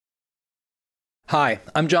Hi,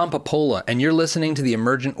 I'm John Papola, and you're listening to the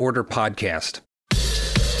Emergent Order podcast.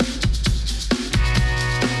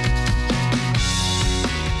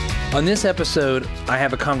 On this episode, I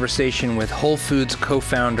have a conversation with Whole Foods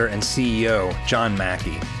co-founder and CEO, John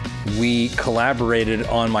Mackey. We collaborated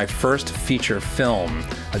on my first feature film,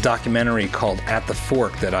 a documentary called At the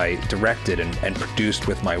Fork that I directed and produced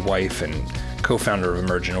with my wife and co-founder of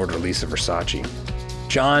Emergent Order, Lisa Versace.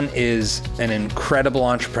 John is an incredible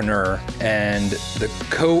entrepreneur and the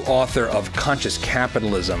co-author of Conscious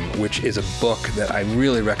Capitalism, which is a book that I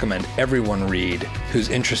really recommend everyone read who's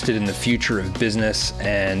interested in the future of business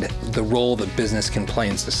and the role that business can play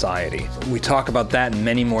in society. We talk about that and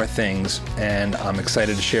many more things, and I'm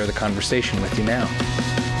excited to share the conversation with you now.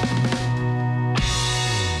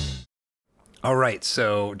 All right,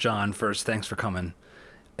 so John, first, thanks for coming.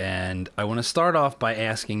 And I want to start off by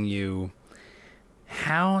asking you,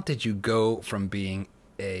 how did you go from being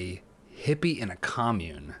a hippie in a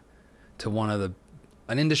commune to an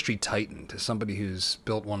industry titan, to somebody who's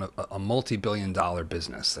built a multi-billion-dollar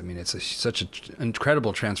business? I mean, it's such an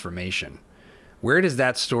incredible transformation. Where does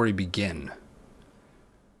that story begin?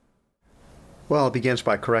 Well, it begins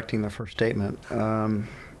by correcting the first statement. I'm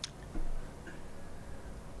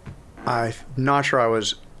not sure I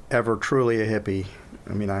was ever truly a hippie.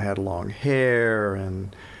 I mean, I had long hair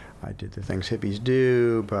and I did the things hippies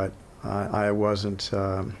do, but I wasn't,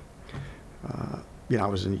 I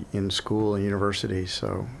was in school and university,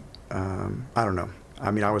 so I don't know.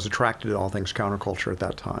 I mean, I was attracted to all things counterculture at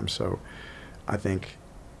that time, so I think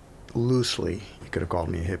loosely you could have called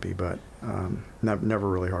me a hippie, but never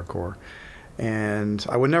really hardcore. And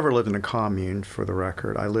I would never live in a commune, for the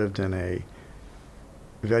record. I lived in a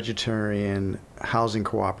vegetarian housing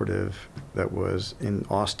cooperative that was in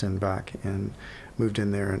Austin moved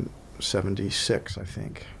in there in 76, I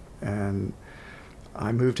think. And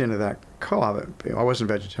I moved into that co-op. I wasn't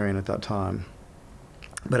vegetarian at that time,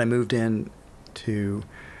 but I moved in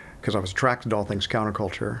because I was attracted to all things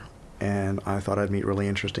counterculture, and I thought I'd meet really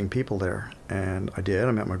interesting people there. And I did.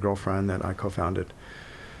 I met my girlfriend that I co-founded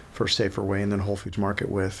first Safer Way and then Whole Foods Market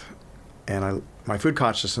with. And my food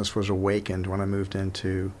consciousness was awakened when I moved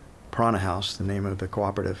into Piranha House, the name of the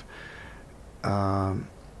cooperative.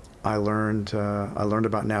 I learned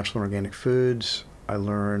about natural and organic foods. I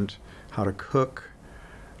learned how to cook.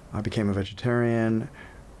 I became a vegetarian.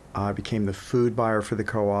 I became the food buyer for the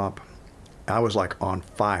co-op. I was like on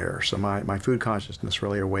fire. So my food consciousness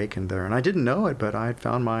really awakened there. And I didn't know it, but I had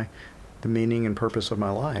found the meaning and purpose of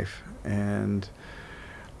my life. And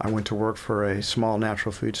I went to work for a small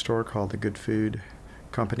natural food store called the Good Food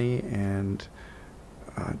Company, and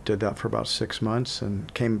did that for about 6 months,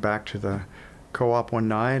 and came back to the co-op one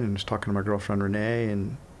night and was talking to my girlfriend Renee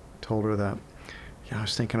and told her that, I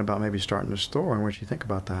was thinking about maybe starting a store, and what do you think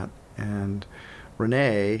about that? And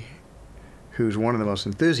Renee, who's one of the most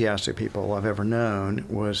enthusiastic people I've ever known,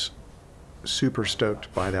 was super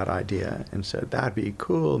stoked by that idea and said, that'd be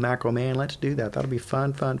cool, macro man, let's do that. That'll be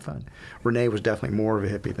fun. Renee was definitely more of a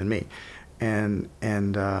hippie than me. And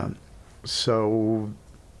so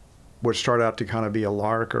what started out to kind of be a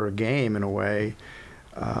lark or a game in a way,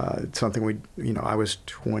 something I was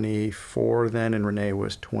 24 then and Renee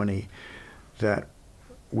was 20, that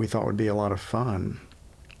we thought would be a lot of fun,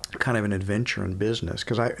 kind of an adventure in business,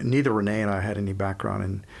 because neither Renee and I had any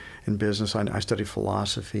background in business. I studied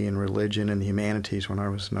philosophy and religion and the humanities when I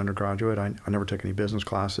was an undergraduate. I never took any business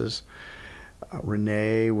classes.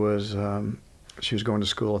 Renee she was going to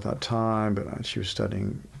school at that time, but she was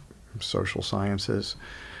studying social sciences.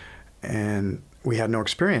 And we had no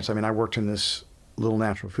experience. I mean, I worked in this little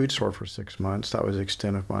natural food store for 6 months. That was the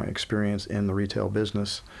extent of my experience in the retail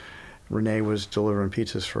business. Renee was delivering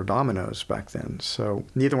pizzas for Domino's back then. So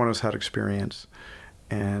neither one of us had experience.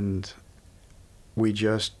 And we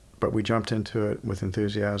jumped into it with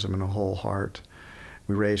enthusiasm and a whole heart.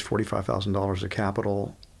 We raised $45,000 of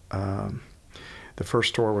capital. The first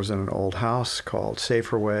store was in an old house called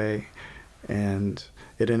Safer Way, and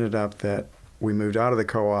it ended up that we moved out of the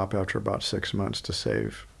co-op after about 6 months to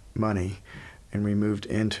save money, and we moved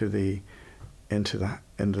into the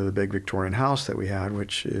big Victorian house that we had,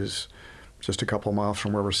 which is just a couple miles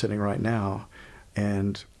from where we're sitting right now,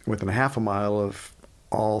 and within a half a mile of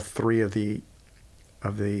all three of the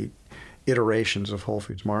iterations of Whole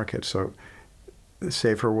Foods Market. So the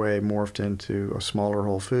Safer Way morphed into a smaller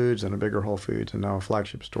Whole Foods and a bigger Whole Foods and now a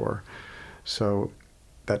flagship store. So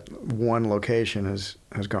that one location has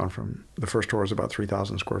gone from, the first store was about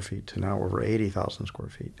 3,000 square feet to now over 80,000 square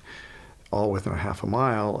feet, all within a half a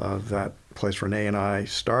mile of that place Renee and I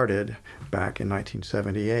started back in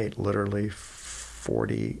 1978, literally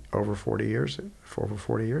over 40 years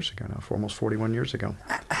ago now, for almost 41 years ago.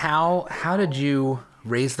 How did you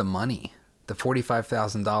raise the money, the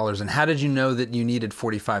 $45,000, and how did you know that you needed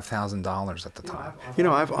 $45,000 at the time?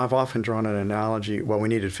 I've often drawn an analogy. Well, we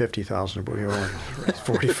needed 50,000, but we only raised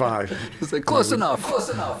 45. It's like close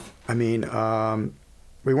enough. I mean,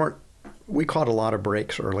 we caught a lot of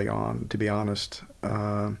breaks early on, to be honest.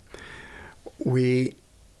 We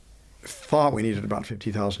thought we needed about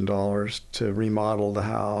 $50,000 to remodel the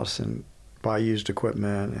house and buy used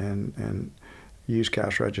equipment and use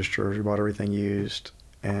cash registers. We bought everything used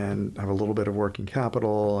and have a little bit of working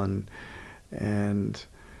capital. And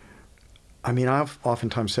I mean, I've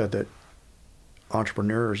oftentimes said that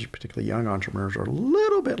entrepreneurs, particularly young entrepreneurs, are a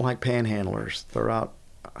little bit like panhandlers. They're out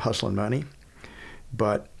hustling money,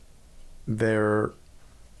 but they've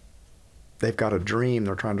got a dream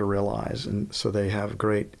they're trying to realize, and so they have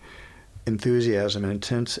great enthusiasm and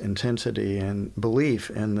intensity and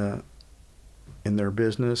belief in their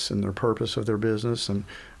business and their purpose of their business. And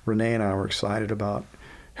Renee and I were excited about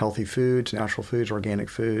healthy foods, natural foods, organic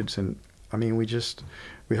foods, and I mean, we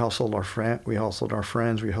hustled our friends, we hustled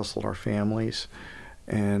our families,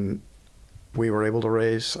 and we were able to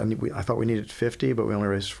raise. I thought we needed 50, but we only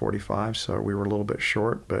raised 45, so we were a little bit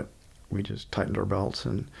short, but we just tightened our belts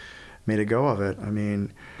and made a go of it. I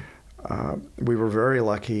mean, we were very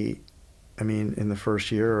lucky. I mean, in the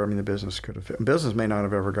first year, the business may not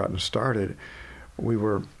have ever gotten started. We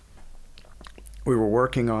were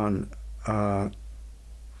working on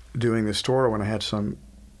doing the store when I had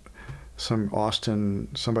somebody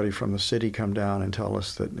from the city come down and tell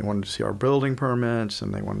us that they wanted to see our building permits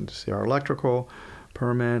and they wanted to see our electrical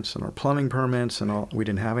permits and our plumbing permits and all. We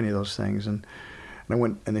didn't have any of those things. And I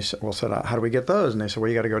went and they said, how do we get those? And they said, well,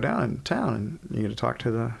 you got to go down in town and you got to talk to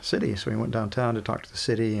the city. So we went downtown to talk to the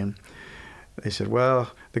city, and they said,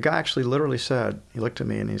 well, the guy actually literally said, he looked at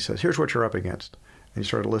me and he says, here's what you're up against. And he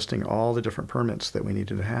started listing all the different permits that we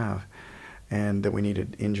needed to have, and that we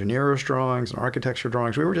needed engineer's drawings and architecture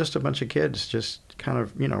drawings. We were just a bunch of kids, just kind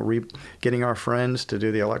of, getting our friends to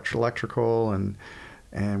do the electrical, and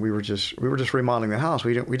we were just remodeling the house.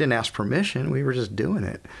 We didn't ask permission. We were just doing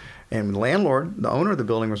it. And the landlord, the owner of the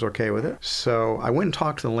building, was okay with it. So I went and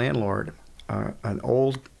talked to the landlord, an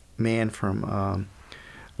old man from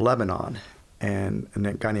Lebanon, and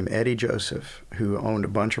a guy named Eddie Joseph, who owned a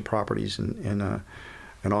bunch of properties in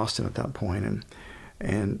Austin at that point.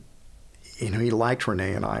 And he liked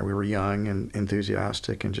Renee and I. We were young and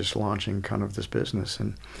enthusiastic and just launching kind of this business.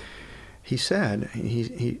 And he said,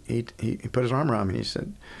 he put his arm around me and he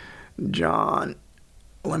said, John,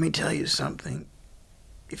 let me tell you something.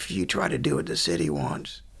 If you try to do what the city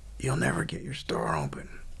wants, you'll never get your store open.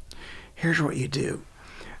 Here's what you do.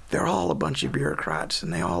 They're all a bunch of bureaucrats,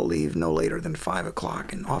 and they all leave no later than 5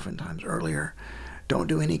 o'clock, and oftentimes earlier. Don't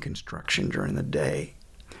do any construction during the day.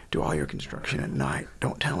 Do all your construction at night.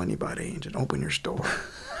 Don't tell anybody, and just open your store.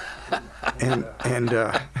 and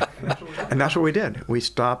that's what we did. We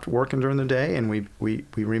stopped working during the day, and we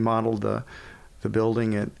remodeled the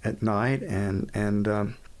building at night, and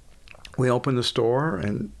we opened the store,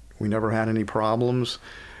 and we never had any problems.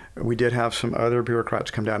 We did have some other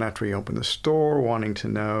bureaucrats come down after we opened the store, wanting to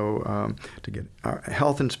know to get our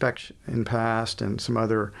health inspection passed and some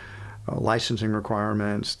other licensing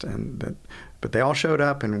requirements, but they all showed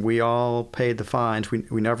up, and we all paid the fines.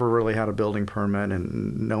 We never really had a building permit,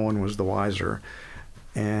 and no one was the wiser.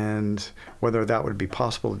 And whether that would be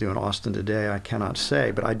possible to do in Austin today, I cannot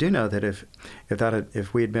say. But I do know that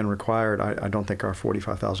if we had been required, I don't think our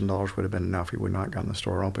 $45,000 would have been enough. We would not have gotten the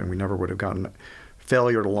store open. We never would have gotten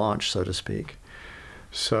failure to launch, so to speak.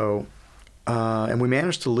 So, and we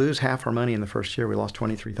managed to lose half our money in the first year. We lost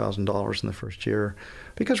 $23,000 in the first year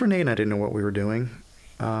because Renee and I didn't know what we were doing.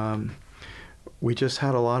 We just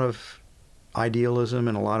had a lot of idealism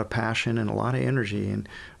and a lot of passion and a lot of energy,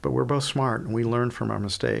 but we're both smart, and we learned from our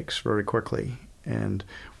mistakes very quickly, and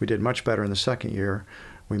we did much better in the second year.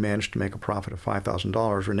 We managed to make a profit of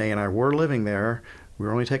 $5,000. Renee and I were living there. We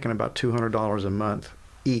were only taking about $200 a month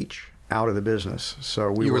each out of the business.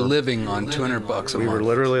 So we were living on $200 a month. We were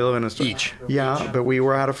literally living in a store. Each. Yeah, but we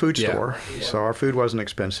were at a food store, so our food wasn't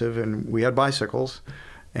expensive, and we had bicycles,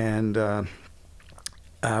 and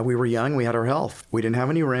we were young. We had our health. We didn't have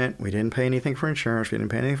any rent. We didn't pay anything for insurance. We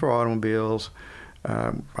didn't pay anything for automobiles.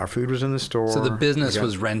 Our food was in the store. So the business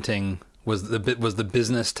was renting. Was the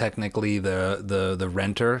business technically the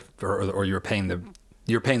renter, or you're paying the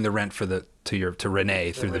rent to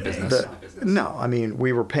Renee through the business? No, I mean,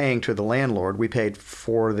 we were paying to the landlord. We paid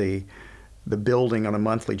for the building on a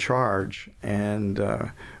monthly charge, and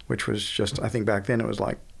which was just, I think back then it was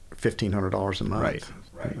like $1,500 a month. Right.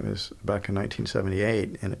 It was back in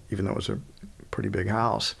 1978, and even though it was a pretty big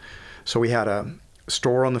house. So we had a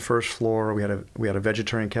store on the first floor. We had a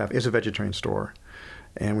vegetarian cafe. It's a vegetarian store,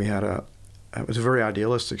 and it was a very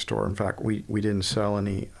idealistic store. In fact, we didn't sell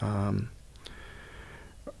any.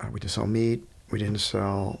 We didn't sell meat. We didn't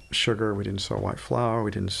sell sugar. We didn't sell white flour.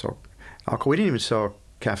 We didn't sell alcohol. We didn't even sell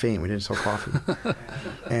caffeine. We didn't sell coffee.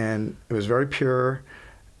 And it was very pure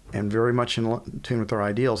and very much in tune with our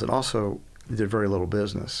ideals. It also did very little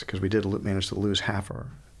business because we did manage to lose half our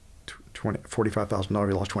 $45,000.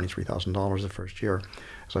 We lost $23,000 the first year.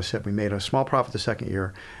 As I said, we made a small profit the second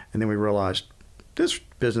year, and then we realized this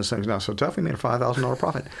business thing's not so tough. We made a $5,000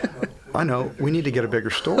 profit. I know, we need to get a bigger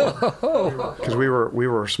store. Because we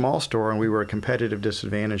were a small store, and we were a competitive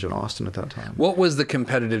disadvantage in Austin at that time. What was the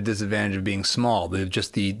competitive disadvantage of being small?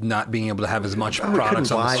 Just the not being able to have as much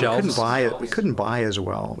products on the shelves? We couldn't buy as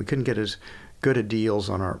well. We couldn't get as good a deals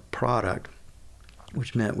on our product,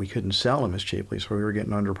 which meant we couldn't sell them as cheaply, so we were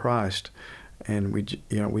getting underpriced. And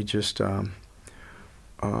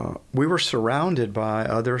we were surrounded by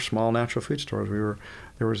other small natural food stores.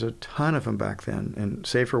 There was a ton of them back then. And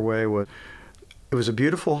Saferway was a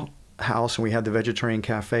beautiful house, and we had the vegetarian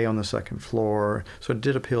cafe on the second floor, so it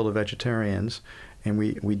did appeal to vegetarians. And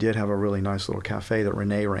we did have a really nice little cafe that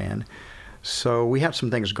Renee ran. So we had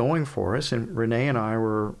some things going for us, and Renee and I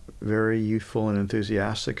were very youthful and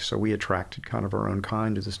enthusiastic, so we attracted kind of our own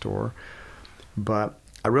kind to the store. But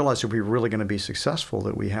I realized if we were really going to be successful,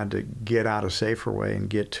 that we had to get out of Saferway and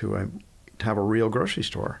get to have a real grocery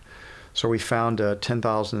store. So we found a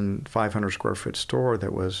 10,500 square foot store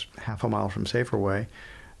that was half a mile from Saferway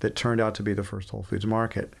that turned out to be the first Whole Foods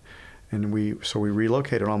Market. And we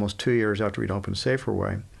relocated almost 2 years after we'd opened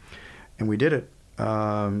Saferway. And we did it.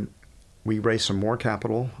 We raised some more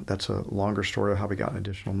capital. That's a longer story of how we got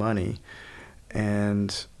additional money.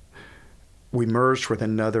 And we merged with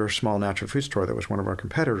another small natural food store that was one of our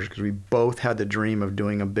competitors, because we both had the dream of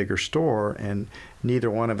doing a bigger store, and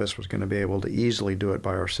neither one of us was going to be able to easily do it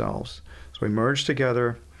by ourselves. So we merged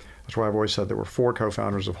together. That's why I've always said there were 4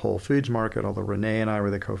 co-founders of Whole Foods Market, although Renee and I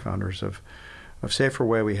were the co-founders of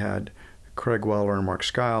Saferway. We had Craig Weller and Mark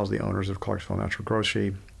Skiles, the owners of Clarksville Natural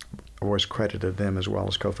Grocery. I've always credited them as well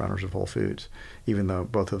as co-founders of Whole Foods, even though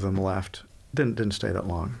both of them left. Didn't stay that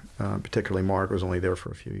long. Particularly Mark was only there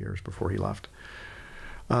for a few years before he left.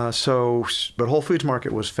 But Whole Foods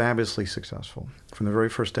Market was fabulously successful. From the very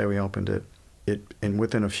first day we opened it, and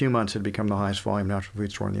within a few months, it had become the highest volume natural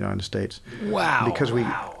food store in the United States. Wow! Because we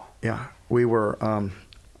were,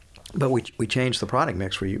 but we changed the product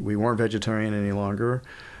mix. We weren't vegetarian any longer.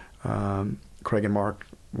 Craig and Mark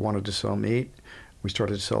wanted to sell meat. We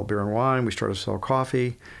started to sell beer and wine. We started to sell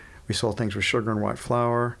coffee. We sold things with sugar and white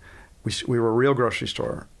flour. We were a real grocery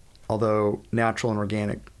store, although natural and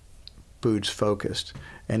organic foods focused,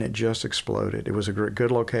 and it just exploded. It was a good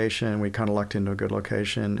location. We kind of lucked into a good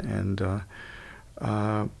location, and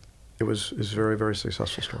it was a very, very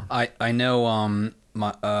successful store. I know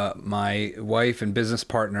my wife and business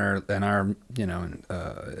partner and our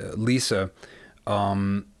Lisa,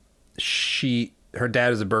 her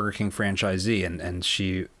dad is a Burger King franchisee, and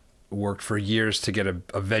she worked for years to get a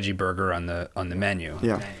veggie burger on the menu.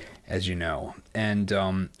 Yeah. As you know. And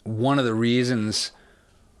one of the reasons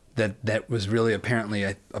that was really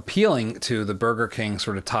apparently appealing to the Burger King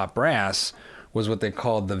sort of top brass was what they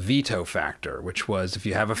called the veto factor, which was if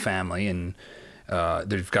you have a family and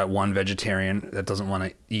they've got one vegetarian that doesn't want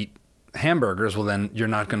to eat hamburgers, well, then you're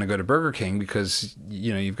not going to go to Burger King because,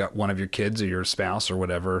 you've got one of your kids or your spouse or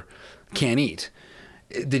whatever can't eat.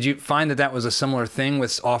 Did you find that was a similar thing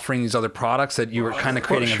with offering these other products, that you were kind of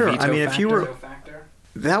creating a veto factor? If you were...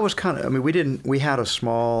 That was kind of, we had a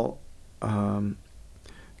small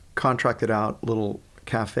contracted out little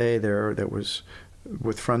cafe there that was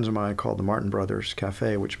with friends of mine called the Martin Brothers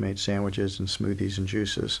Cafe, which made sandwiches and smoothies and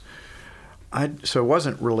juices. So it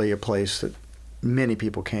wasn't really a place that many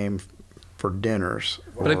people came for dinners.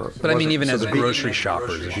 But I mean, even as grocery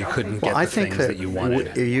shoppers, if you couldn't get the things that you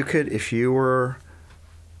wanted. If you were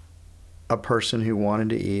a person who wanted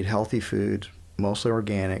to eat healthy foods, mostly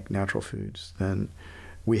organic, natural foods, then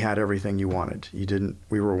we had everything you wanted.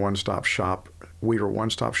 We were one-stop shop. We were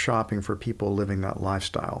one-stop shopping for people living that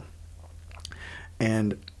lifestyle.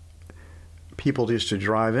 And people used to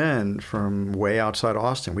drive in from way outside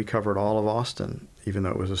Austin. We covered all of Austin, even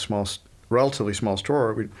though it was a relatively small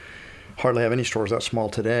store. We hardly have any stores that small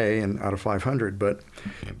today, and out of 500. But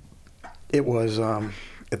it was,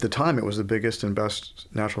 at the time, it was the biggest and best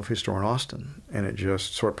natural food store in Austin, and it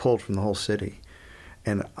just sort of pulled from the whole city.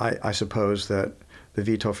 And I suppose that the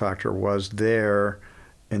veto factor was there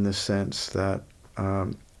in the sense that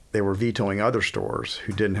they were vetoing other stores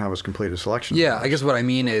who didn't have as complete a selection. Yeah, I guess what I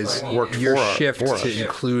mean is your shift for to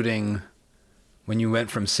including when you went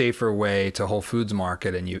from Safeway to Whole Foods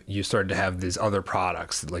Market, and you started to have these other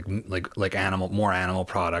products like more animal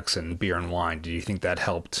products and beer and wine. Do you think that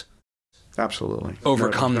helped? Absolutely.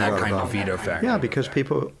 Overcome that kind of veto factor. Yeah, because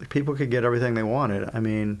people could get everything they wanted. I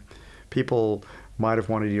mean, people might have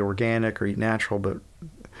wanted to eat organic or eat natural, but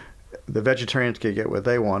the vegetarians could get what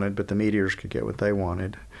they wanted, but the meat eaters could get what they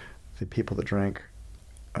wanted. The people that drank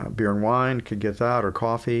beer and wine could get that, or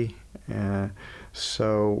coffee.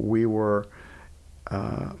 So we were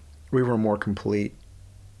more complete.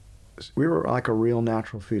 We were like a real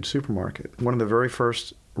natural food supermarket. One of the very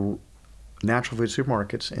first natural food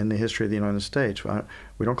supermarkets in the history of the United States.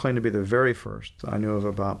 We don't claim to be the very first. I knew of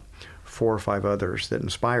about 4 or 5 others that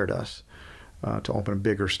inspired us to open a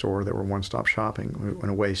bigger store that were one-stop shopping in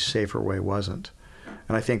a way Safeway wasn't.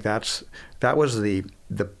 And I think that was the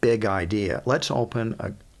big idea. Let's open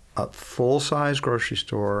a full-size grocery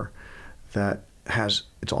store that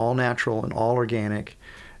it's all natural and all organic,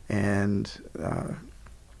 and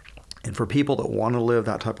for people that want to live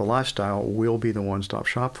that type of lifestyle, we'll be the one-stop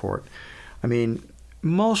shop for it. I mean,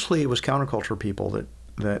 mostly it was counterculture people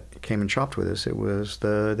that came and shopped with us. It was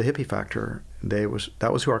the hippie factor. That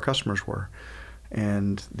was who our customers were,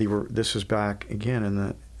 and this is back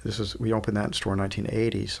again we opened that store in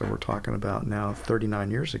 1980, so we're talking about now 39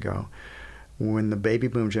 years ago, when the baby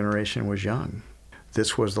boom generation was young.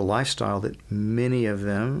 This was the lifestyle that many of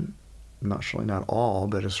them, naturally not all,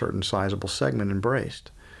 but a certain sizable segment embraced.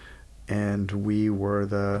 And we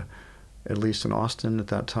were at least in Austin at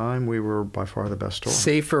that time, we were by far the best store.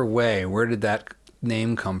 Safeway, where did that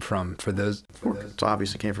name come from for those? It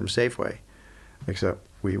obviously came from Safeway, except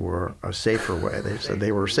we were a safer way. They said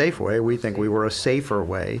they were a Safeway. We think we were a safer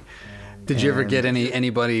way. Did you ever get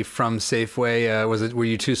anybody from Safeway? Were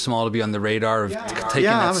you too small to be on the radar of taking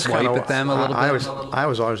that swipe at them a little bit? I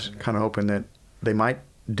was always kind of hoping that they might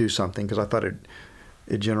do something, because I thought it'd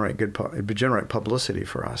generate publicity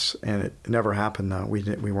for us, and it never happened. Though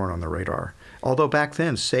we weren't on the radar. Although back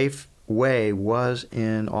then Safeway was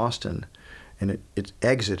in Austin, and it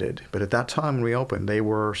exited. But at that time when we opened,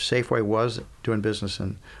 Safeway was doing business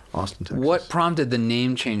in Austin, Texas. What prompted the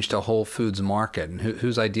name change to Whole Foods Market, and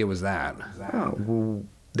whose idea was that?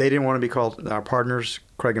 They didn't want to be called, our partners,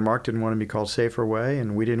 Craig and Mark, didn't want to be called Safeway,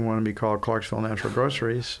 and we didn't want to be called Clarksville Natural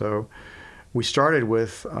Groceries. So we started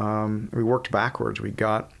with, we worked backwards. We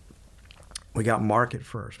got Market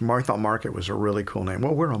first. Mark thought Market was a really cool name.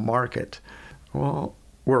 Well, we're a market. Well,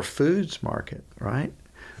 we're a foods market, right?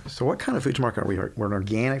 So what kind of foods market are we? We're an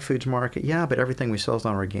organic foods market. Yeah, but everything we sell is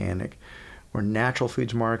not organic. We're a natural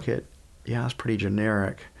foods market. Yeah, it's pretty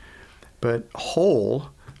generic. But whole,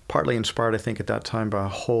 partly inspired, I think, at that time by a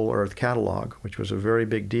Whole Earth catalog, which was a very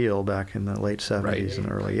big deal back in the late 70s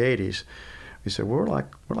and early 80s. We said, we're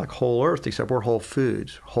like Whole Earth, except we're Whole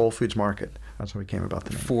Foods Market. That's how we came about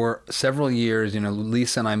the name. For several years,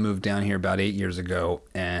 Lisa and I moved down here about 8 years ago,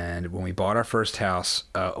 and when we bought our first house,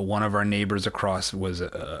 one of our neighbors across was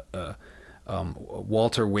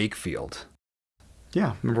Walter Wakefield.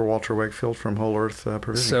 Yeah, remember Walter Wakefield from Whole Earth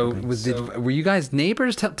Provision. So were you guys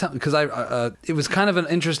neighbors? Because it was kind of an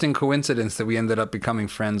interesting coincidence that we ended up becoming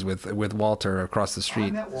friends with Walter across the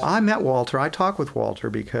street. I met Walter. I talked with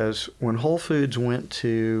Walter because when Whole Foods went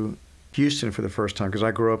to Houston for the first time, because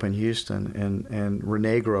I grew up in Houston and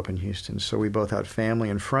Renee grew up in Houston, so we both had family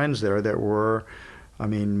and friends there that were,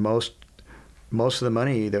 most of the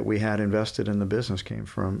money that we had invested in the business came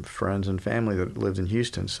from friends and family that lived in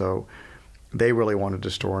Houston. So they really wanted a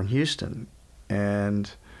store in Houston,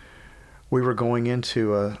 and we were going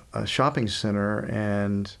into a shopping center,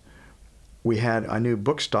 and I knew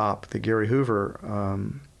Bookstop that Gary Hoover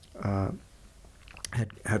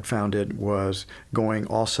had founded was going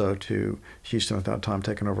also to Houston at that time,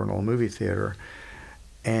 taking over an old movie theater.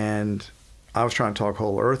 And I was trying to talk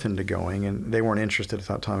Whole Earth into going, and they weren't interested at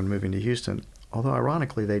that time in moving to Houston. Although,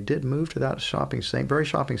 ironically, they did move to that very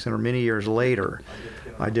shopping center many years later.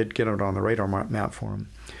 I did get it on the radar map for them.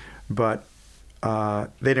 But they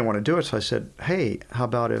didn't want to do it, so I said, hey, how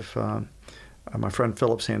about if my friend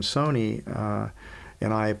Philip Sansoni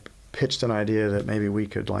and I pitched an idea that maybe we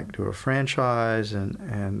could do a franchise,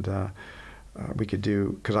 and we could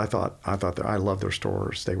do, because I thought that I loved their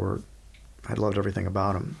stores. I loved everything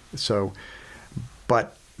about them. So,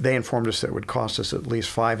 but they informed us that it would cost us at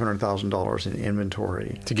least $500,000 in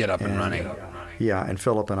inventory to get up and running. Yeah, and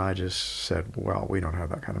Philip and I just said, well, we don't have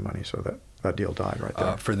that kind of money, so that deal died right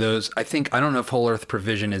there. For those, I don't know if Whole Earth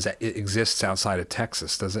Provision exists outside of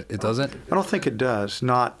Texas. Does it? It doesn't? I don't think it does.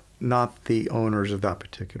 Not not the owners of that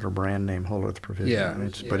particular brand name, Whole Earth Provision. Yeah,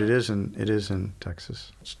 But it is in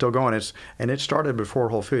Texas. It's still going. It started before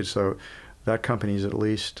Whole Foods, so that company's at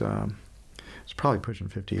least it's probably pushing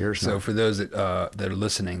 50 years now. So for those that are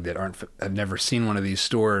listening that have never seen one of these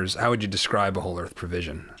stores, how would you describe a Whole Earth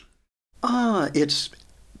Provision? It's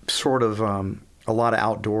sort of a lot of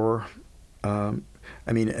outdoor.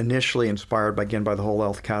 Initially inspired by the Whole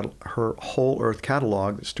Earth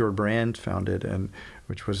catalog that Stuart Brand founded, and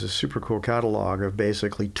which was a super cool catalog of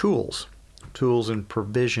basically tools and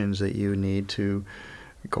provisions that you need to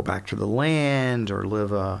go back to the land or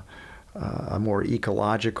live a more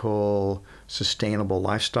ecological, sustainable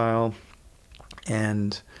lifestyle.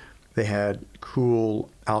 And they had cool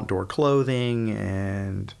outdoor clothing,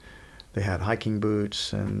 and they had hiking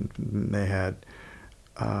boots, and they had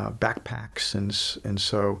backpacks, and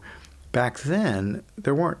so back then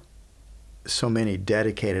there weren't so many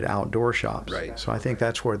dedicated outdoor shops. Right. So I think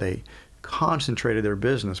that's where they concentrated their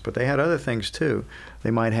business. But they had other things too.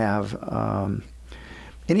 They might have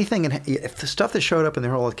anything. If the stuff that showed up in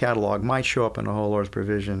their Whole Earth catalog might show up in a Whole Earth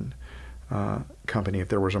Provision company if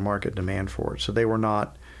there was a market demand for it. So they were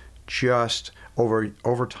not just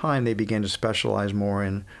over time. They began to specialize more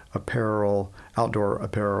in apparel, outdoor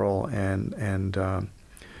apparel, and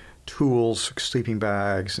tools, sleeping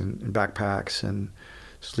bags and backpacks and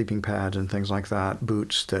sleeping pads and things like that,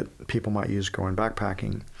 boots that people might use going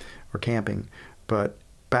backpacking or camping. But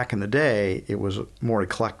back in the day, it was more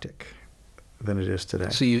eclectic than it is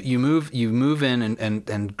today. So you move in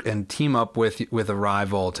and team up with a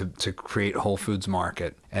rival to create Whole Foods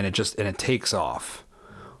Market, and it takes off.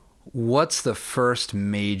 What's the first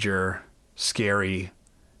major scary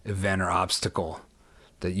event or obstacle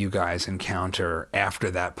that you guys encounter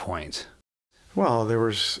after that point? Well, there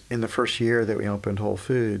was, in the first year that we opened Whole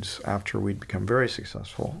Foods, after we'd become very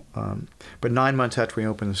successful, but 9 months after we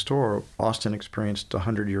opened the store, Austin experienced a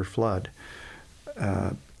 100-year flood.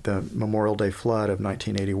 The Memorial Day flood of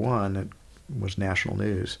 1981, it was national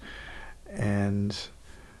news. And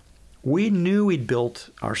we knew we'd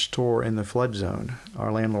built our store in the flood zone.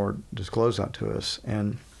 Our landlord disclosed that to us.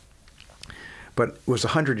 But it was a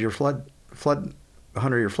 100-year flood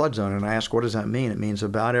 100-year flood zone, and I asked, what does that mean? It means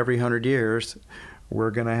about every 100 years, we're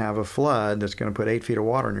going to have a flood that's going to put 8 feet of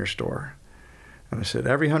water in your store. And I said,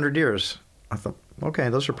 every 100 years. I thought, okay,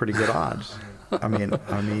 those are pretty good odds.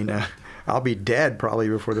 I'll be dead probably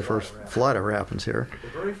before the first flood ever happens here.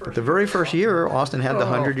 But the very first year, Austin had the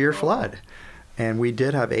 100-year flood. And we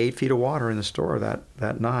did have 8 feet of water in the store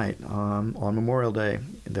that night on Memorial Day,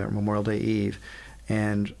 Memorial Day Eve.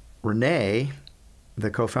 And Renee, the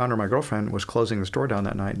co-founder, my girlfriend, was closing the store down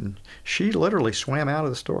that night, and she literally swam out of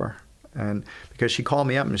the store. And because she called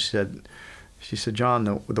me up and she said, John,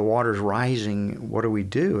 the water's rising. What do we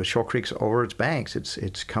do? Shoal Creek's over its banks.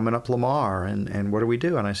 It's coming up Lamar, and what do we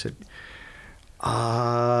do? And I said,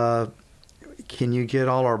 can you get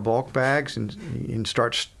all our bulk bags and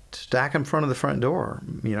start stack them in front of the front door?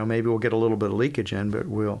 Maybe we'll get a little bit of leakage in, but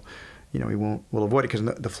we'll avoid it, because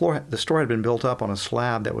the store had been built up on a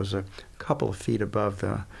slab that was a couple of feet above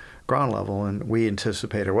the ground level, and we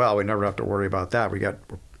anticipated, well, we never have to worry about that.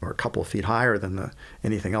 We're a couple of feet higher than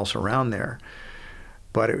anything else around there.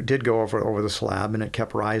 But it did go over the slab, and it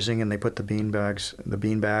kept rising, and they put the bean bags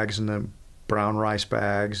and the brown rice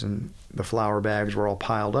bags and the flour bags were all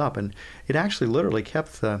piled up, and it actually literally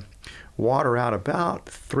kept the water out about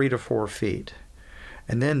 3 to 4 feet.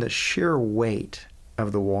 And then the sheer weight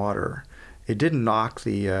of the water, it didn't knock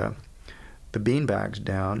the bean bags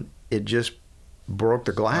down. It just broke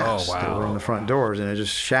the glass that were on the front doors, and it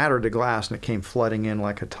just shattered the glass, and it came flooding in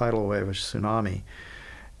like a tidal wave, a tsunami.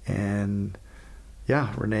 And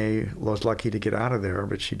yeah, Renee was lucky to get out of there,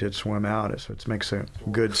 but she did swim out. So it makes a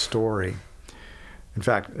good story. In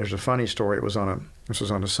fact, there's a funny story. This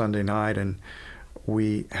was on a Sunday night, and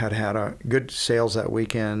we had a good sales that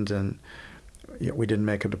weekend, and we didn't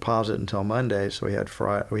make a deposit until Monday, so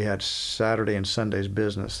we had Saturday and Sunday's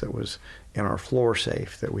business that was in our floor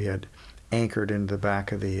safe that we had anchored into the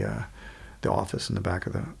back of the office in the back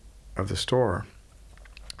of the store.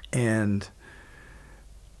 And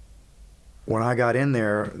when I got in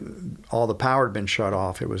there, all the power had been shut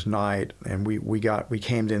off. It was night, and we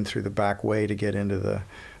came in through the back way to get into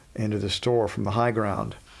the store from the high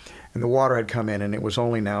ground, and the water had come in, and it was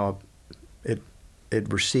only now it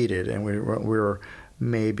receded, and we were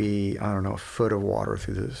maybe, I don't know, a foot of water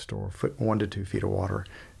through the store, 1 to 2 feet of water,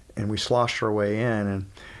 and we sloshed our way in, and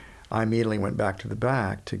I immediately went back to the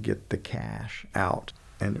back to get the cash out,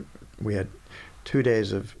 and we had 2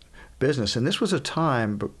 days of business, and this was a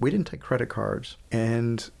time, but we didn't take credit cards,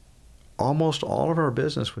 and almost all of our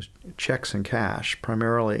business was checks and cash,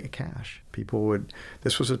 primarily cash.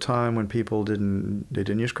 This was a time when people didn't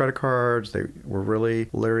use credit cards. They were really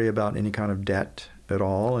leery about any kind of debt at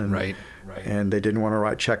all. And, right. And they didn't want to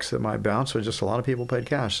write checks that might bounce, so just a lot of people paid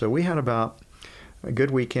cash. So we had about, a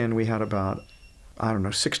good weekend, we had about, I don't know,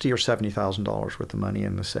 $60,000 or $70,000 worth of money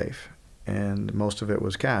in the safe. And most of it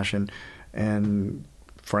was cash. And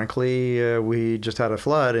frankly, we just had a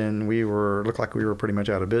flood, and looked like we were pretty much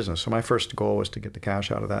out of business. So my first goal was to get the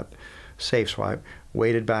cash out of that safe. So I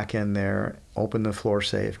waded back in there, opened the floor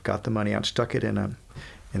safe, got the money out, stuck it in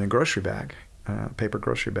a grocery bag, paper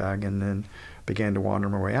grocery bag, and then began to wander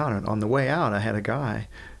my way out. And on the way out, I had a guy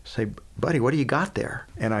say, "Buddy, what do you got there?"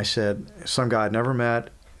 And I said, some guy I'd never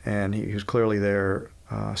met, and he was clearly there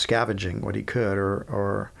scavenging what he could,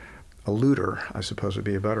 or a looter, I suppose would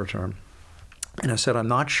be a better term. And I said, "I'm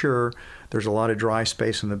not sure. There's a lot of dry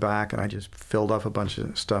space in the back," and I just filled up a bunch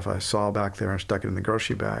of stuff I saw back there and stuck it in the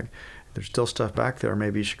grocery bag. "There's still stuff back there.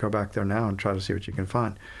 Maybe you should go back there now and try to see what you can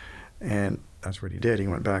find." And that's what he did. He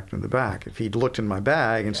went back to the back. If he'd looked in my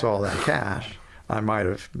bag and saw that cash, I might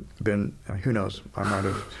have been, who knows,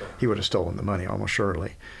 he would have stolen the money almost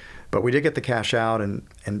surely. But we did get the cash out,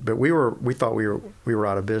 but we thought we were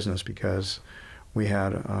out of business because we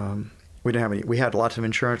had we had lots of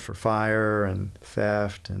insurance for fire and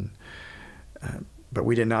theft, but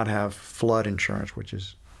we did not have flood insurance, which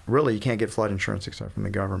is really, you can't get flood insurance except from the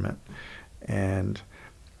government. And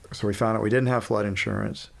so we found out we didn't have flood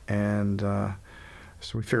insurance, and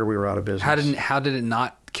so we figured we were out of business. How did it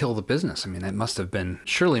not kill the business? I mean, it must have been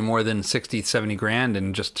surely more than 60, 70 grand,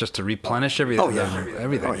 and just to replenish everything. Oh yeah,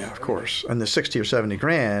 everything. Oh yeah, of course. And the 60 or 70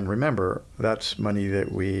 grand, remember, that's money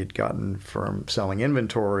that we'd gotten from selling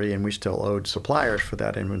inventory, and we still owed suppliers for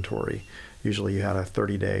that inventory. Usually you had a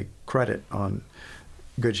 30-day credit on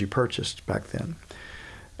goods you purchased back then.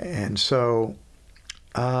 And so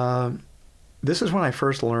this is when I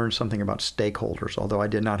first learned something about stakeholders, although I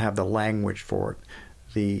did not have the language for it.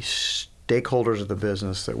 The stakeholders of the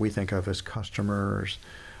business that we think of as customers,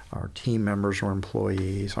 our team members or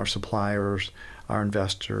employees, our suppliers, our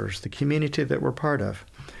investors, the community that we're part of.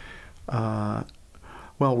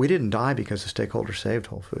 Well, we didn't die because the stakeholders saved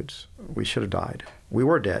Whole Foods. We should have died. We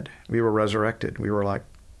were dead. We were resurrected. We were like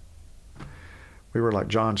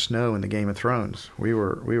Jon Snow in the Game of Thrones. We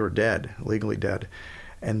were dead, legally dead.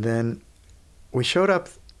 And then we showed up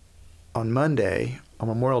on Monday, on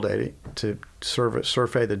Memorial Day, to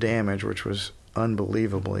survey the damage, which was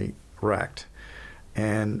unbelievably wrecked.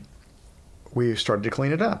 And we started to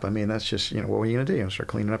clean it up. I mean, that's just, what are you going to do? Start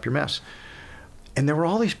cleaning up your mess. And there were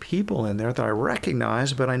all these people in there that I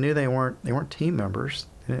recognized, but I knew they weren't team members.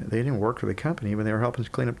 They didn't work for the company, but they were helping to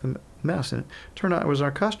clean up the mess. And it turned out it was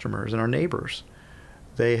our customers and our neighbors.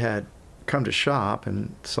 They had come to shop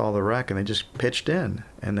and saw the wreck, and they just pitched in,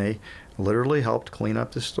 and they literally helped clean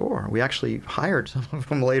up the store. We actually hired some of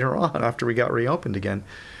them later on after we got reopened again.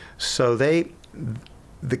 So the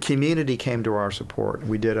community came to our support.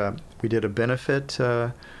 We did a benefit.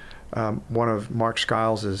 One of Mark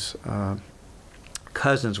Skiles's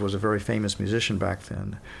cousins was a very famous musician back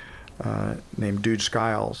then, named Dude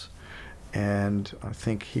Skiles, and I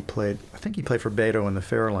think he played for Beto and the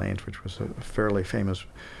Fairlanes, which was a fairly famous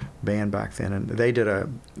band back then. And they did a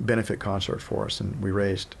benefit concert for us, and we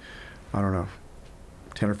raised, I don't know,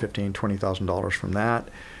 $10,000 or $15,000, $20,000 from that.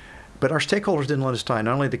 But our stakeholders didn't let us die.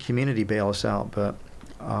 Not only did the community bail us out, but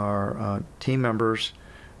our team members,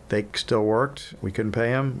 they still worked. We couldn't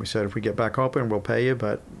pay them. We said, if we get back open, we'll pay you,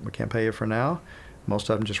 but we can't pay you for now. Most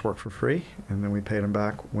of them just worked for free, and then we paid them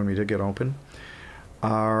back when we did get open.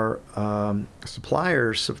 Our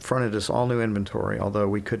suppliers fronted us all new inventory, although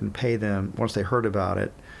we couldn't pay them. Once they heard about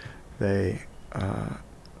it, they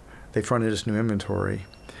fronted us new inventory.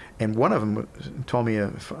 And one of them told me,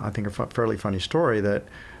 I think, a fairly funny story, that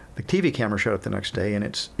the TV camera showed up the next day, and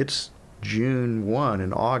it's June 1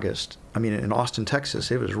 in August. I mean, in Austin, Texas,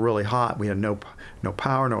 it was really hot. We had no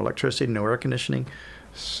power, no electricity, no air conditioning.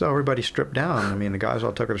 So everybody stripped down. I mean, the guys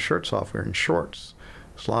all took their shirts off. We were in shorts,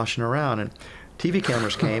 sloshing around. And TV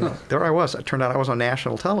cameras came. There I was. It turned out I was on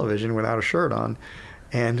national television without a shirt on.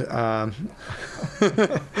 And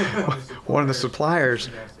one of the suppliers,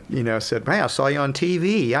 said, "Hey, I saw you on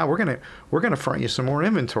TV. Yeah, we're gonna front you some more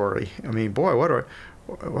inventory." I mean, boy, what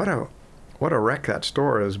a wreck that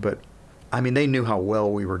store is. But I mean, they knew how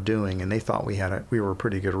well we were doing, and they thought we were a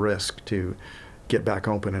pretty good risk to get back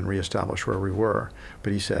open and reestablish where we were.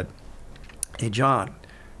 But he said, "Hey, John,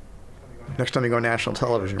 next time you go on national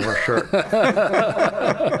television, wear a shirt."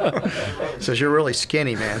 Says, "You're really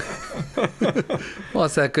skinny, man." Well,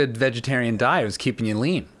 it's that good vegetarian diet. It was keeping you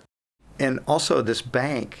lean. And also this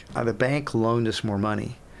bank, the bank loaned us more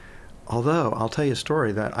money. Although, I'll tell you a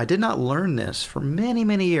story that I did not learn this for many,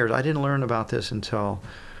 many years. I didn't learn about this until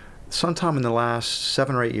sometime in the last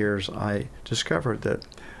 7 or 8 years, I discovered that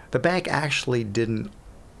the bank actually didn't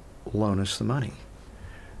loan us the money.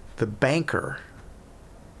 The banker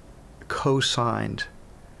co-signed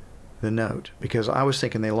the note, because I was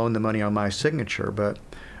thinking they loaned the money on my signature, but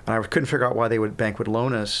I couldn't figure out why bank would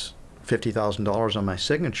loan us $50,000 on my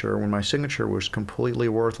signature when my signature was completely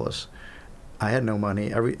worthless. I had no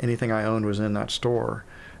money. Anything I owned was in that store,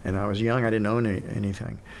 and I was young. I didn't own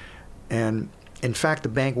anything. And in fact, the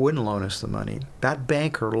bank wouldn't loan us the money. That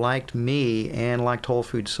banker liked me and liked Whole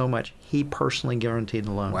Foods so much, he personally guaranteed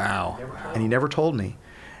the loan. Wow. And he never told me.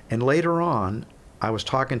 And later on, I was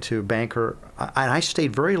talking to a banker, and I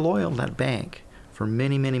stayed very loyal to that bank for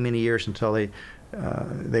many, many, many years until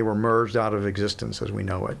they were merged out of existence as we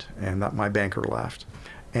know it, and that my banker left.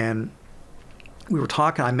 And we were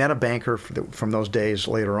talking. I met a banker from those days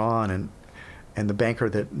later on, and the banker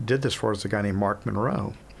that did this for us is a guy named Mark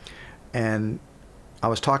Monroe. And I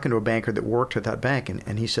was talking to a banker that worked at that bank,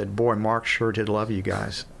 and he said, "Boy, Mark sure did love you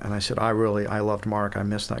guys." And I said, I loved Mark. I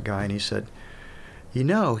miss that guy. And he said, "You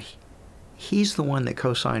know, he's the one that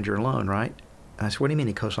co-signed your loan, right?" And I said, "What do you mean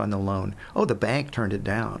he co-signed the loan?" "Oh, the bank turned it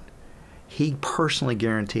down. He personally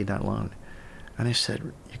guaranteed that loan." And I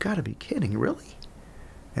said, "You got to be kidding, really?"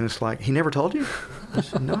 And it's like, "He never told you?" I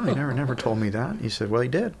said, "No, he never told me that." He said, "Well, he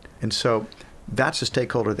did." And so that's a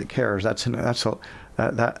stakeholder that cares. And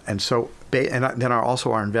then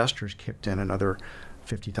also our investors kicked in another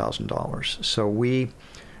 $50,000. So we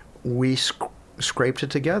scraped it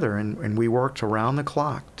together, and we worked around the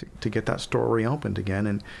clock to get that store reopened again,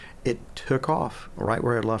 and it took off right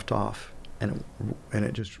where it left off. And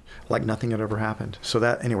it just, like nothing had ever happened. So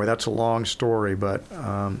that's a long story, but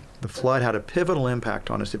the flood had a pivotal impact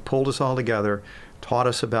on us. It pulled us all together, taught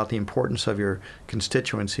us about the importance of your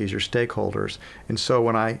constituencies, your stakeholders. And so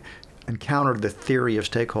when I encountered the theory of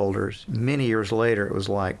stakeholders, many years later, it was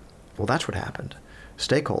like, well, that's what happened.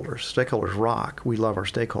 Stakeholders rock. We love our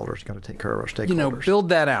stakeholders. Got to take care of our stakeholders. Build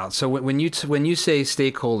that out. So when you say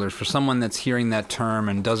stakeholders, for someone that's hearing that term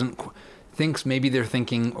and thinks maybe they're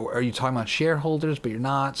thinking, are you talking about shareholders? But you're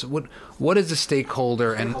not. So what is a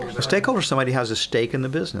stakeholder? And a stakeholder is somebody who has a stake in the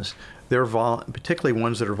business. They're particularly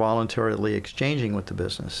ones that are voluntarily exchanging with the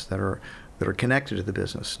business, that are connected to the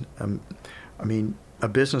business. I mean, a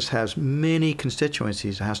business has many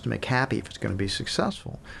constituencies it has to make happy if it's going to be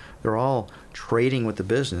successful. They're all trading with the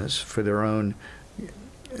business for their own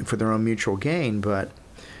mutual gain. But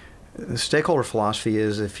the stakeholder philosophy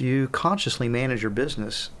is, if you consciously manage your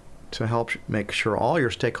business to help make sure all your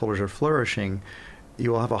stakeholders are flourishing, you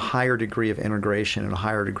will have a higher degree of integration and a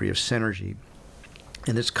higher degree of synergy.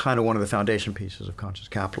 And it's kind of one of the foundation pieces of conscious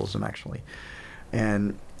capitalism, actually.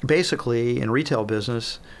 And basically, in retail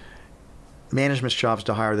business, management's job is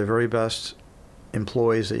to hire the very best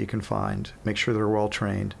employees that you can find, make sure they're well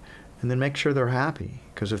trained, and then make sure they're happy.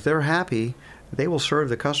 Because if they're happy, they will serve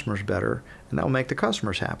the customers better, and that will make the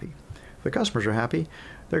customers happy. If the customers are happy,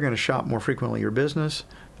 they're going to shop more frequently at your business,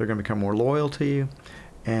 they're going to become more loyal to you,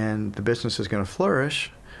 and the business is going to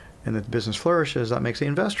flourish. And if the business flourishes, that makes the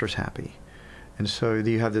investors happy. And so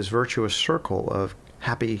you have this virtuous circle of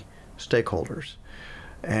happy stakeholders.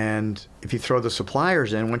 And if you throw the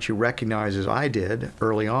suppliers in, once you recognize, as I did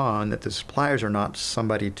early on, that the suppliers are not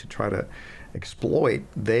somebody to try to exploit,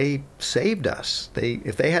 they saved us.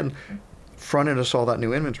 If they hadn't fronted us all that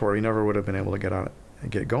new inventory, we never would have been able to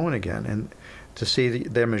get going again. And to see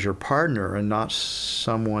them as your partner and not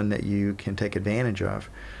someone that you can take advantage of.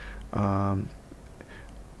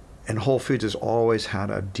 And Whole Foods has always had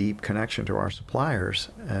a deep connection to our suppliers,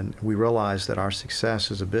 and we realize that our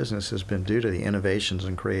success as a business has been due to the innovations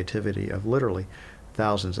and creativity of literally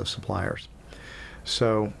thousands of suppliers.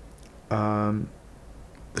 So the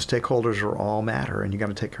stakeholders are all matter, and you got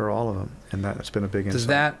to take care of all of them, and that's been a big insight. Does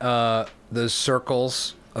that those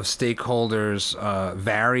circles of stakeholders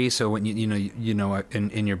vary? So when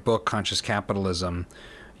in your book Conscious Capitalism,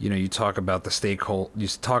 you talk about the stakeholder. You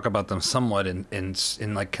talk about them somewhat in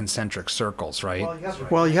like concentric circles, right?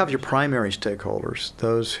 Well, you have your primary stakeholders,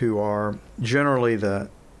 those who are generally the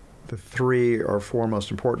 3 or 4 most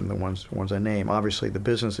important, the ones I name. Obviously, the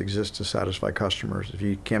business exists to satisfy customers. If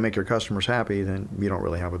you can't make your customers happy, then you don't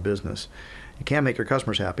really have a business. You can't make your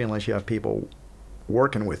customers happy unless you have people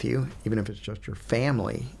working with you, even if it's just your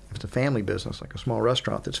family. If it's a family business, like a small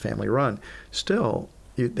restaurant that's family run, still,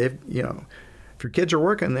 if your kids are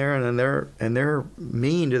working there and they're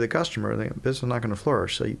mean to the customer, the business is not going to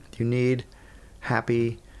flourish. So you need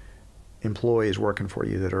happy employees working for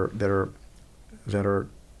you that are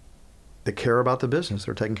they care about the business.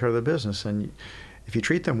 They're taking care of the business. And if you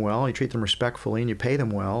treat them well, you treat them respectfully, and you pay them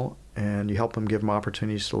well, and you help them, give them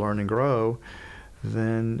opportunities to learn and grow,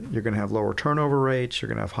 then you're going to have lower turnover rates. You're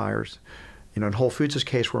going to have higher. In Whole Foods'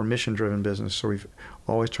 case, we're a mission-driven business, so we've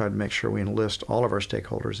always tried to make sure we enlist all of our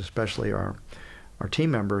stakeholders, especially our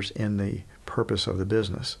team members, in the purpose of the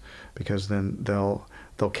business, because then they'll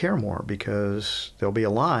care more, because they'll be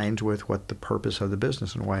aligned with what the purpose of the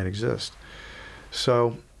business and why it exists.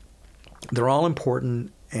 So they're all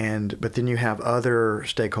important, but then you have other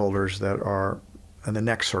stakeholders that are in the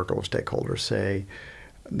next circle of stakeholders, say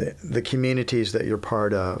the communities that you're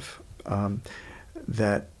part of.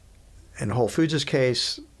 That in Whole Foods'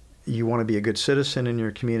 case, you want to be a good citizen in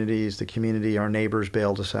your communities. The community, our neighbors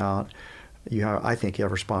bailed us out. I think you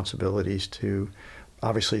have responsibilities to,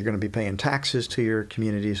 obviously you're going to be paying taxes to your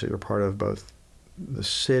communities that you're part of, both the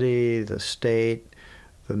city, the state,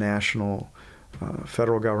 the national,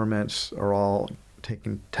 federal governments are all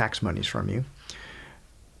taking tax monies from you.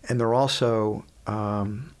 And they're also not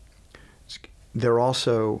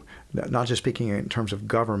just speaking in terms of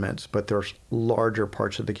governments, but there's larger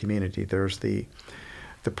parts of the community. There's the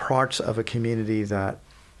parts of a community that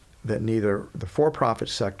neither the for-profit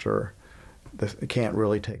sector can't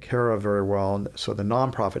really take care of very well, so the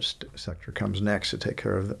nonprofit sector comes next to take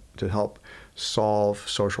care of to help solve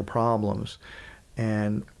social problems.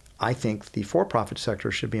 And I think the for-profit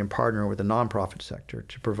sector should be in partner with the nonprofit sector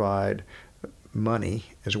to provide money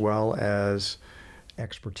as well as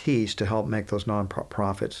expertise to help make those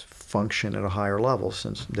nonprofits function at a higher level,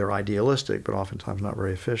 since they're idealistic but oftentimes not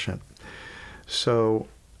very efficient. So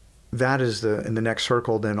that is in the next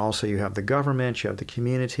circle. Then also you have the government, you have the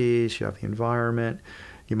communities, you have the environment,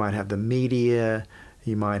 you might have the media,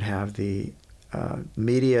 you might have the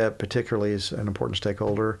media particularly is an important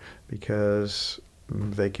stakeholder, because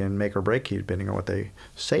they can make or break you depending on what they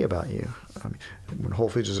say about you. I mean, when Whole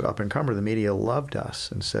Foods was up and coming, the media loved us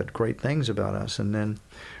and said great things about us. And then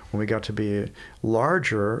when we got to be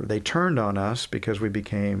larger, they turned on us because we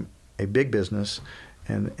became a big business.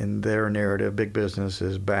 And in their narrative, big business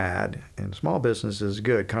is bad and small business is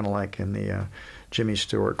good, kind of like in the Jimmy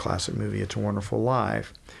Stewart classic movie, It's a Wonderful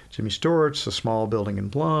Life. Jimmy Stewart's a small building in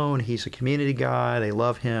Blown. He's a community guy. They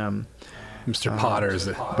love him. Mr. Potter's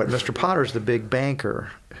But Mr. Potter's the big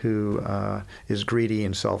banker who is greedy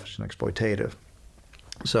and selfish and exploitative.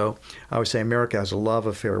 So I would say America has a love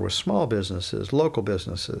affair with small businesses, local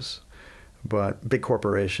businesses, but big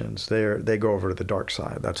corporations, they go over to the dark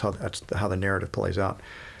side. That's how the narrative plays out.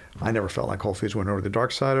 I never felt like Whole Foods went over to the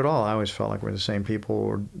dark side at all. I always felt like we're the same people who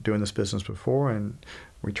were doing this business before, and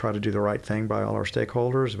we try to do the right thing by all our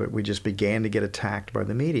stakeholders, but we just began to get attacked by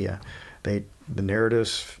the media. The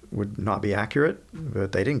narratives would not be accurate,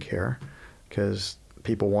 but they didn't care, because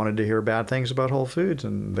people wanted to hear bad things about Whole Foods,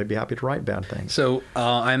 and they'd be happy to write bad things. So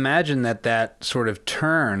I imagine that sort of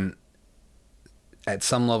turn at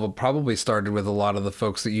some level probably started with a lot of the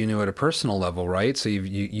folks that you knew at a personal level, right? So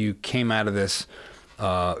you came out of this,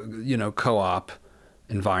 co-op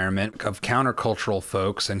environment of countercultural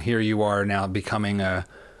folks, and here you are now becoming a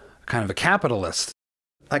kind of a capitalist.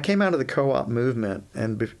 I came out of the co-op movement,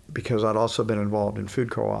 and because I'd also been involved in food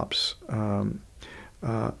co-ops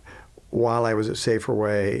while I was at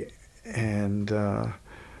Saferway, and while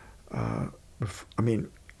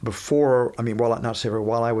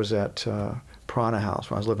I was at Piranha House,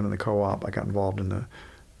 when I was living in the co-op, I got involved in the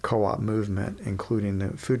co-op movement, including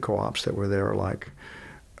the food co-ops that were there, like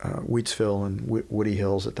Wheatsville and Woody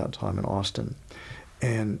Hills at that time in Austin.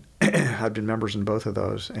 And I've been members in both of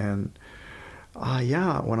those. And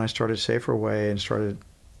when I started Saferway and started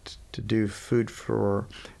to do food for,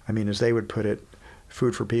 as they would put it,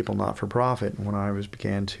 food for people, not for profit. And when I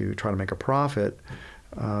began to try to make a profit,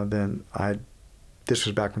 this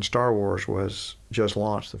was back when Star Wars was just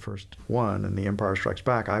launched, the first one, and The Empire Strikes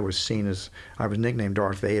Back. I was nicknamed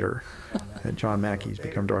Darth Vader. And John Mackey's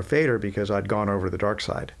become Darth Vader because I'd gone over to the dark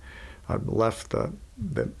side. I'd left the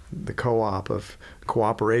co-op of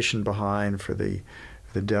cooperation behind for the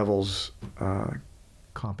devil's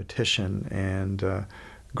competition and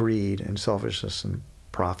greed and selfishness and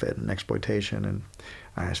profit and exploitation. And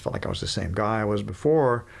I just felt like I was the same guy I was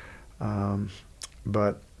before,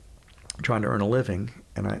 but trying to earn a living,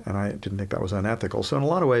 and I didn't think that was unethical. So in a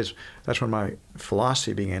lot of ways, that's when my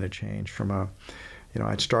philosophy began to change from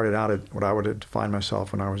I'd started out at what I would have defined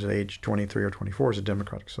myself when I was at age 23 or 24 as a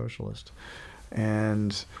democratic socialist.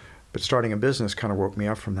 But starting a business kind of woke me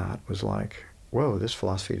up from that. It was like, whoa, this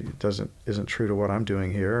philosophy isn't true to what I'm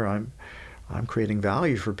doing here. I'm creating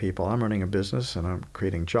value for people. I'm running a business, and I'm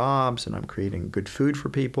creating jobs, and I'm creating good food for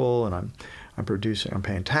people, and I'm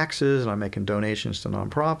paying taxes, and I'm making donations to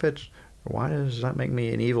nonprofits, Why does that make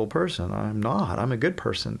me an evil person? I'm not. I'm a good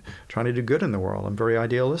person trying to do good in the world. I'm very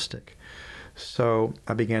idealistic. So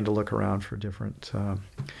I began to look around for a different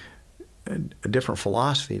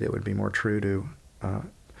philosophy that would be more true to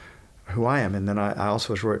who I am. And then I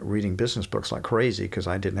also was reading business books like crazy because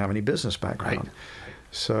I didn't have any business background. Right.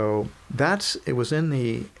 So it was in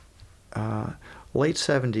the late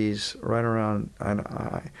 70s, right around, and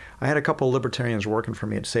I had a couple of libertarians working for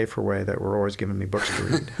me at Saferway that were always giving me books to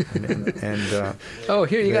read. Oh,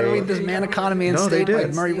 here, you got to read this Man, Economy, and State by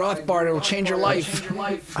Murray Rothbard. It will change your life.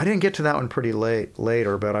 I didn't get to that one pretty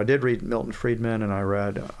later, but I did read Milton Friedman, and I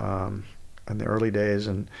read in the early days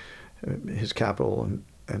and his Capital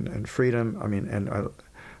and Freedom. I mean,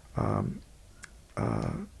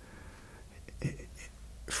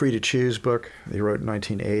 Free to Choose book he wrote in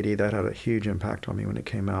 1980. That had a huge impact on me when it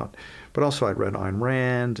came out. But also I'd read Ayn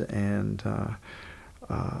Rand, and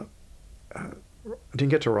didn't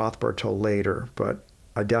get to Rothbard till later, but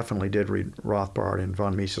I definitely did read Rothbard and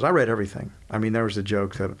von Mises. I read everything. I mean, there was a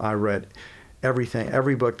joke that I read everything,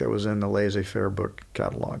 every book that was in the laissez-faire book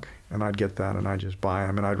catalog, and I'd get that and I'd just buy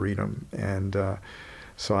them and I'd read them. And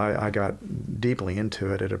so I got deeply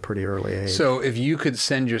into it at a pretty early age. So if you could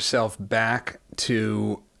send yourself back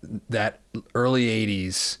to that early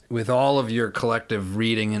 80s with all of your collective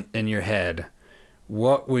reading in your head,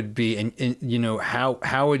 what would be, and you know,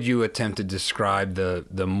 how would you attempt to describe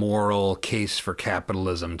the moral case for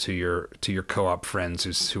capitalism to your co-op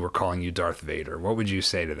friends who were calling you Darth Vader? What would you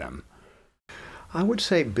say to them? I would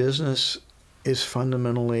say business is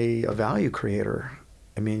fundamentally a value creator.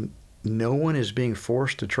 I mean, no one is being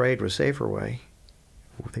forced to trade with Saferway.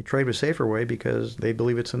 They trade with Saferway because they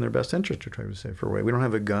believe it's in their best interest to trade with Saferway. We don't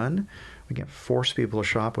have a gun. We can't force people to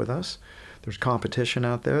shop with us. There's competition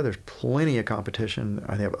out there. There's plenty of competition.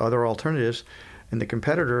 I have other alternatives, and the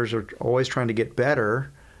competitors are always trying to get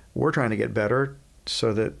better. We're trying to get better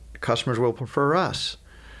so that customers will prefer us.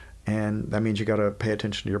 And that means you got to pay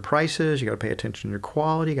attention to your prices, you got to pay attention to your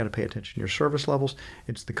quality, you got to pay attention to your service levels.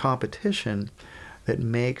 It's the competition that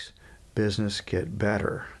makes business get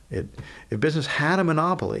better. If business had a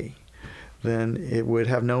monopoly, then it would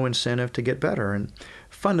have no incentive to get better. And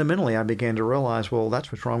fundamentally, I began to realize, well,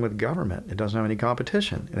 that's what's wrong with government. It doesn't have any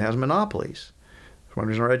competition. It has monopolies. That's one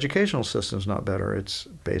reason our educational system's not better. It's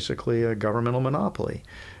basically a governmental monopoly.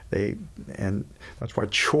 And that's why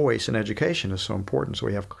choice in education is so important. So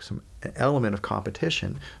we have some element of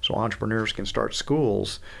competition so entrepreneurs can start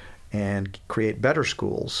schools and create better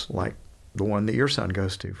schools, like the one that your son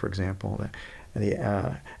goes to, for example,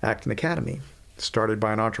 the Acton Academy, started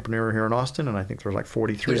by an entrepreneur here in Austin, and I think there's like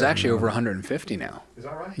 43. There's actually over 150 now. Is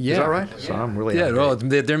that right? Yeah. Is that right? So I'm really happy. Well,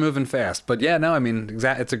 they're moving fast. But yeah, no, I mean,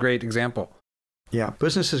 it's a great example. Yeah,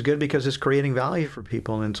 business is good because it's creating value for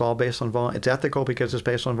people, and it's all based on it's ethical because it's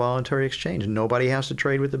based on voluntary exchange. Nobody has to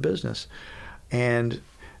trade with the business, and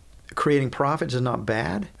creating profits is not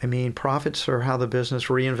bad. I mean, profits are how the business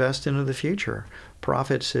reinvests into the future.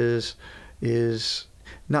 Profits is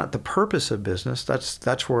not the purpose of business.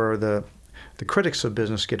 That's where the critics of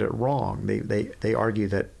business get it wrong. They argue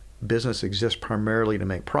that business exists primarily to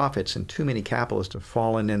make profits, and too many capitalists have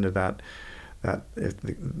fallen into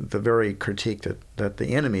the very critique that the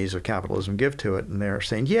enemies of capitalism give to it, and they're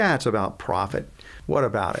saying, yeah, it's about profit. What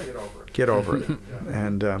about it? Get over it.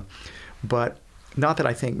 And but not that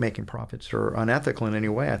I think making profits are unethical in any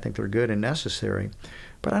way. I think they're good and necessary,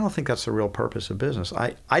 but I don't think that's the real purpose of business.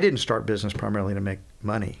 I didn't start business primarily to make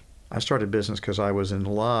money. I started business because I was in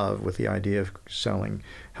love with the idea of selling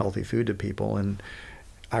healthy food to people, and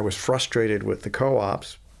I was frustrated with the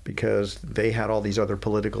co-ops because they had all these other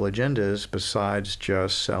political agendas besides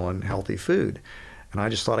just selling healthy food. And I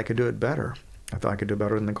just thought I could do it better. I thought I could do it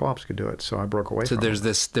better than the co-ops could do it, so I broke away from it.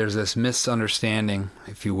 So there's this misunderstanding,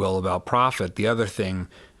 if you will, about profit. The other thing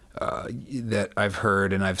that I've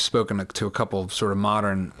heard, and I've spoken to a couple of sort of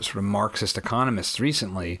modern sort of Marxist economists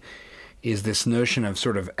recently, is this notion of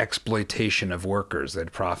sort of exploitation of workers,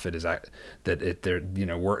 that profit is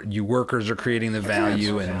you workers are creating the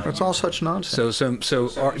value, and it's all such nonsense. Make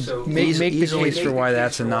the case for why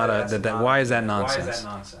that's why is that nonsense?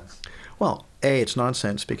 Well, it's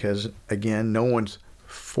nonsense because, again, no one's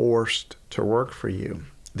forced to work for you.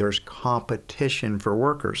 There's competition for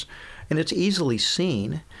workers, and it's easily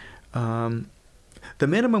seen. The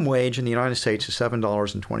minimum wage in the United States is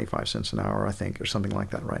 $7.25 an hour, I think, or something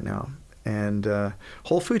like that right now. And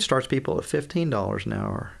Whole Foods starts people at $15 an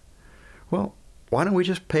hour. Well, why don't we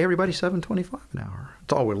just pay everybody $7.25 an hour?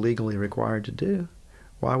 It's all we're legally required to do.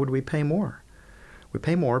 Why would we pay more? We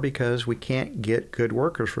pay more because we can't get good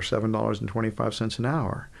workers for $7.25 an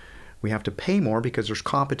hour. We have to pay more because there's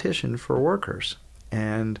competition for workers.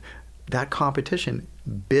 And that competition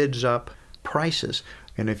bids up prices.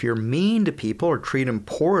 And if you're mean to people or treat them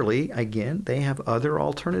poorly, again, they have other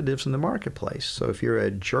alternatives in the marketplace. So if you're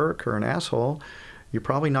a jerk or an asshole, you're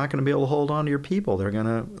probably not going to be able to hold on to your people. They're going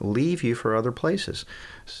to leave you for other places.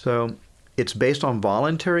 So it's based on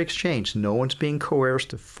voluntary exchange. No one's being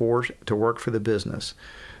coerced to work for the business.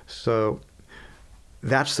 So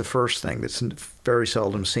that's the first thing that's very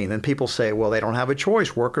seldom seen. And people say, well, they don't have a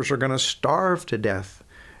choice. Workers are going to starve to death.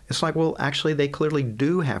 It's like, well, actually, they clearly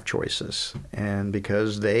do have choices. And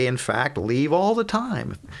because they, in fact, leave all the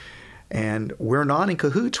time. And we're not in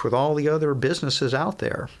cahoots with all the other businesses out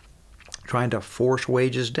there trying to force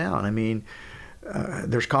wages down. I mean,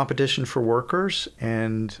 there's competition for workers,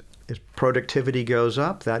 and if productivity goes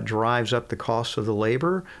up, that drives up the cost of the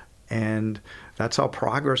labor, and that's how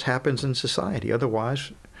progress happens in society.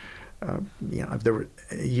 Otherwise,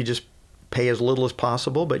 you just pay as little as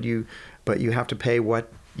possible, but you have to pay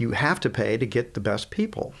what you have to pay to get the best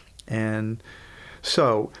people. And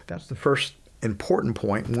so that's the first important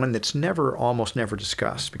point, one that's almost never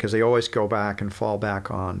discussed, because they always go back and fall back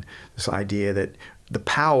on this idea that the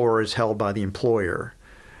power is held by the employer.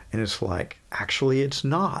 And it's like, actually, it's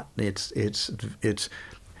not. It's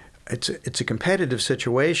a competitive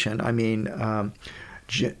situation. I mean,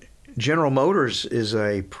 General Motors is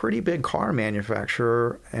a pretty big car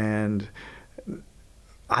manufacturer, and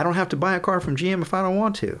I don't have to buy a car from GM if I don't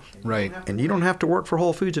want to. Right. And you don't have to work for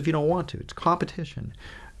Whole Foods if you don't want to. It's competition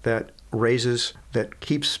that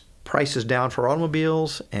keeps prices down for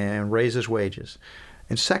automobiles and raises wages.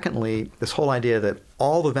 And secondly, this whole idea that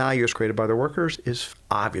all the value is created by the workers is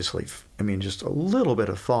obviously, just a little bit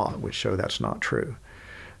of thought would show that's not true.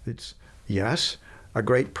 It's, yes, a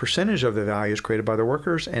great percentage of the value is created by the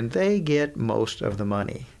workers, and they get most of the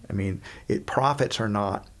money. I mean, profits are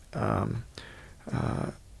not, I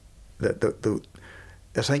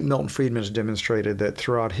think Milton Friedman has demonstrated that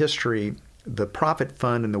throughout history, the profit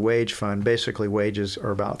fund and the wage fund, basically wages are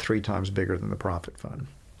about 3 times bigger than the profit fund.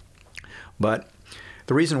 But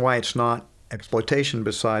the reason why it's not exploitation,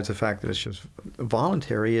 besides the fact that it's just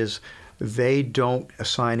voluntary, is they don't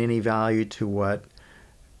assign any value to what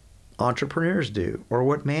entrepreneurs do, or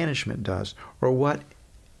what management does, or what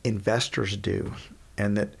investors do.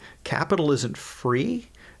 And that capital isn't free.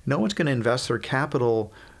 No one's going to invest their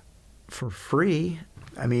capital for free.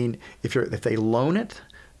 I mean, if they loan it,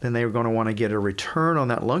 then they're going to want to get a return on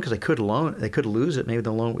that loan, because they could lose it. Maybe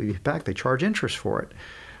the loan will be back. They charge interest for it.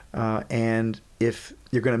 And if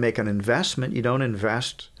you're going to make an investment, you don't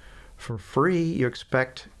invest for free. You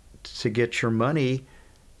expect to get your money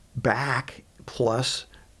back plus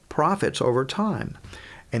profits over time.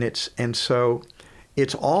 And so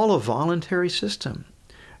it's all a voluntary system.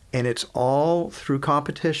 And it's all through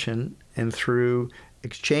competition and through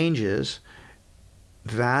exchanges.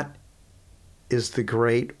 That is the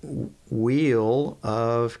great wheel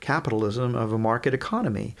of capitalism, of a market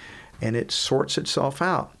economy, and it sorts itself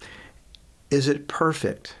out. Is it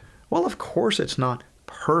perfect? Well, of course it's not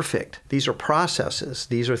perfect. These are processes.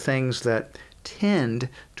 These are things that tend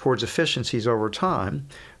towards efficiencies over time,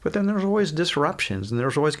 but then there's always disruptions, and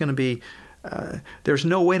there's always going to be, there's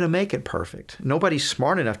no way to make it perfect. Nobody's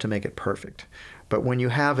smart enough to make it perfect. But when you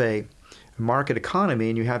have a market economy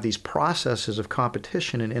and you have these processes of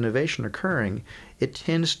competition and innovation occurring, it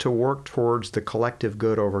tends to work towards the collective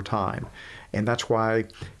good over time. And that's why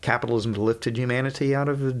capitalism lifted humanity out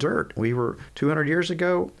of the dirt. We were, 200 years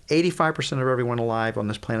ago, 85% of everyone alive on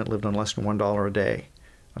this planet lived on less than $1 a day.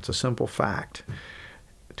 That's a simple fact.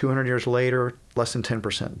 200 years later, less than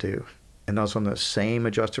 10% do. And that's on the same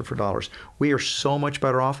adjusted for dollars. We are so much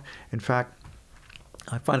better off. In fact,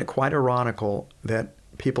 I find it quite ironical that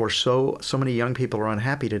so many young people are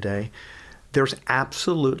unhappy today. There's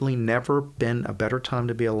absolutely never been a better time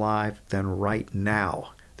to be alive than right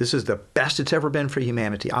now. This is the best it's ever been for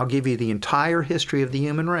humanity. I'll give you the entire history of the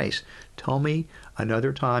human race. Tell me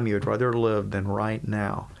another time you'd rather live than right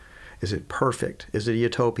now. Is it perfect? Is it a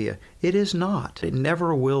utopia? It is not. It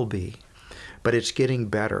never will be. But it's getting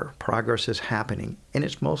better. Progress is happening. And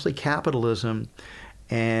it's mostly capitalism,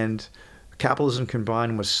 and capitalism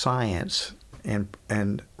combined with science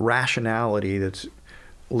and rationality that's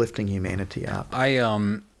lifting humanity up.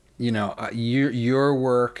 Your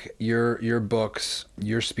work, your books,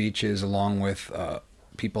 your speeches, along with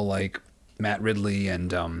people like Matt Ridley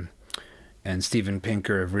and Steven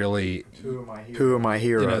Pinker have really, Who are my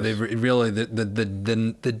heroes? They've really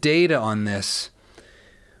the data on this.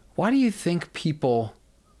 Why do you think people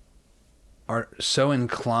are so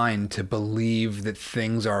inclined to believe that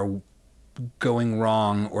things are going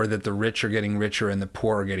wrong, or that the rich are getting richer and the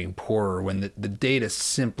poor are getting poorer, when the data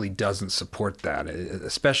simply doesn't support that,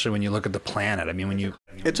 especially when you look at the planet. I mean, when you...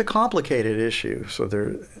 It's a complicated issue,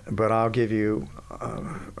 but I'll give you,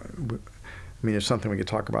 it's something we could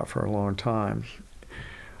talk about for a long time.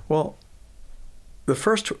 Well, the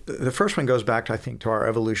first one goes back to, I think, to our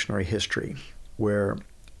evolutionary history, where,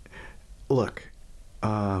 look,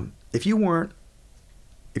 if you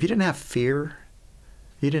didn't have fear,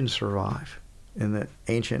 you didn't survive in the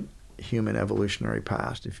ancient human evolutionary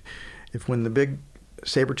past. If when the big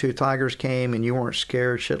saber-toothed tigers came and you weren't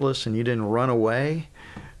scared shitless and you didn't run away,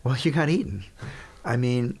 well, you got eaten. I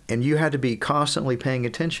mean, and you had to be constantly paying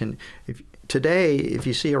attention. Today, if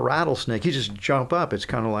you see a rattlesnake, you just jump up. It's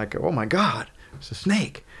kind of like, oh my God, it's a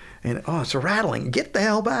snake. And oh, it's a rattling. Get the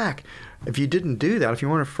hell back. If you didn't do that, if you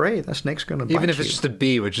weren't afraid, that snake's going to bite you. Even if it's just a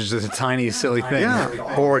bee, which is just a tiny, silly thing.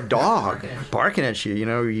 Yeah, or a dog barking at you,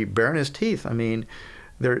 you baring his teeth. I mean,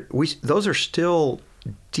 those are still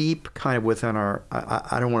deep kind of within our,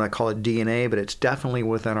 I don't want to call it DNA, but it's definitely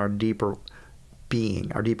within our deeper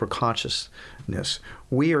being, our deeper consciousness.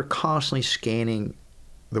 We are constantly scanning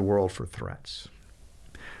the world for threats.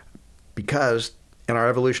 Because in our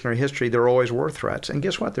evolutionary history, there always were threats. And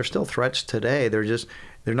guess what? There's still threats today.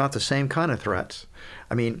 They're not the same kind of threats.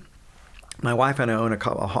 I mean, my wife and I own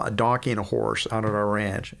a donkey and a horse out at our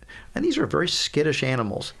ranch. And these are very skittish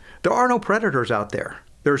animals. There are no predators out there.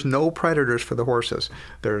 There's no predators for the horses.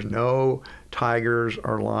 There's no tigers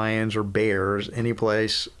or lions or bears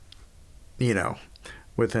anyplace,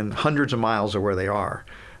 within hundreds of miles of where they are.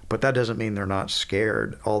 But that doesn't mean they're not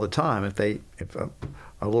scared all the time. If a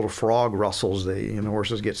little frog rustles, the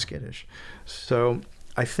horses get skittish. So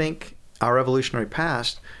I think our evolutionary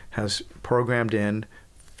past has programmed in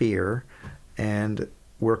fear, and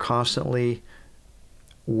we're constantly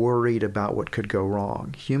worried about what could go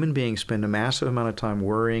wrong. Human beings spend a massive amount of time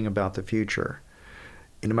worrying about the future.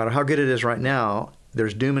 And no matter how good it is right now,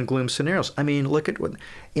 there's doom and gloom scenarios. I mean, look at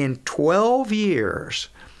in 12 years,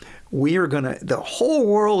 the whole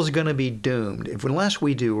world is going to be doomed unless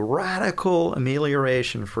we do radical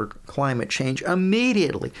amelioration for climate change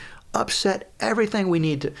immediately. Upset everything. We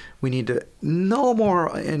need to no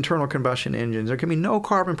more internal combustion engines. There can be no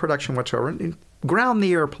carbon production whatsoever. Ground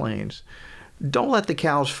the airplanes. Don't let the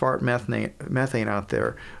cows fart methane out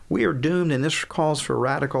there. We are doomed, and this calls for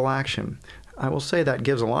radical action. I will say that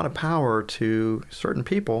gives a lot of power to certain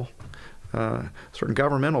people. Certain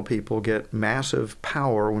governmental people get massive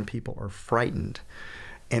power when people are frightened.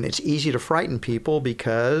 And it's easy to frighten people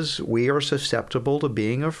because we are susceptible to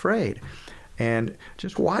being afraid. And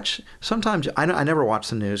just watch, sometimes, I never watch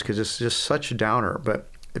the news because it's just such a downer, but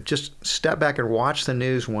just step back and watch the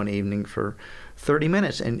news one evening for 30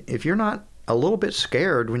 minutes. And if you're not a little bit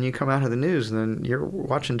scared when you come out of the news, then you're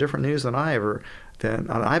watching different news than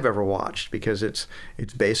I've ever watched, because it's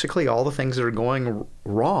basically all the things that are going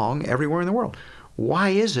wrong everywhere in the world. Why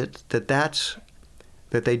is it that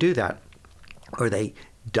they do that? Are they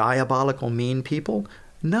diabolical, mean people?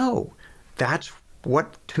 No, that's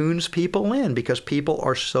what tunes people in, because people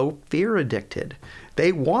are so fear addicted.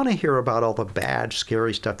 They want to hear about all the bad,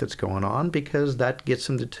 scary stuff that's going on because that gets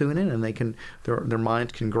them to tune in, and their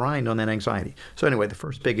minds can grind on that anxiety. So anyway, the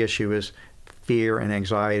first big issue is fear and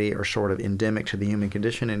anxiety are sort of endemic to the human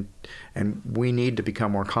condition, and we need to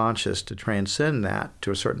become more conscious to transcend that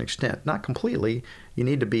to a certain extent. Not completely. You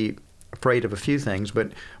need to be afraid of a few things,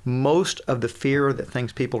 but most of the fear that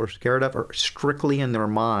things people are scared of are strictly in their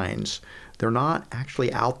minds. They're not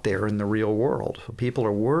actually out there in the real world. So people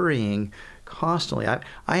are worrying constantly.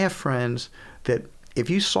 I have friends that if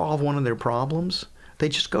you solve one of their problems, they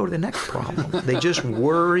just go to the next problem. They just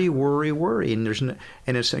worry,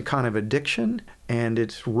 and it's a kind of addiction, and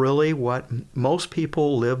it's really what most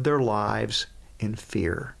people live their lives in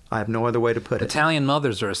fear. I have no other way to put it. Italian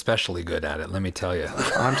mothers are especially good at it, let me tell you.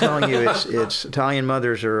 I'm telling you, it's Italian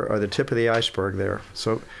mothers are the tip of the iceberg there.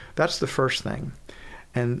 So that's the first thing.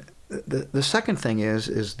 And the second thing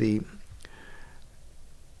is the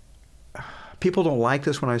people don't like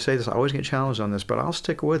this when I say this. I always get challenged on this, but I'll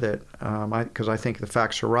stick with it because I think the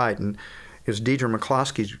facts are right. And it was Dierdre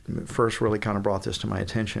McCloskey first really kind of brought this to my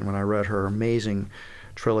attention when I read her amazing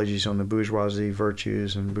trilogies on the bourgeoisie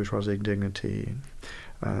virtues and bourgeoisie dignity.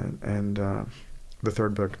 And the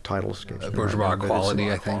third book title escapes me. Bourgeois Quality,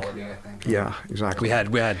 I think. Yeah, exactly. We had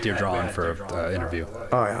Dierdre on for an interview.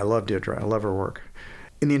 Oh, I love Dierdre. I love her work.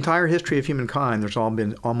 In the entire history of humankind, there's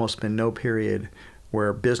almost been no period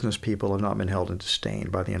where business people have not been held in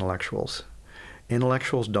disdain by the intellectuals.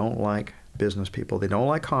 Intellectuals don't like business people. They don't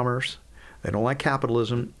like commerce. They don't like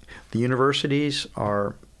capitalism. The universities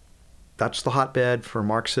are that's the hotbed for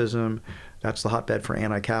Marxism. That's the hotbed for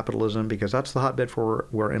anti-capitalism, because that's the hotbed for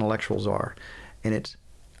where intellectuals are. And it's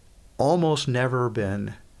almost never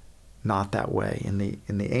been not that way. In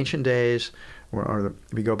the ancient days,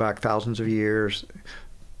 we go back thousands of years,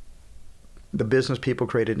 the business people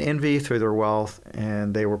created envy through their wealth,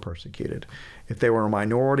 and they were persecuted. If they were a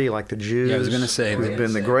minority, like the Jews, I was going to say, who've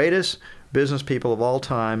been the greatest business people of all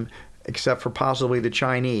time, except for possibly the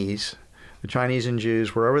Chinese and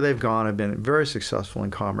Jews, wherever they've gone, have been very successful in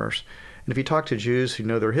commerce. And if you talk to Jews who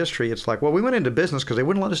know their history, it's like, well, we went into business because they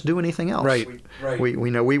wouldn't let us do anything else. Right. We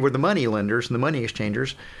know we were the money lenders and the money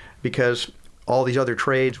exchangers, because all these other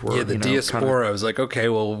trades were. Yeah, the diaspora. I was like, okay,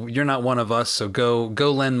 well, you're not one of us, so go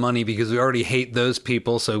lend money, because we already hate those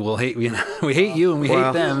people, so we'll hate we hate you and we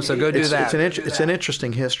hate them, so go do that. It's an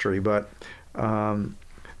interesting history, but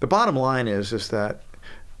the bottom line is that,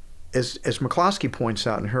 as McCloskey points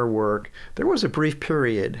out in her work, there was a brief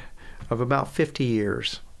period of about 50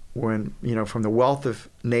 years when, from the Wealth of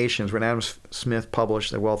Nations, when Adam Smith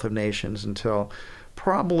published The Wealth of Nations, until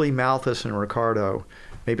probably Malthus and Ricardo,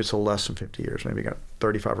 maybe it's a little less than 50 years, maybe got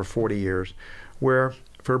 35 or 40 years, where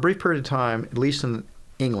for a brief period of time, at least in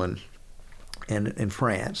England and in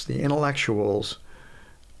France, the intellectuals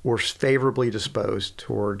were favorably disposed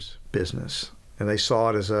towards business. And they saw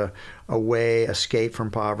it as a way, escape from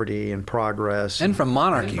poverty and progress. And from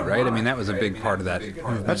monarchy, right? I mean, that was a big part of that.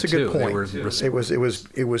 That's a good point.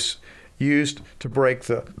 It was used to break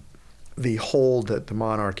the hold that the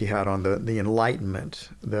monarchy had on the Enlightenment,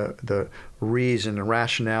 the reason and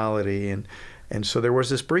rationality, and so there was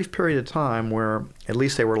this brief period of time where at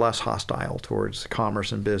least they were less hostile towards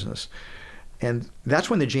commerce and business. And that's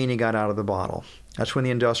when the genie got out of the bottle. That's when the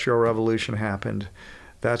Industrial Revolution happened.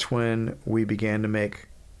 That's when we began to make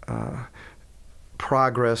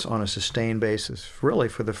progress on a sustained basis, really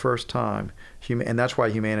for the first time. And that's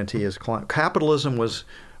why humanity is capitalism was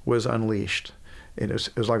unleashed. It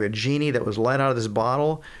was like a genie that was let out of this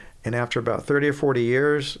bottle, and after about 30 or 40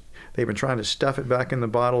 years, they've been trying to stuff it back in the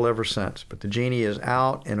bottle ever since. But the genie is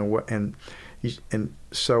out, and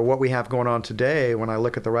so what we have going on today, when I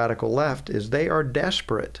look at the radical left, is they are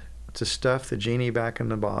desperate to stuff the genie back in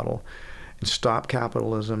the bottle and stop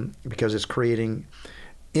capitalism, because it's creating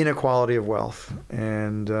inequality of wealth,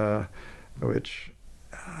 and which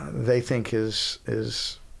they think is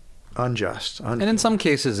unjust. And in some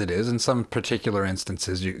cases it is. In some particular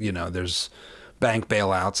instances, you know, there's bank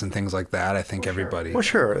bailouts and things like that. I think everybody. Well,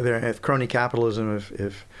 sure. If crony capitalism,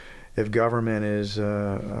 if government is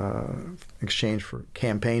exchange for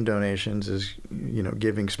campaign donations is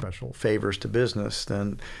giving special favors to business,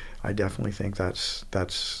 then I definitely think that's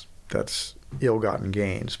ill-gotten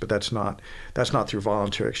gains. But that's not through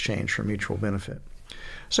voluntary exchange for mutual benefit.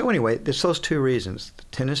 So anyway, it's those two reasons: the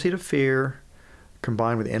tendency to fear,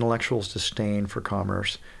 combined with intellectuals' disdain for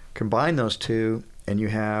commerce. Combine those two, and you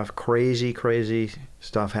have crazy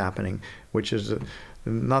stuff happening, which is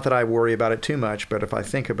not that I worry about it too much, but if I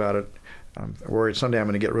think about it, I'm worried someday I'm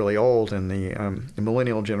going to get really old, and the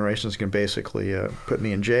millennial generations can basically put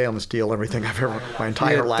me in jail and steal everything I've ever my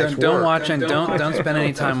entire life's don't work. watch and don't spend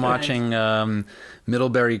any time watching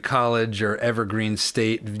Middlebury College or Evergreen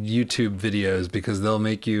State YouTube videos, because they'll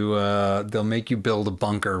make you build a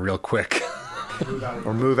bunker real quick.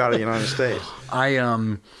 Or move out of the United States.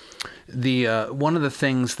 One of the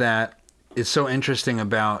things that is so interesting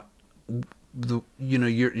about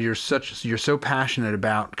you're so passionate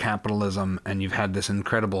about capitalism, and you've had this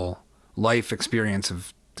incredible life experience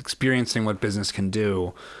of experiencing what business can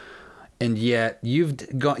do, and yet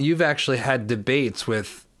you've actually had debates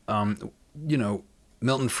with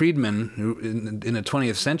Milton Friedman, who in the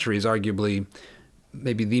 20th century is arguably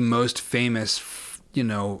maybe the most famous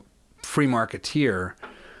free marketeer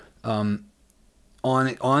on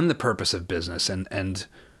the purpose of business, and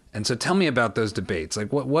so tell me about those debates.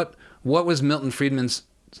 Like what was Milton Friedman's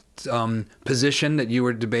position that you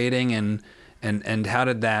were debating, and how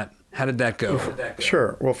did that go?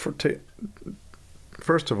 Sure. Well,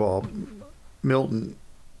 first of all, Milton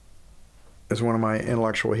is one of my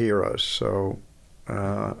intellectual heroes, so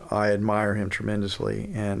I admire him tremendously,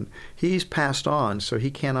 and he's passed on, so he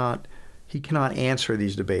cannot answer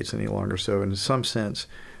these debates any longer. So in some sense,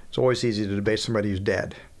 it's always easy to debate somebody who's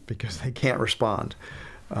dead, because they can't respond.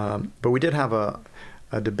 But we did have a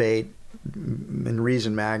debate in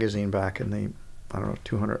Reason magazine back in the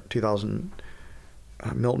 2000.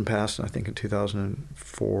 Milton passed, I think, in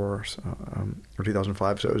 2004 or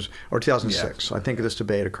 2005. So it was, or 2006. Yeah. I think this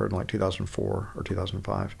debate occurred in like 2004 or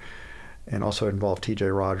 2005, and also involved T.J.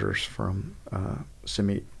 Rogers from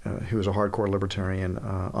who was a hardcore libertarian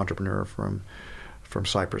entrepreneur from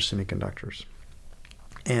Cypress Semiconductors.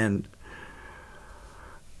 And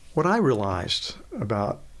What I realized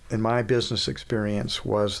about in my business experience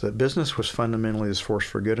was that business was fundamentally this force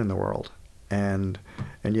for good in the world, and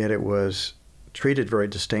yet it was treated very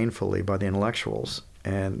disdainfully by the intellectuals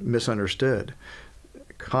and misunderstood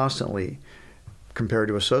constantly compared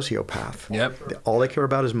to a sociopath. Yep. All they care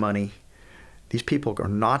about is money. These people are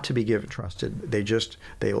not to be trusted.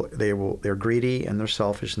 They're greedy and they're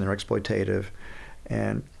selfish and they're exploitative.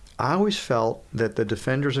 And I always felt that the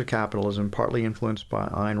defenders of capitalism, partly influenced by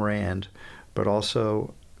Ayn Rand, but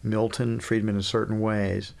also Milton, Friedman in certain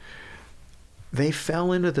ways, they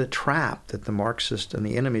fell into the trap that the Marxists and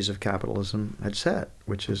the enemies of capitalism had set,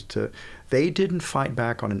 which is they didn't fight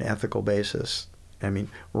back on an ethical basis. I mean,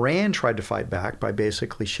 Rand tried to fight back by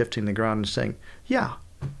basically shifting the ground and saying, yeah,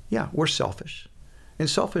 we're selfish. And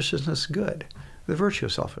selfishness is good, the virtue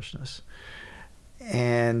of selfishness.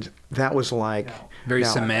 And that was like... Very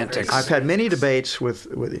semantics. I've had many debates with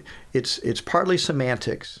it's partly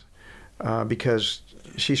semantics because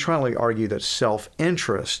she's trying to argue that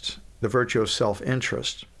self-interest, the virtue of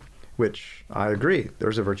self-interest, which I agree,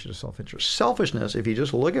 there's a virtue of self-interest. Selfishness, if you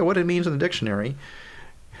just look at what it means in the dictionary,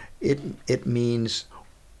 it means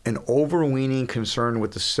an overweening concern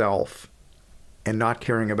with the self and not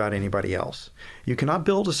caring about anybody else. You cannot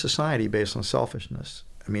build a society based on selfishness.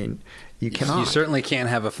 I mean, you cannot. You certainly can't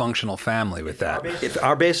have a functional family with that.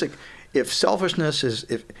 If selfishness is,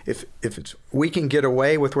 if it's, we can get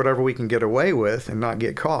away with whatever we can get away with and not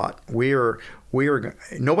get caught,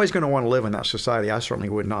 nobody's going to want to live in that society. I certainly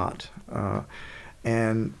would not.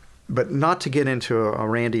 But not to get into a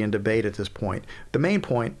Randian debate at this point. The main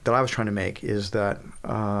point that I was trying to make is that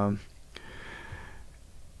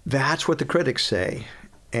that's what the critics say,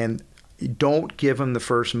 and don't give them the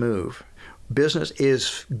first move. Business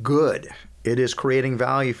is good. It is creating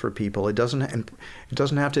value for people. It doesn't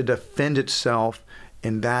have to defend itself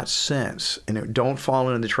in that sense. And don't fall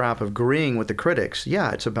into the trap of agreeing with the critics.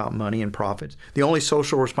 Yeah, it's about money and profits. The only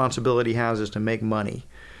social responsibility he has is to make money.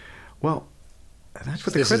 Well, that's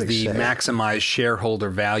what the critics say. This is the maximized shareholder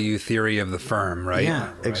value theory of the firm, right?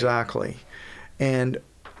 Yeah, right. Exactly. And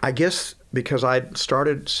I guess because I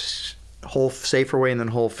started Safer Way and then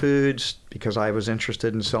Whole Foods, because I was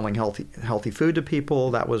interested in selling healthy food to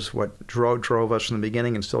people. That was what drove us from the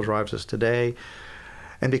beginning and still drives us today.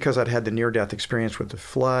 And because I'd had the near-death experience with the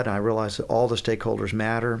flood, I realized that all the stakeholders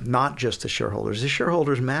matter, not just the shareholders. The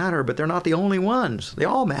shareholders matter, but they're not the only ones. They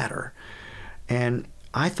all matter. And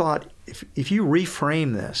I thought, if you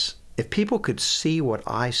reframe this, if people could see what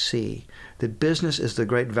I see, that business is the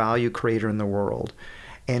great value creator in the world,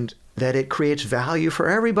 and that it creates value for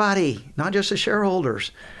everybody, not just the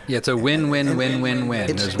shareholders. Yeah, it's a win-win-win-win-win.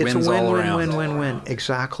 There's wins all around. Win-win-win-win.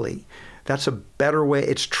 Exactly. That's a better way.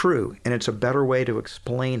 It's true, and it's a better way to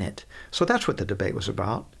explain it. So that's what the debate was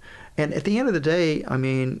about. And at the end of the day, I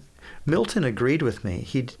mean, Milton agreed with me.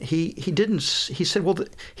 He said, well,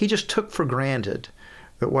 he just took for granted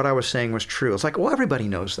that what I was saying was true. It's like, well, everybody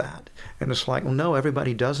knows that. And it's like, well, no,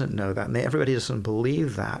 everybody doesn't know that, and everybody doesn't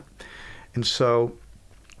believe that. And so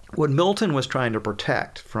what Milton was trying to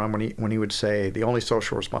protect from when he would say the only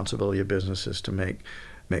social responsibility of business is to make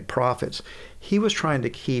profits, he was trying to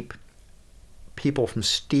keep people from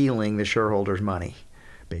stealing the shareholders' money,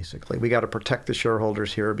 basically. We got to protect the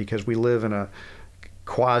shareholders here because we live in a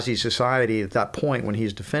quasi-society at that point when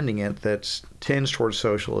he's defending it that tends towards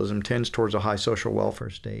socialism, tends towards a high social welfare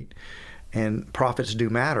state. And profits do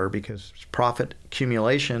matter because profit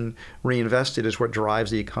accumulation reinvested is what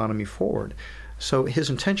drives the economy forward. So his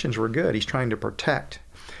intentions were good. He's trying to protect.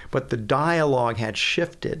 But the dialogue had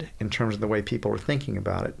shifted in terms of the way people were thinking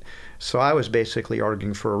about it. So I was basically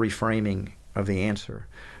arguing for a reframing of the answer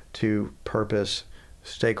to purpose,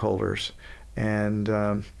 stakeholders, and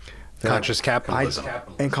conscious capitalism.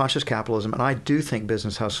 And conscious capitalism. And I do think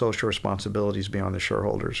business has social responsibilities beyond the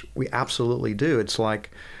shareholders. We absolutely do. It's like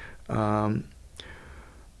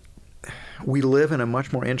we live in a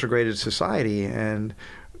much more integrated society, and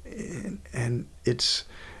it's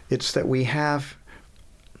that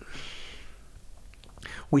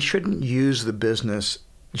we shouldn't use the business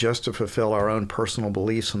just to fulfill our own personal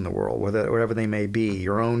beliefs in the world, whatever they may be,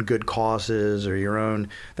 your own good causes or your own.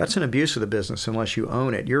 That's an abuse of the business unless you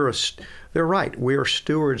own it. They're right. We are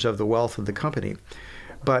stewards of the wealth of the company.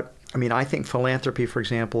 But I mean, I think philanthropy, for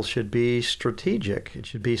example, should be strategic. It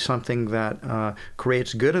should be something that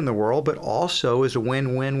creates good in the world, but also is a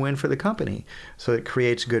win-win-win for the company. So it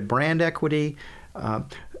creates good brand equity.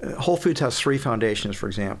 Whole Foods has 3 foundations, for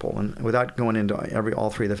example, and without going into all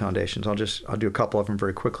 3 of the foundations, I'll do a couple of them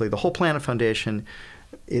very quickly. The Whole Planet Foundation,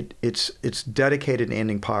 it's dedicated to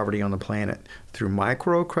ending poverty on the planet through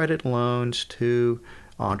microcredit loans to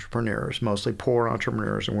entrepreneurs, mostly poor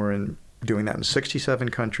entrepreneurs, and we're doing that in 67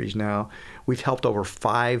 countries now. We've helped over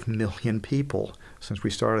 5 million people since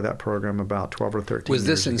we started that program about 12 or 13 years ago. Was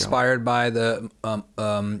this inspired by the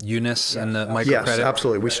Yunus and the microcredit? Yes,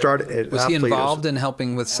 absolutely. We started. Was he involved in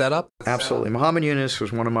helping with setup? Absolutely. Muhammad Yunus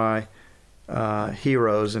was one of my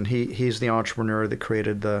heroes, and he's the entrepreneur that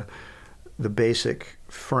created the basic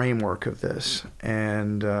framework of this,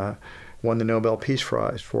 and won the Nobel Peace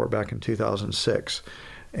Prize for it back in 2006.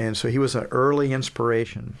 And so he was an early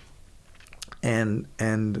inspiration. And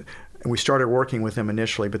we started working with him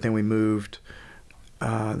initially, but then we moved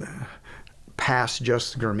past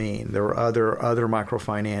just Grameen. There were other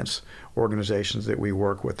microfinance organizations that we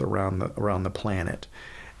work with around the planet,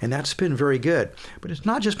 and that's been very good. But it's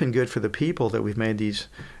not just been good for the people that we've made these.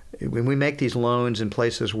 When we make these loans in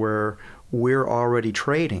places where we're already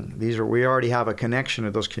trading, we already have a connection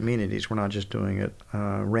to those communities. We're not just doing it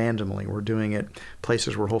randomly. We're doing it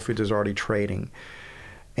places where Whole Foods is already trading,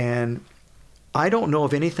 and I don't know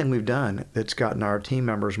of anything we've done that's gotten our team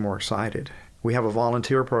members more excited. We have a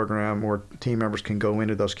volunteer program where team members can go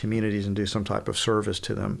into those communities and do some type of service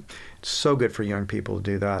to them. It's so good for young people to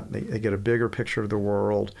do that. They get a bigger picture of the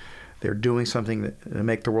world. They're doing something to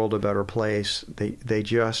make the world a better place.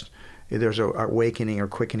 There's a awakening or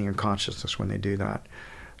quickening of consciousness when they do that.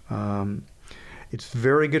 It's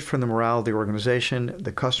very good for the morale of the organization.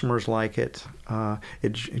 The customers like it.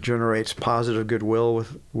 It generates positive goodwill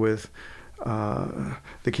with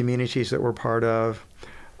the communities that we're part of.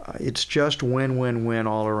 It's just win-win-win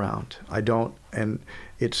all around. And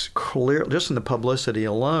it's clear, just in the publicity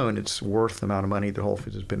alone, it's worth the amount of money that Whole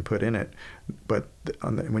Foods has been put in it. But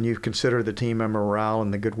when you consider the team member morale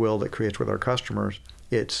and the goodwill that creates with our customers,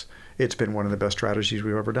 it's been one of the best strategies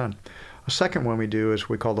we've ever done. A second one we do is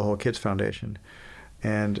we call the Whole Kids Foundation.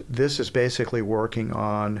 And this is basically working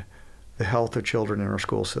on the health of children in our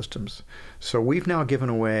school systems. So we've now given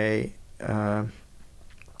away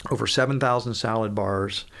over 7,000 salad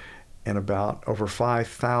bars and about over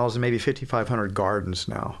 5,000, maybe 5,500 gardens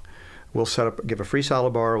now. We'll give a free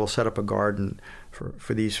salad bar. We'll set up a garden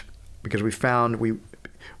for these, because we found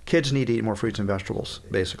kids need to eat more fruits and vegetables.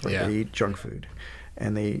 Basically, They eat junk food,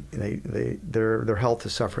 and their health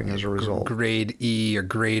is suffering as a result. Grade E or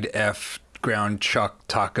grade F ground chuck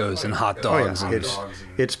tacos and hot dogs. Oh, yeah.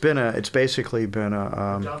 It's basically been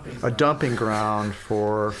a dumping ground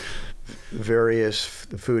for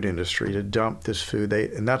the food industry to dump this food.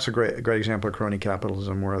 And that's a great example of crony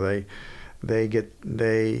capitalism, where they get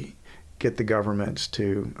the governments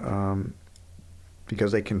to,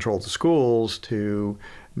 because they control the schools, to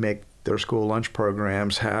make their school lunch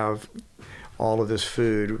programs have all of this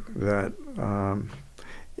food that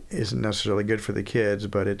isn't necessarily good for the kids,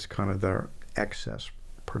 but it's kind of their excess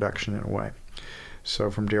production in a way.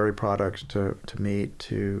 So from dairy products to meat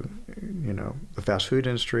to, the fast food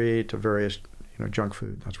industry to various, junk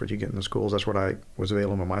food. That's what you get in the schools. That's what was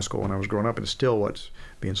available in my school when I was growing up, and it's still what's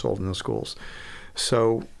being sold in the schools.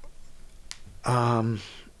 So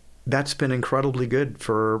that's been incredibly good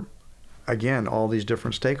for, again, all these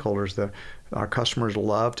different stakeholders. Our customers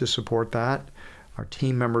love to support that. Our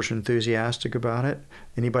team members are enthusiastic about it.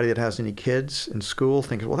 Anybody that has any kids in school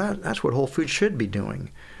thinks, well, that's what Whole Foods should be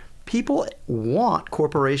doing. People want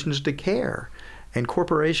corporations to care, and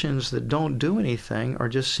corporations that don't do anything are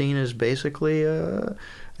just seen as basically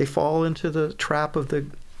they fall into the trap of the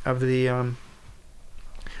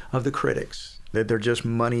critics. That they're just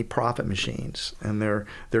money profit machines, and they're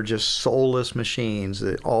just soulless machines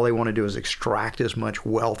that all they want to do is extract as much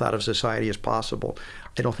wealth out of society as possible.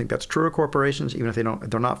 I don't think that's true of corporations. Even if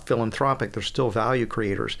they're not philanthropic, they're still value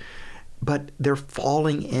creators. But they're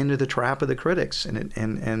falling into the trap of the critics, and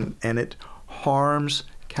it harms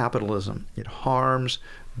capitalism. It harms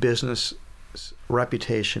business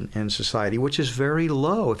reputation in society, which is very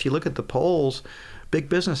low. If you look at the polls, big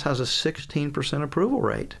business has a 16% approval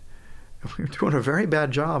rate. We're doing a very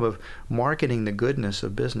bad job of marketing the goodness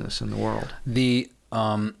of business in the world.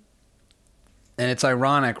 And it's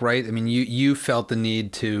ironic, right? I mean, you felt the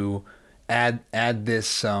need to add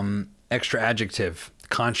this extra adjective,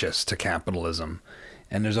 conscious, to capitalism.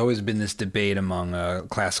 And there's always been this debate among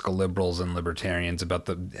classical liberals and libertarians about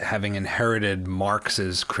having inherited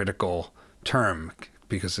Marx's critical term,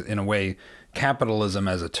 because in a way, capitalism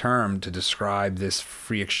as a term to describe this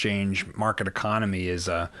free exchange market economy is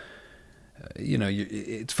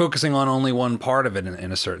it's focusing on only one part of it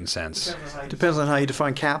in a certain sense. Depends on how you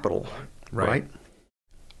define capital, right?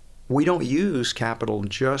 We don't use capital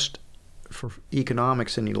just for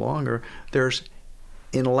economics any longer. There's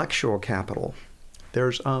intellectual capital.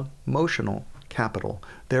 There's emotional capital.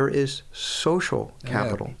 There is social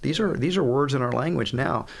capital. Yeah. These are words in our language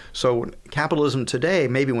now. So capitalism today,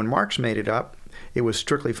 maybe when Marx made it up, it was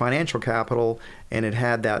strictly financial capital, and it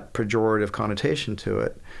had that pejorative connotation to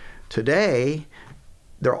it. Today,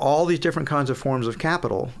 there are all these different kinds of forms of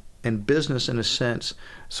capital, and business in a sense.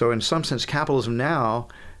 So in some sense, capitalism now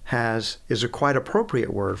is a quite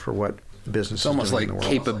appropriate word for what business is doing in the world.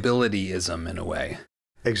 It's almost like capabilityism in a way.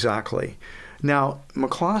 Exactly. Now,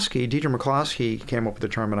 Dierdre McCloskey came up with a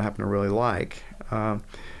term that I happen to really like.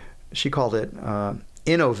 She called it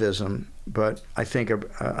innovism, but I think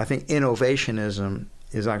innovationism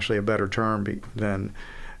is actually a better term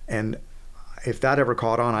and if that ever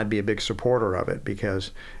caught on, I'd be a big supporter of it,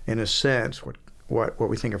 because in a sense, what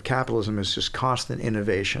we think of capitalism is just constant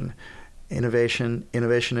innovationism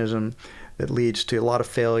that leads to a lot of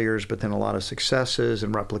failures, but then a lot of successes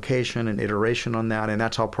and replication and iteration on that. And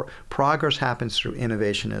that's how progress happens, through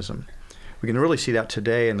innovationism. We can really see that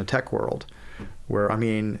today in the tech world, where, I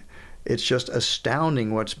mean, it's just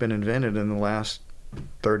astounding what's been invented in the last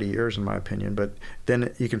 30 years, in my opinion. But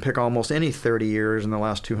then you can pick almost any 30 years in the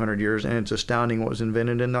last 200 years, and it's astounding what was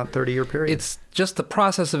invented in that 30-year period. It's just the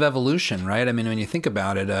process of evolution, right? I mean, when you think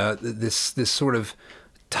about it, this sort of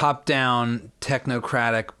top-down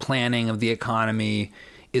technocratic planning of the economy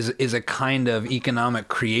is a kind of economic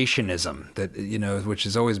creationism that, you know, which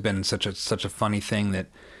has always been such a funny thing, that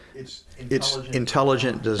it's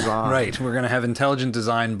intelligent design. Right. We're going to have intelligent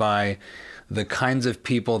design by the kinds of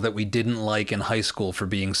people that we didn't like in high school for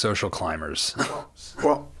being social climbers.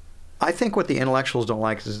 Well, I think what the intellectuals don't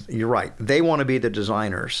like is, you're right, they want to be the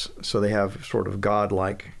designers, so they have sort of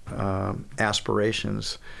godlike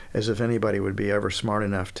aspirations, as if anybody would be ever smart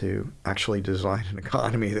enough to actually design an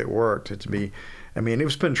economy that worked. It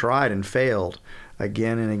was been tried and failed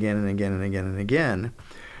again and again and again and again and again,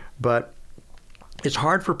 but it's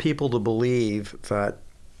hard for people to believe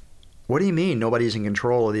what do you mean nobody's in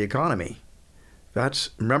control of the economy?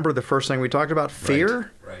 Remember the first thing we talked about,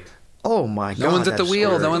 fear? Right. Oh my God! No one's at the wheel.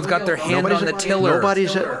 Scary. No one's got their hand on the tiller.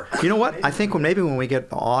 You know what? I think when we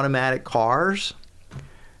get automatic cars,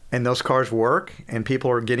 and those cars work, and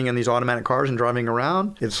people are getting in these automatic cars and driving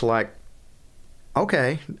around, it's like,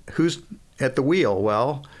 okay, who's at the wheel?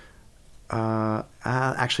 Well,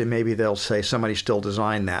 actually, maybe they'll say somebody still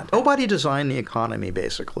designed that. Nobody designed the economy,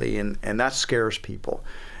 basically, and that scares people.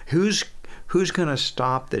 Who's going to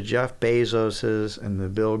stop the Jeff Bezoses and the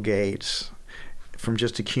Bill Gates from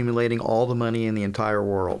just accumulating all the money in the entire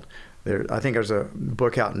world? I think there's a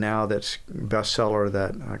book out now that's bestseller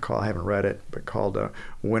that I haven't read it, but called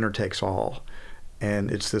Winner Takes All.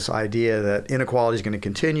 And it's this idea that inequality is going to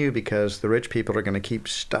continue because the rich people are going to keep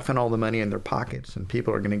stuffing all the money in their pockets, and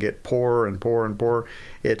people are going to get poorer and poorer and poorer.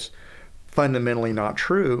 It's fundamentally not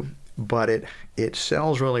true, but it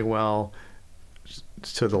sells really well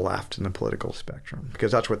to the left in the political spectrum,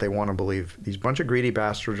 because that's what they want to believe. These bunch of greedy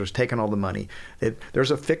bastards are just taking all the money. There's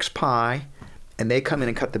a fixed pie, and they come in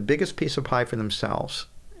and cut the biggest piece of pie for themselves,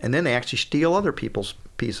 and then they actually steal other people's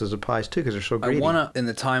pieces of pies too, because they're so greedy. I want to, in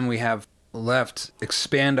the time we have left,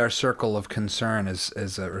 expand our circle of concern, as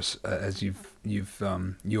you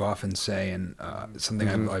often say, and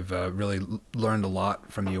something I've really learned a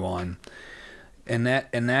lot from you on, and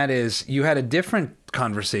that is, you had a different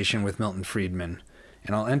conversation with Milton Friedman.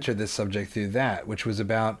 And I'll enter this subject through that, which was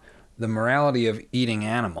about the morality of eating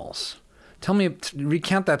animals.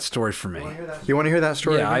 Recount that story for me. You want to hear that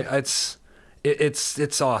story? Yeah,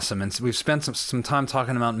 it's awesome. And we've spent some time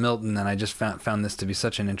talking about Milton, and I just found this to be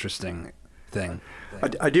such an interesting thing.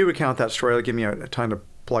 I do recount that story. It'll give me a time to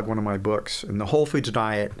plug one of my books. In the Whole Foods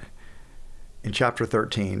Diet, in chapter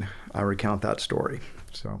 13, I recount that story.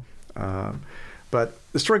 So, but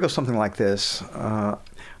the story goes something like this.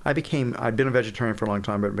 I'd been a vegetarian for a long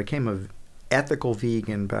time, but became an ethical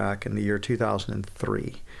vegan back in the year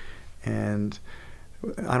 2003. And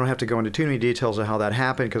I don't have to go into too many details of how that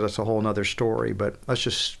happened, because that's a whole other story, but let's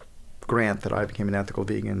just grant that I became an ethical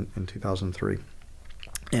vegan in 2003.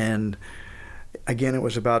 And again, it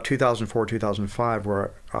was about 2004, 2005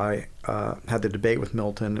 where I had the debate with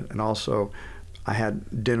Milton, and also I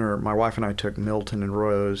had dinner. My wife and I took Milton and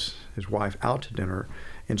Rose, his wife, out to dinner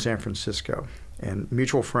in San Francisco. And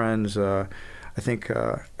mutual friends, I think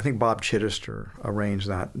Bob Chittister arranged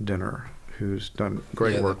that dinner, who's done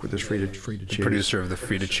great work with this Free to Choose. Producer of the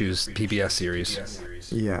Free to Choose PBS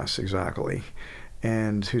series. Yes, exactly.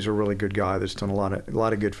 And who's a really good guy that's done a lot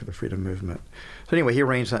of good for the freedom movement. So anyway, he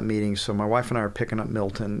arranged that meeting. So my wife and I are picking up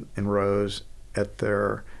Milton and Rose at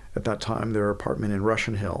that time, their apartment in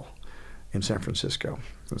Russian Hill in San Francisco.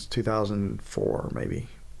 It was 2004 maybe.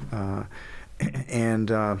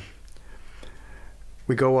 And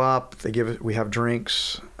we go up. We have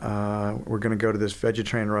drinks. We're going to go to this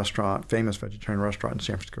vegetarian restaurant, famous vegetarian restaurant in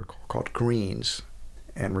San Francisco called Green's,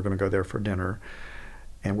 and we're going to go there for dinner.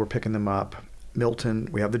 And we're picking them up. Milton,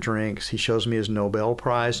 we have the drinks. He shows me his Nobel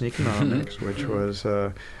Prize in economics, which was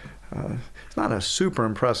it's not a super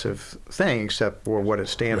impressive thing except for what it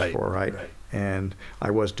stands for, right? And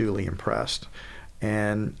I was duly impressed.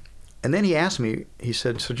 And then he asked me, he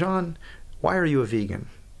said, "So John, why are you a vegan?"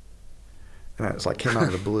 And it's like came out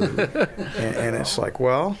of the blue. and it's like,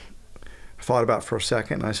 well, I thought about it for a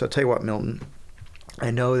second, and I said, "Tell you what, Milton,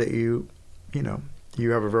 I know that you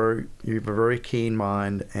have a very keen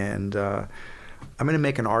mind, and I'm going to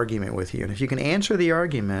make an argument with you. And if you can answer the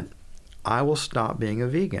argument, I will stop being a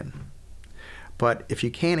vegan. But if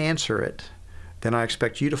you can't answer it, then I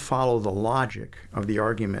expect you to follow the logic of the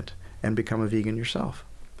argument and become a vegan yourself."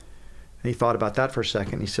 And he thought about that for a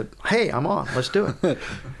second. He said, "Hey, I'm on. Let's do it."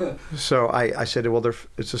 So I said, "Well,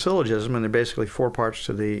 it's a syllogism, and there are basically 4 parts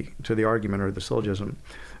to the argument or the syllogism.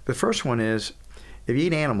 The first one is, if you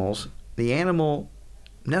eat animals, the animal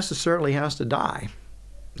necessarily has to die.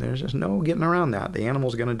 There's just no getting around that. The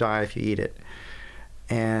animal's going to die if you eat it.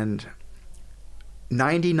 And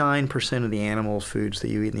 99% of the animal foods that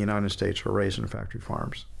you eat in the United States are raised in factory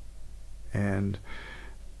farms. And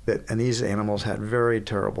these animals had very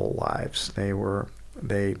terrible lives. They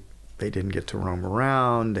didn't get to roam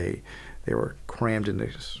around. They were crammed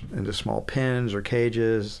into small pens or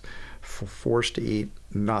cages, forced to eat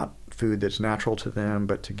not food that's natural to them,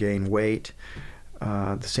 but to gain weight.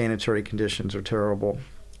 The sanitary conditions are terrible.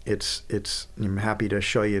 I'm happy to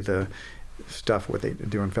show you the stuff what they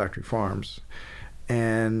do in factory farms,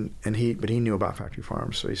 but he knew about factory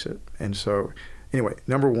farms, so he said. And so, anyway,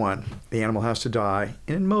 number 1, the animal has to die,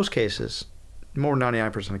 and in most cases, more than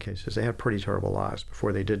 99% of cases, they had pretty terrible lives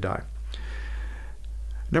before they did die.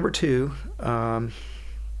 Number 2,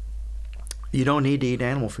 you don't need to eat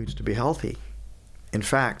animal foods to be healthy. In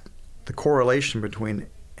fact, the correlation between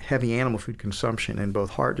heavy animal food consumption and both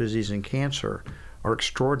heart disease and cancer are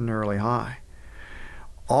extraordinarily high.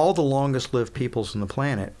 All the longest lived peoples on the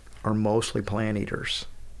planet are mostly plant eaters.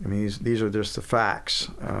 I mean, these are just the facts.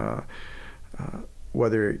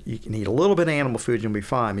 Whether you can eat a little bit of animal food, you'll be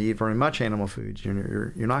fine. But you eat very much animal foods, you're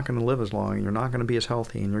not going to live as long, and you're not going to be as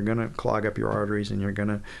healthy, and you're going to clog up your arteries, and you're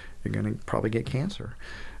going to probably get cancer.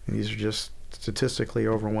 And these are just statistically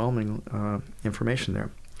overwhelming information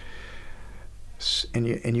there.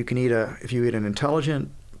 And you can eat if you eat an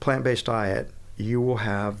intelligent plant-based diet, you will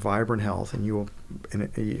have vibrant health, and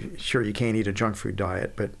sure, you can't eat a junk food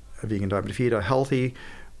diet, but a vegan diet. But if you eat a healthy,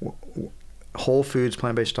 whole foods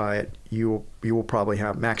plant-based diet, you will probably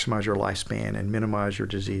maximize your lifespan and minimize your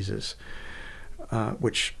diseases.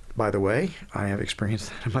 Which, by the way, I have experienced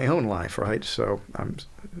that in my own life, right? So I'm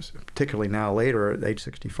particularly now later at age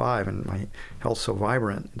 65, and my health's so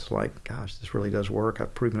vibrant. It's like, gosh, this really does work.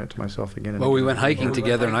 I've proven it to myself again and again. Well, we went hiking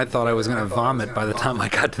together, and I thought I was going to vomit by the time I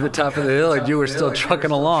got to the top of the hill, and you were still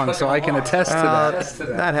trucking along, so I can attest to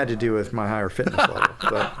that. That had to do with my higher fitness level.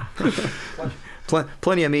 But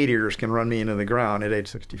plenty of meat eaters can run me into the ground at age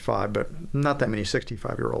 65, but not that many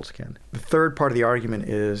 65-year-olds can. The third part of the argument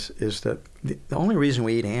is that the only reason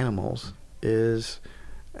we eat animals is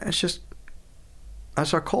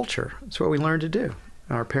that's our culture. It's what we learned to do.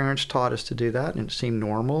 Our parents taught us to do that, and it seemed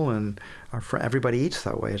normal, and everybody eats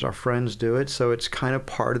that way as our friends do it, so it's kind of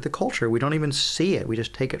part of the culture. We don't even see it. We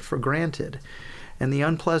just take it for granted. And the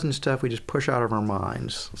unpleasant stuff we just push out of our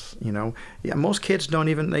minds, Yeah, most kids don't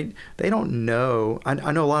even, they don't know.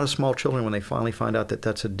 I know a lot of small children, when they finally find out that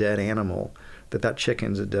that's a dead animal, that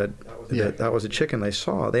chicken's a dead, that was a chicken they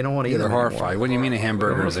saw, they don't want to eat it anymore. They're horrified. What do you mean a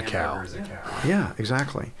hamburger is a cow? Yeah,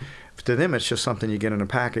 exactly. To them, it's just something you get in a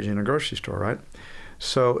package in a grocery store, right?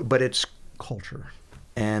 So, but it's culture.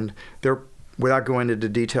 And without going into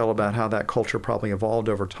detail about how that culture probably evolved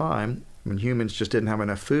over time, when humans just didn't have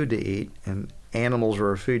enough food to eat, and animals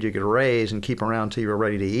were a food you could raise and keep around till you were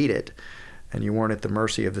ready to eat it, and you weren't at the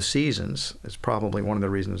mercy of the seasons. It's probably one of the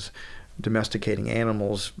reasons domesticating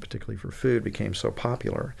animals, particularly for food, became so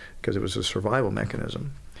popular, because it was a survival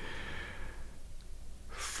mechanism.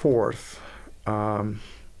 Fourth, can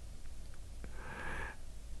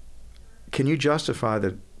you justify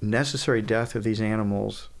the necessary death of these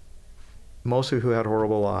animals, mostly who had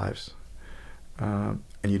horrible lives, and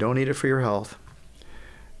you don't eat it for your health,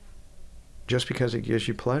 just because it gives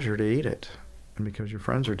you pleasure to eat it, and because your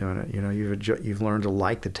friends are doing it? You've learned to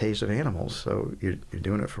like the taste of animals, so you're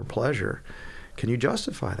doing it for pleasure. Can you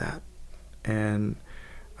justify that? And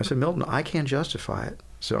I said, Milton, I can't justify it,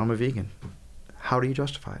 so I'm a vegan. How do you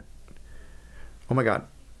justify it? Oh my God,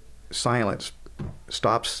 silence.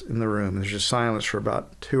 stops in the room. There's just silence for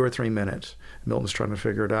about 2 or 3 minutes. Milton's trying to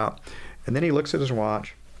figure it out. And then he looks at his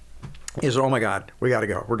watch. He says, oh, my God, we got to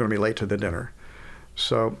go. We're going to be late to the dinner.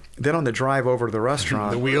 So then on the drive over to the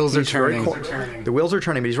restaurant, the wheels are turning. The wheels are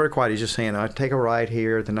turning, but he's very quiet. He's just saying, I'll take a right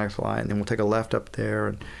here at the next line, and then we'll take a left up there.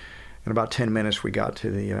 And in about 10 minutes, we got to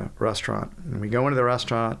the restaurant. And we go into the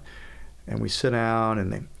restaurant, and we sit down,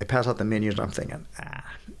 and they pass out the menus, and I'm thinking,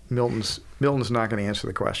 Milton's not going to answer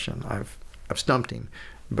the question. I've stumped him,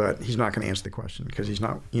 but he's not going to answer the question because he's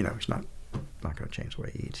not going to change the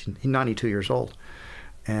way he eats. He's 92 years old.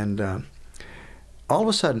 And all of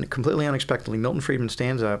a sudden, completely unexpectedly, Milton Friedman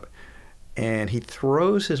stands up and he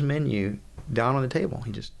throws his menu down on the table.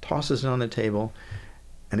 He just tosses it on the table,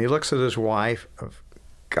 and he looks at his wife of,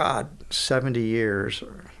 70 years,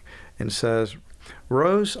 and says,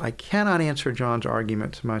 Rose, I cannot answer John's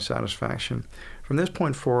argument to my satisfaction. From this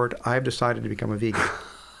point forward, I've decided to become a vegan.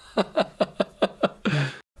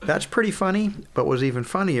 That's pretty funny, but what's even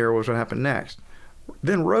funnier was what happened next.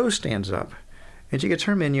 Then Rose stands up, and she gets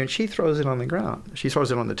her menu, and she throws it on the ground. She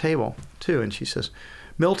throws it on the table, too, and she says,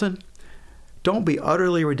 Milton, don't be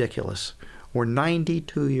utterly ridiculous. We're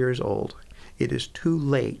 92 years old. It is too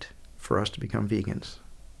late for us to become vegans.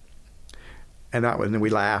 And then we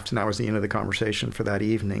laughed, and that was the end of the conversation for that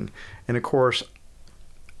evening. And, of course,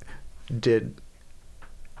 did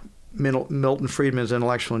Milton Friedman's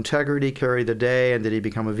intellectual integrity carry the day, and did he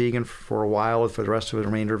become a vegan for a while for the rest of the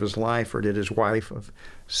remainder of his life, or did his wife of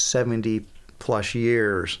 70-plus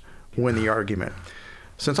years win the argument?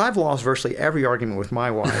 Since I've lost virtually every argument with my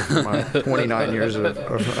wife in my 29 years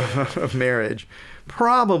of marriage,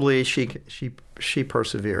 probably she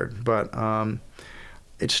persevered. But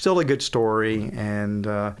it's still a good story, and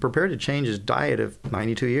prepared to change his diet of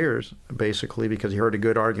 92 years, basically, because he heard a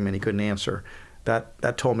good argument he couldn't answer.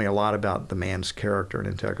 That told me a lot about the man's character and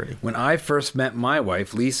integrity. When I first met my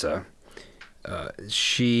wife, Lisa,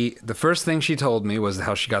 the first thing she told me was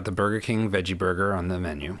how she got the Burger King veggie burger on the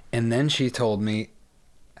menu. And then she told me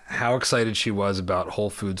how excited she was about Whole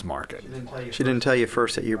Foods Market. She didn't tell you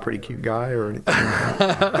first that you're a pretty cute guy or anything?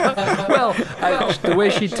 Well, the way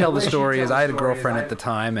she'd tell the story is I had a girlfriend at the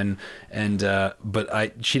time,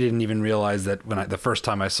 but she didn't even realize that the first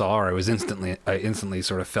time I saw her, I instantly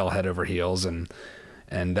sort of fell head over heels, and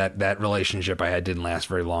that relationship I had didn't last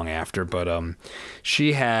very long after. But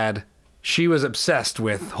she was obsessed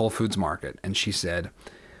with Whole Foods Market, and she said,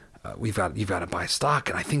 you've got to buy stock,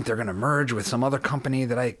 and I think they're going to merge with some other company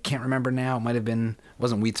that I can't remember now. It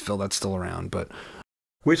wasn't Wheatsville, that's still around, but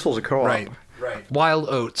Wheatsville's a co-op. Right. Wild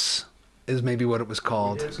Oats is maybe what it was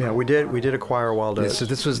called. Yeah, we did acquire Wild Oats. So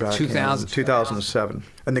this was 2007,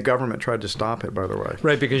 and the government tried to stop it, by the way.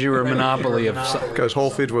 Right, because you were a monopoly of. Because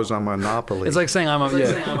Whole Foods was a monopoly. It's like saying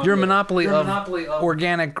you're a monopoly of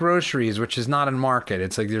organic groceries, which is not a market.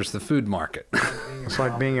 It's like there's the food market. It's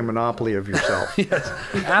like being a monopoly of yourself. Yes,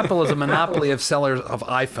 Apple is a monopoly of sellers of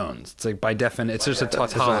iPhones. It's like by definition, it's just a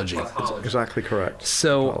tautology. Exactly correct.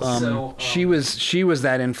 So she was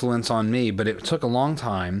that influence on me, but it took a long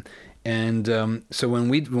time. And so when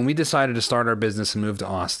we decided to start our business and move to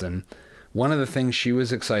Austin, one of the things she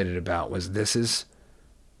was excited about was this is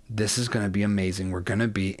going to be amazing. We're going to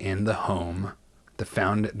be in the home,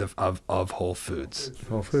 of Whole Foods.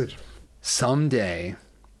 Whole Foods. Someday,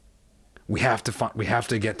 we have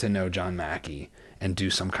to get to know John Mackey and do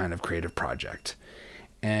some kind of creative project.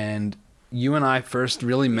 And you and I first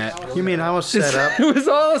really met. You mean I was set up? It was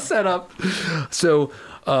all set up. So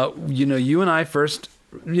you and I first.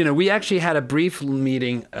 We actually had a brief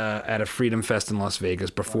meeting at a Freedom Fest in Las Vegas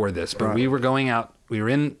before this, but we were going out. We were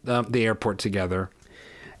in the airport together,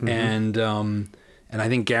 and I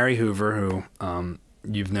think Gary Hoover, who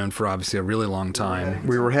you've known for obviously a really long time.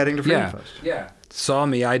 We were heading to Freedom Fest. Yeah. Saw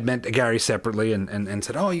me. I'd met Gary separately, and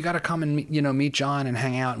said, "Oh, you got to come and meet John and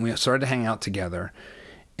hang out." And we started to hang out together,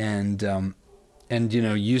 and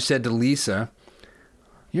you said to Lisa,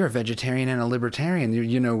 you're a vegetarian and a libertarian.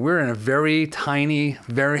 We're in a very tiny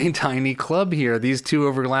club here. These two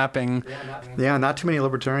overlapping. Yeah, not too many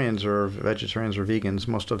libertarians or vegetarians or vegans.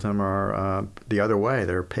 Most of them are the other way.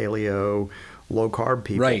 They're paleo, low carb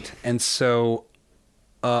people. Right. And so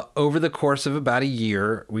over the course of about a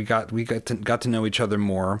year, we got to know each other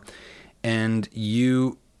more, and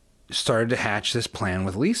you started to hatch this plan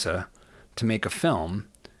with Lisa to make a film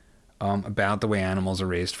about the way animals are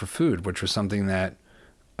raised for food, which was something that.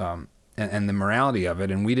 And the morality of it,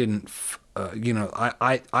 and we didn't,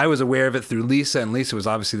 I was aware of it through Lisa, and Lisa was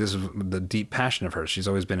obviously, this was the deep passion of hers. She's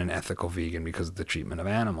always been an ethical vegan because of the treatment of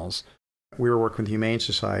animals. We were working with the Humane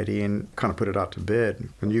Society and kind of put it out to bid,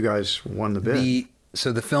 and you guys won the bid.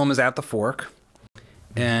 So the film is At the Fork,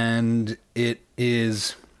 And it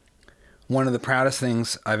is one of the proudest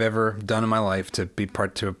things I've ever done in my life to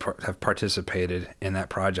have participated in that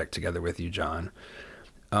project together with you, John.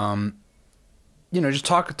 Just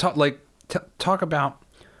talk about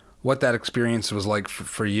what that experience was like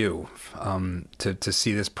for you, to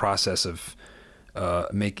see this process of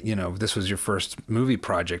this was your first movie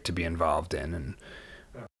project to be involved in, and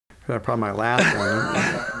probably my last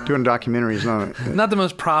one. Doing documentaries not the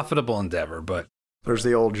most profitable endeavor, but there's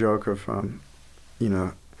the old joke of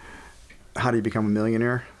how do you become a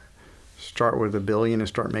millionaire? Start with $1 billion and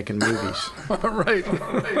start making movies. Right.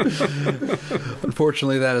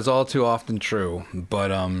 Unfortunately, that is all too often true.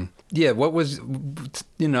 But what was,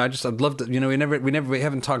 I'd love to, we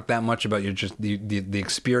haven't talked that much about the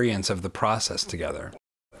experience of the process together.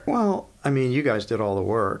 Well, I mean, you guys did all the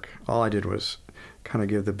work. All I did was kind of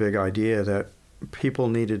give the big idea that people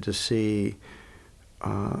needed to see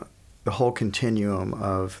the whole continuum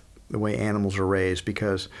of the way animals are raised,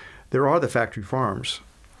 because there are the factory farms,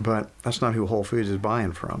 but that's not who Whole Foods is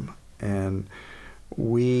buying from. And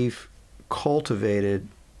we've cultivated,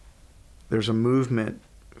 there's a movement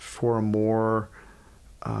for a more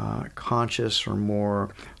conscious or more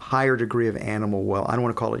higher degree of animal I don't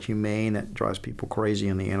want to call it humane. That drives people crazy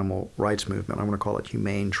in the animal rights movement. I want to call it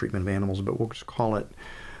humane treatment of animals, but we'll just call it,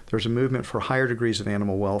 there's a movement for higher degrees of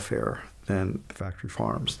animal welfare than factory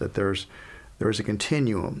farms, that there is a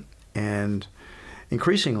continuum. And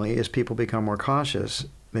increasingly, as people become more conscious,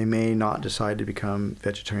 they may not decide to become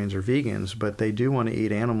vegetarians or vegans, but they do want to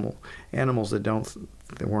eat animals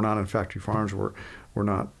that were not in factory farms, were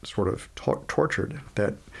not sort of tortured,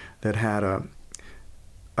 that had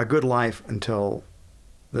a good life until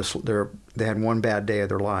they had one bad day of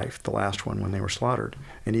their life, the last one when they were slaughtered,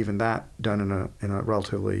 and even that done in a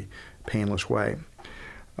relatively painless way.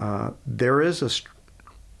 There is a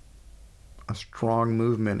strong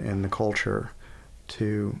movement in the culture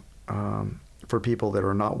for people that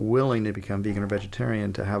are not willing to become vegan or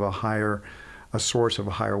vegetarian to have a source of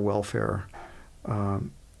a higher welfare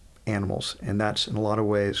animals. And that's in a lot of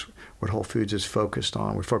ways what Whole Foods is focused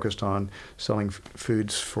on. We're focused on selling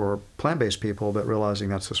foods for plant-based people, but realizing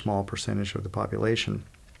that's a small percentage of the population.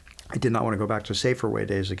 I did not want to go back to Safer Way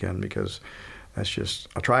days again, because I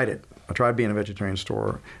tried it. I tried being a vegetarian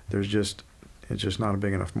store. It's just not a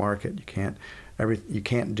big enough market. You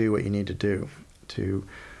can't do what you need to do to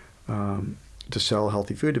sell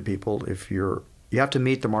healthy food to people. You have to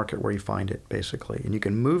meet the market where you find it, basically, and you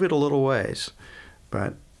can move it a little ways,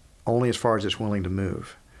 but only as far as it's willing to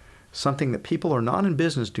move. Something that people are not in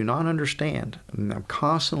business do not understand. And I'm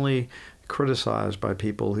constantly criticized by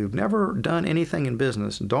people who've never done anything in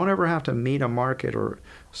business and don't ever have to meet a market or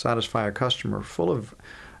satisfy a customer, full of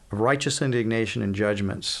righteous indignation and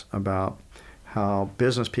judgments about how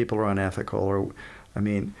business people are unethical,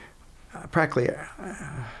 practically,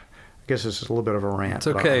 I guess this is a little bit of a rant. It's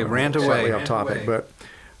okay, rant away. Slightly off topic, but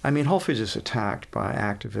Whole Foods is attacked by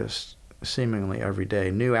activists seemingly every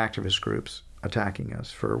day, new activist groups attacking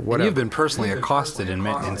us for whatever. And you've been personally accosted in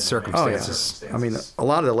circumstances. Oh, yeah. A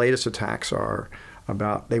lot of the latest attacks are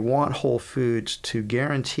about, they want Whole Foods to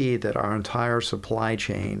guarantee that our entire supply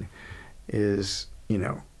chain is,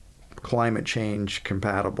 climate change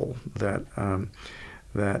compatible, that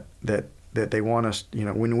they want us,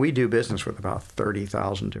 when we do business with about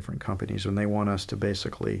 30,000 different companies, and they want us to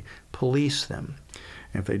basically police them.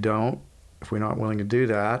 And if we're not willing to do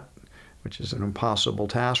that, which is an impossible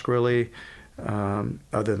task really,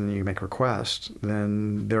 other than you make requests,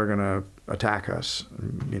 then they're going to attack us.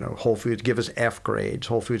 Whole Foods, give us F grades.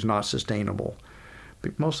 Whole Foods not sustainable,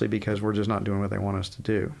 but mostly because we're just not doing what they want us to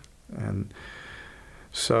do. And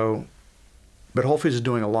so, but Whole Foods is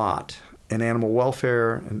doing a lot in animal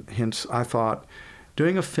welfare, and hence I thought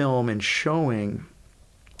doing a film and showing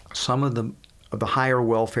some of the higher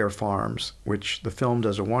welfare farms, which the film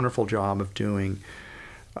does a wonderful job of doing,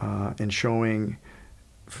 and showing,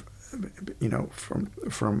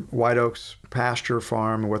 from White Oak's pasture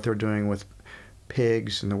farm and what they're doing with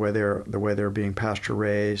pigs and the way they're being pasture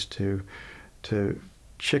raised to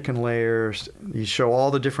chicken layers. You show all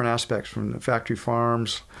the different aspects from the factory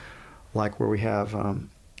farms, like where we have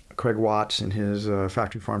Craig Watts and his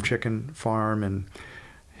factory farm chicken farm and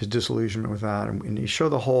his disillusionment with that, and you show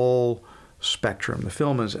the whole spectrum. The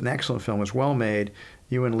film is an excellent film. It's well made.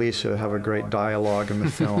 You and Lisa have a great dialogue in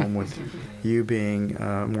the film, with you being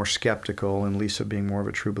more skeptical and Lisa being more of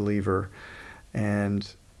a true believer. And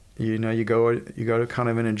you go to kind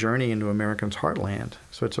of in a journey into America's heartland.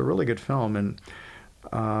 So it's a really good film, and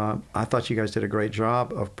I thought you guys did a great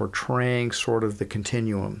job of portraying sort of the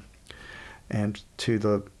continuum and to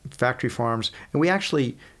the factory farms. And we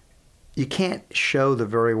actually you can't show the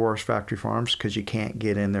very worst factory farms because you can't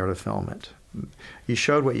get in there to film it. You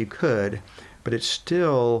showed what you could, but it's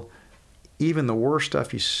still, even the worst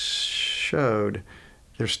stuff you showed,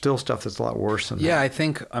 there's still stuff that's a lot worse than that. Yeah, I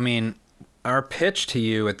think, I mean, our pitch to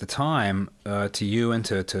you at the time, to you and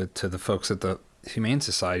to the folks at the Humane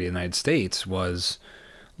Society of the United States was,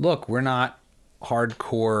 look, we're not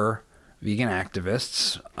hardcore vegan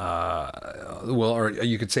activists. Well, or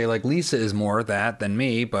you could say like Lisa is more that than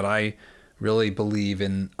me, but I really believe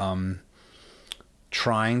in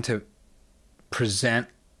trying to present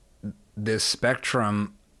this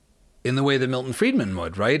spectrum in the way that Milton Friedman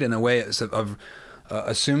would, right? In a way of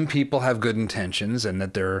assume people have good intentions and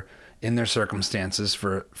that they're in their circumstances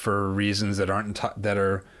for reasons that that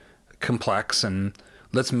are complex, and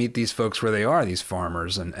let's meet these folks where they are, these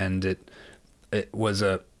farmers. And it was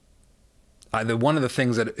one of the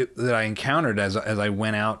things that I encountered as I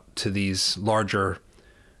went out to these larger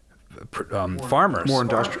farmers, more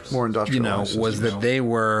industrial, you know, was that they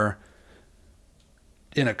were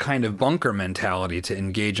in a kind of bunker mentality to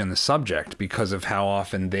engage in the subject because of how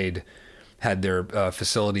often they'd had their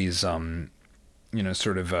facilities, you know,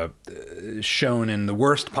 sort of shown in the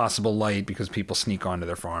worst possible light because people sneak onto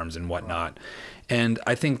their farms and whatnot. And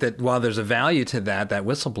I think that while there's a value to that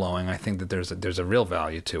whistleblowing, I think that there's a real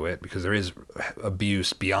value to it because there is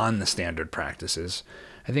abuse beyond the standard practices.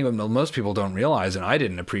 I think what most people don't realize, and I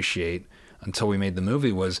didn't appreciate until we made the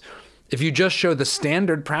movie, was if you just show the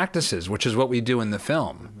standard practices, which is what we do in the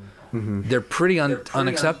film, they're pretty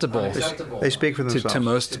unacceptable. They speak for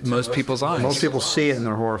themselves. To most people's eyes. Most people see it and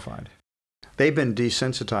they're horrified. They've been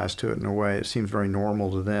desensitized to it in a way it seems very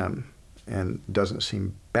normal to them and doesn't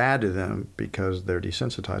seem bad to them because they're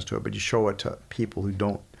desensitized to it. But you show it to people who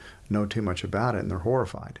don't know too much about it and they're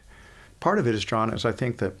horrified. Part of it is, John, is I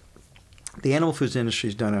think that the animal foods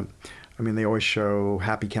industry's done they always show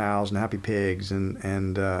happy cows and happy pigs,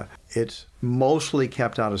 and it's mostly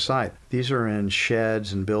kept out of sight. These are in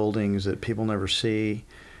sheds and buildings that people never see,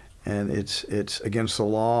 and it's against the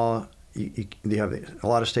law. You have a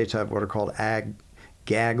lot of states have what are called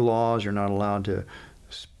gag laws. You're not allowed to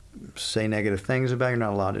say negative things about it. You're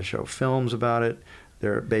not allowed to show films about it.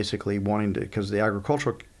 They're basically wanting to, because the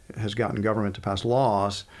agricultural has gotten government to pass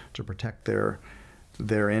laws to protect their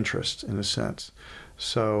interests in a sense.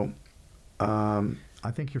 So I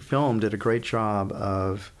think your film did a great job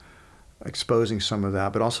of exposing some of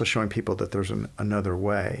that, but also showing people that there's another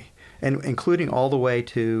way, and including all the way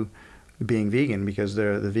to being vegan, because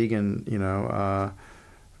the vegan,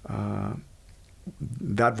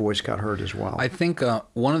 that voice got heard as well. I think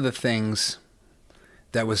one of the things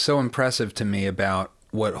that was so impressive to me about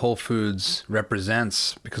what Whole Foods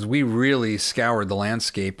represents, because we really scoured the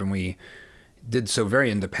landscape and we did so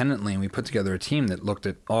very independently, and we put together a team that looked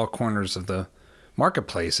at all corners of the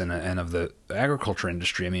marketplace and of the agriculture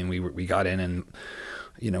industry. I mean, we got in and,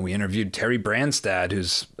 we interviewed Terry Branstad,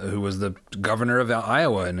 who was the governor of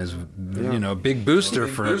Iowa and is, a big booster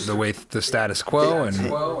for the status quo.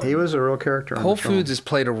 And he was a real character. Whole Foods has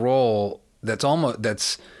played a role that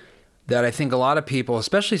I think a lot of people,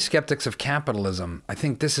 especially skeptics of capitalism, I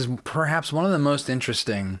think this is perhaps one of the most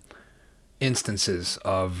interesting instances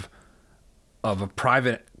of a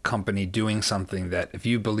private company doing something that, if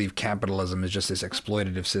you believe capitalism is just this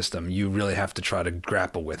exploitative system, you really have to try to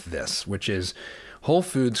grapple with this, which is Whole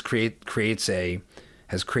Foods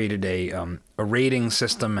has created a rating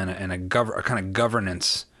system and a kind of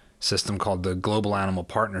governance system called the Global Animal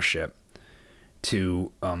Partnership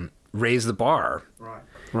to raise the bar.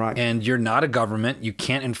 Right. And you're not a government, you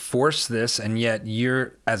can't enforce this, and yet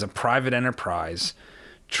you're, as a private enterprise,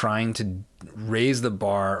 trying to raise the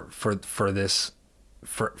bar for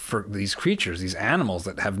these creatures, these animals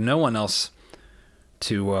that have no one else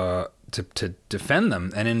to defend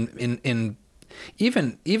them. And in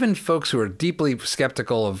even folks who are deeply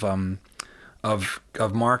skeptical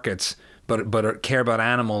of markets, but care about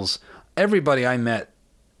animals, everybody I met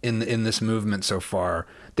in this movement so far,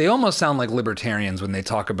 they almost sound like libertarians when they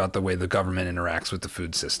talk about the way the government interacts with the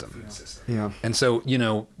food system. Yeah. And so,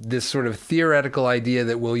 this sort of theoretical idea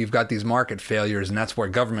that, well, you've got these market failures and that's where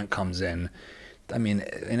government comes in. I mean,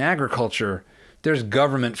 in agriculture, there's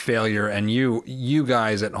government failure, and you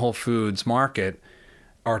guys at Whole Foods Market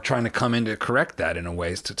are trying to come in to correct that in a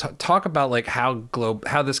way. To talk about like how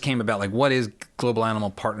this came about, like what is Global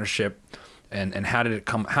Animal Partnership, and how did it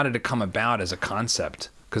come about as a concept?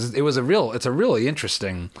 Because it's a really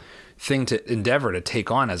interesting thing to endeavor to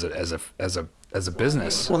take on as a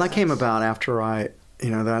business. Well, that came about after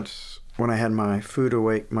that's when I had my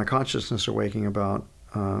consciousness awakening about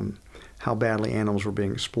how badly animals were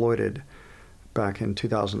being exploited back in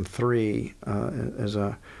 2003 as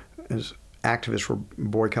as activists were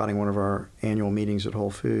boycotting one of our annual meetings at Whole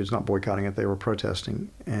Foods, not boycotting it, they were protesting.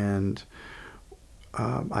 And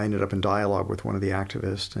I ended up in dialogue with one of the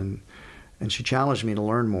activists, and she challenged me to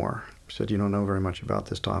learn more. She said, you don't know very much about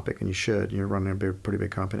this topic, and you should. You're running a pretty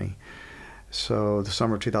big company. So the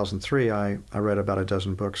summer of 2003, I read about a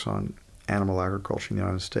dozen books on animal agriculture in the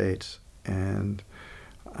United States, and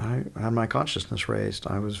I had my consciousness raised.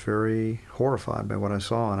 I was very horrified by what I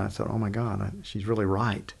saw, and I thought, oh my God, she's really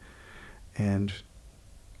right. And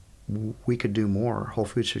we could do more. Whole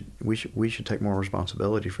Foods we should take more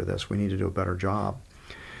responsibility for this. We need to do a better job.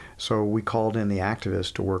 So we called in the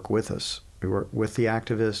activists to work with us. We worked with the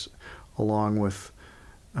activists along with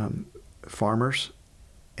farmers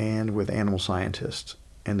and with animal scientists.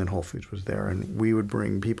 And then Whole Foods was there. And we would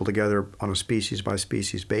bring people together on a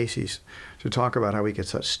species-by-species basis to talk about how we could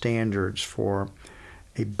set standards for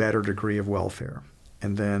a better degree of welfare.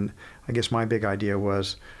 And then I guess my big idea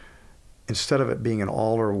was, instead of it being an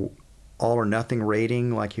all or nothing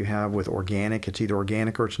rating like you have with organic, it's either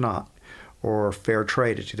organic or it's not. Or fair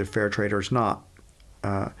trade, it's either fair trade or it's not.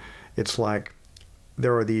 It's like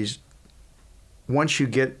there are these, once you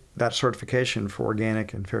get that certification for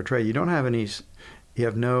organic and fair trade, you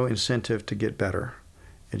have no incentive to get better.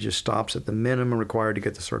 It just stops at the minimum required to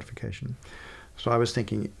get the certification. So I was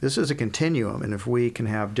thinking, this is a continuum, and if we can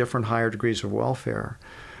have different higher degrees of welfare,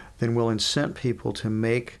 then we'll incent people to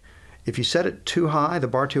make, if you set it too high, the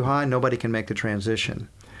bar too high, nobody can make the transition.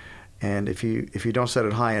 And if you don't set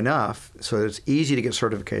it high enough so that it's easy to get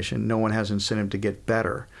certification, no one has incentive to get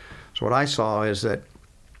better. So what I saw is that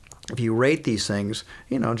if you rate these things,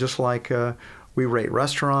 just like we rate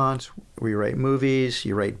restaurants, we rate movies,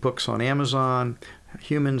 you rate books on Amazon,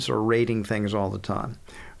 humans are rating things all the time.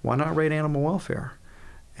 Why not rate animal welfare?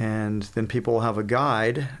 And then people will have a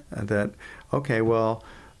guide that, okay, well,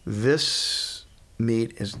 this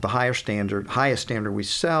meat is the highest standard we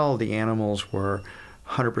sell. The animals were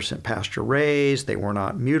 100% pasture raised. They were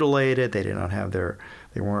not mutilated. They didn't have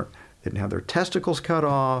their testicles cut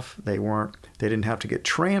off. They didn't have to get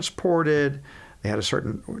transported. They had a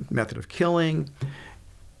certain method of killing.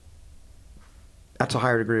 That's a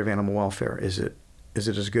higher degree of animal welfare. Is it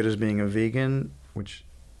as good as being a vegan? Which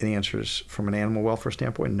the answer is, from an animal welfare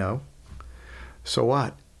standpoint, no. So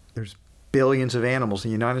what? There's billions of animals. In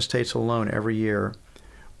the United States alone, every year,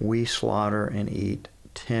 we slaughter and eat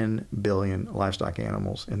 10 billion livestock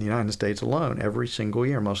animals in the United States alone every single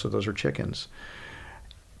year. Most of those are chickens.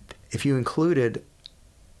 If you included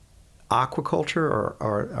aquaculture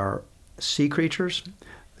or sea creatures,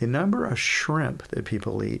 the number of shrimp that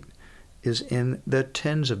people eat is in the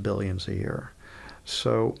tens of billions a year.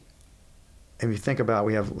 So if you think about,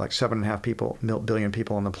 we have like 7.5 billion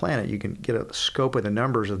people on the planet, you can get a scope of the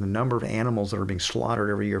numbers of the number of animals that are being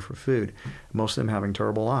slaughtered every year for food, most of them having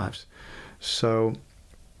terrible lives. So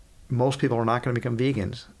most people are not going to become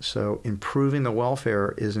vegans. So improving the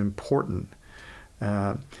welfare is important.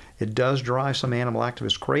 It does drive some animal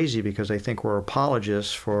activists crazy because they think we're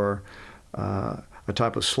apologists for a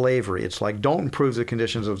type of slavery. It's like, don't improve the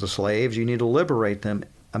conditions of the slaves. You need to liberate them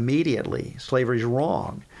immediately. Slavery is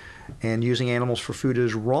wrong. And using animals for food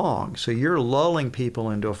is wrong. So you're lulling people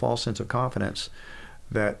into a false sense of confidence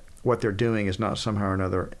that what they're doing is not somehow or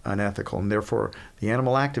another unethical. And therefore, the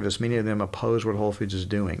animal activists, many of them oppose what Whole Foods is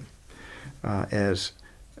doing, as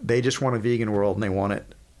they just want a vegan world and they want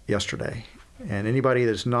it yesterday. And anybody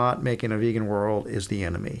that's not making a vegan world is the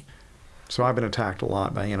enemy. So I've been attacked a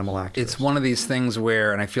lot by animal activists. It's one of these things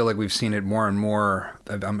where, and I feel like we've seen it more and more.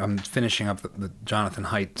 I'm finishing up the Jonathan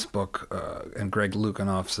Haidt's book and Greg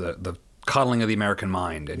Lukianoff's the Coddling of the American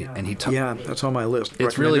Mind, and he that's on my list.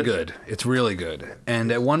 It's really good. It's really good.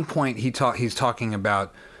 And at one point he's talking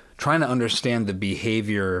about trying to understand the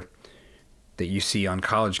behavior that you see on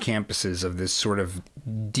college campuses of this sort of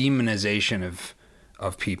demonization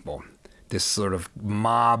of people. This sort of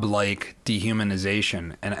mob-like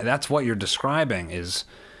dehumanization, and that's what you're describing is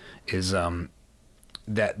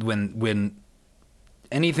that when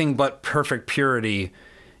anything but perfect purity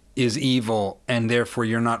is evil, and therefore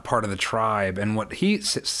you're not part of the tribe. And what he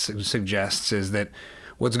suggests is that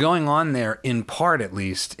what's going on there, in part at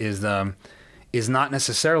least, is not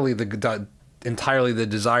necessarily entirely the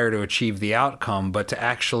desire to achieve the outcome, but to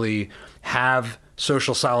actually have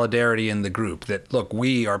social solidarity in the group, that look,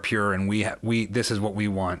 we are pure and we this is what we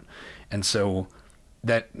want. And so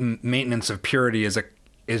that maintenance of purity is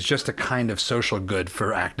just a kind of social good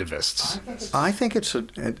for activists. I think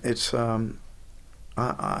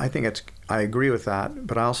I agree with that,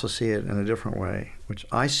 but I also see it in a different way, which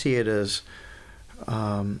I see it as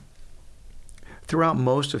throughout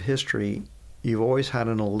most of history, you've always had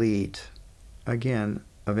an elite. Again,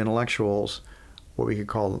 of intellectuals, what we could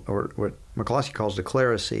call, or what McCloskey calls the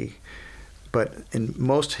clerisy. But in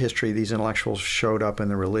most history, these intellectuals showed up in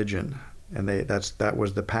the religion, and that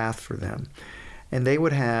was the path for them. And they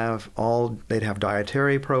would they'd have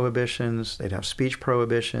dietary prohibitions, they'd have speech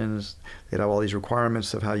prohibitions, they'd have all these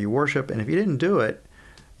requirements of how you worship, and if you didn't do it,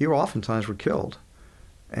 you oftentimes were killed.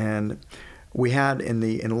 And we had, in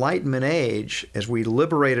the Enlightenment age, as we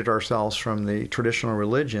liberated ourselves from the traditional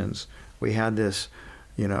religions, we had this,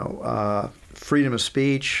 freedom of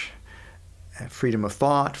speech, freedom of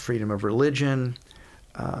thought, freedom of religion,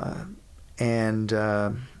 and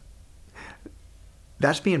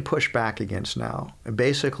that's being pushed back against now. And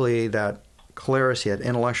basically, that clerisy, that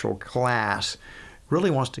intellectual class, really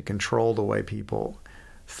wants to control the way people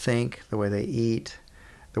think, the way they eat,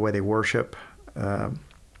 the way they worship,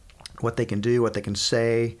 what they can do, what they can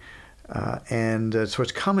say, and so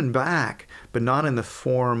it's coming back, but not in the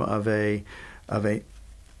form of an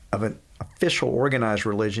official organized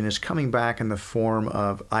religion. It's coming back in the form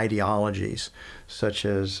of ideologies such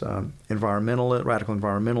as radical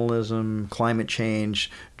environmentalism, climate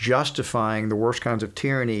change, justifying the worst kinds of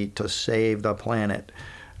tyranny to save the planet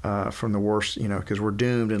from the worst, because we're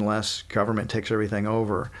doomed unless government takes everything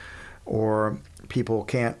over, or you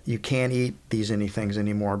can't eat these things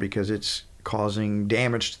anymore because it's causing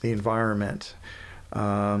damage to the environment.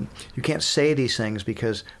 You can't say these things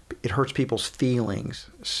because it hurts people's feelings.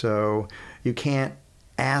 So you can't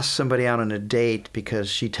ask somebody out on a date because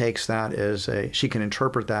she takes that she can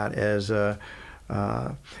interpret that as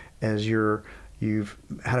you've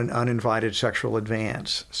had an uninvited sexual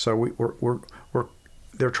advance. So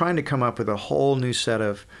they're trying to come up with a whole new set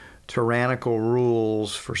of tyrannical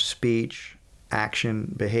rules for speech,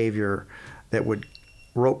 action, behavior that would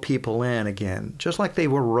rope people in again, just like they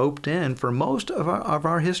were roped in for most of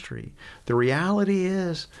our history. The reality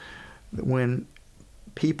is that when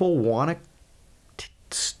people want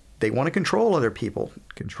to control other people,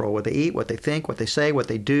 control what they eat, what they think, what they say, what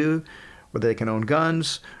they do, whether they can own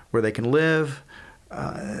guns, where they can live,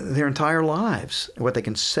 their entire lives, what they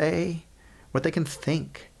can say, what they can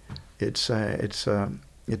think. It's a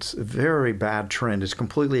very bad trend. It's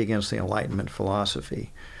completely against the Enlightenment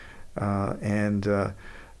philosophy. And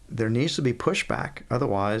there needs to be pushback.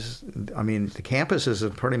 Otherwise, the campuses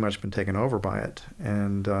have pretty much been taken over by it.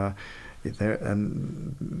 And now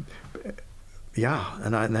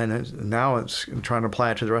it's trying to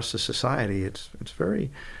apply it to the rest of society. It's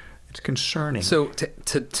concerning. So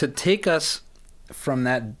to take us from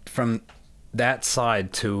that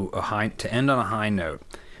side to end on a high note,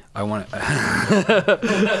 I want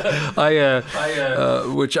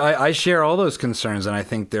which I share all those concerns, and I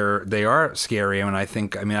think they are scary.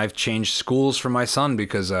 I've changed schools for my son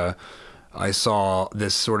because I saw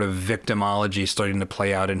this sort of victimology starting to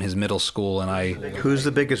play out in his middle school, who's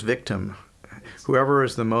the biggest victim? Whoever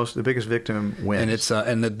is the biggest victim wins. And it's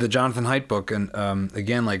and the Jonathan Haidt book, and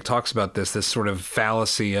again, talks about this sort of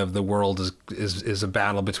fallacy of the world is a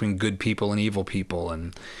battle between good people and evil people,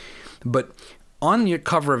 but on your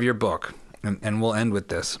cover of your book, and we'll end with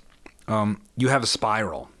this, you have a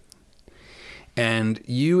spiral, and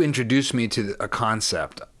you introduced me to a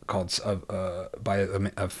concept called by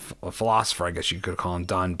a philosopher, I guess you could call him,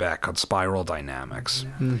 Don Beck, called spiral dynamics.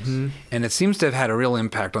 Mm-hmm. And it seems to have had a real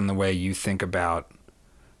impact on the way you think about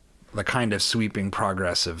the kind of sweeping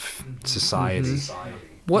progress of society.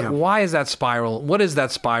 Mm-hmm. Why is that spiral? What does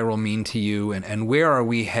that spiral mean to you, and where are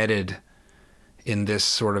we headed in this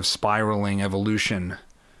sort of spiraling evolution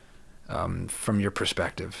from your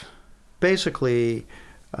perspective? Basically,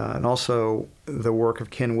 and also the work of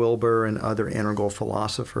Ken Wilber and other integral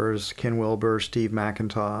philosophers, Ken Wilber, Steve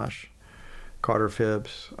McIntosh, Carter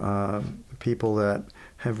Phibbs, people that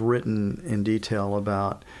have written in detail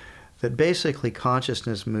about that basically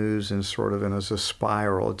consciousness moves in as a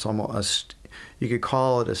spiral. It's almost, you could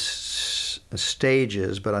call it a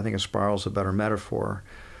stages, but I think a spiral is a better metaphor.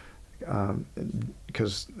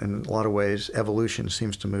 Because in a lot of ways, evolution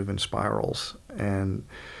seems to move in spirals. And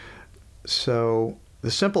so the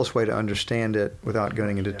simplest way to understand it without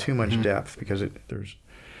going into too much depth, because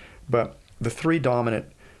but the three dominant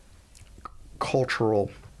cultural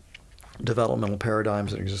developmental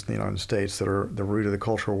paradigms that exist in the United States that are the root of the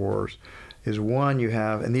cultural wars is one, you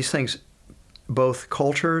have, and these things, both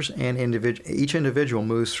cultures and each individual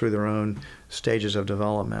moves through their own stages of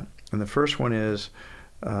development. And the first one is,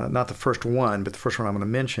 not the first one, but the first one I'm going to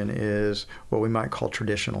mention is what we might call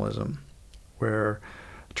traditionalism, where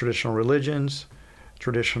traditional religions,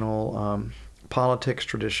 traditional politics,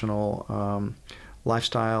 traditional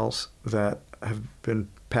lifestyles that have been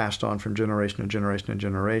passed on from generation to generation to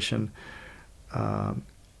generation,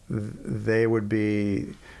 they would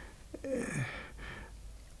be.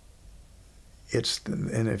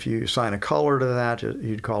 And if you assign a color to that,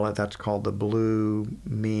 you'd call it, that's called the blue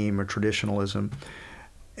meme or traditionalism.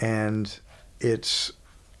 And it's,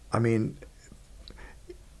 I mean,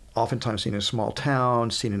 oftentimes seen in small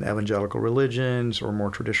towns, seen in evangelical religions or more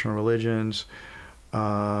traditional religions,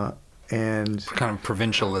 and kind of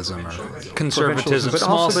provincialism or conservatism,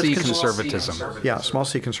 small c conservatism. Yeah, small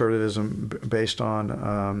c conservatism based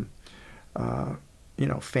on,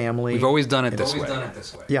 family. We've always done it this way.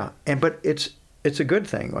 Yeah, but it's a good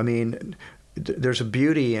thing. I mean, there's a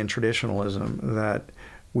beauty in traditionalism that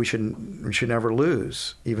we should never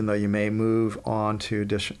lose, even though you may move on to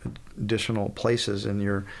additional places in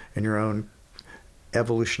your own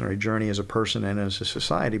evolutionary journey as a person and as a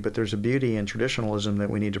society. But there's a beauty in traditionalism that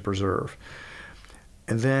we need to preserve.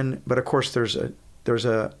 And then, but of course, there's a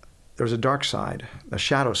dark side, a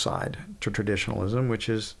shadow side to traditionalism, which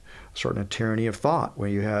is sort of a tyranny of thought, where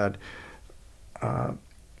you had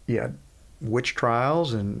witch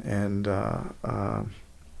trials and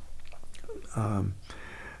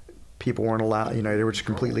people weren't allowed, they were just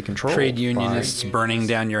completely controlled. Trade unionists burning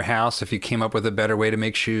down your house if you came up with a better way to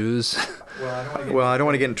make shoes. Well, I don't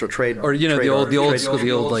want to get into a trade. Or the old I'm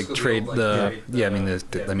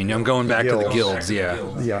going back to the guilds.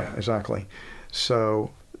 Yeah, exactly. So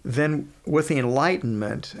then, with the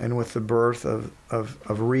Enlightenment and with the birth of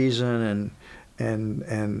reason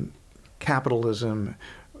and capitalism,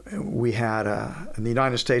 we had and the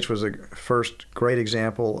United States was the first great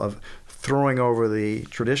example of throwing over the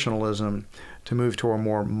traditionalism to move to a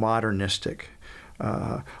more modernistic,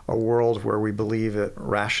 a world where we believe that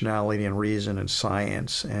rationality and reason and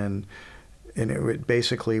science, and it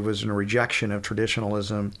basically was a rejection of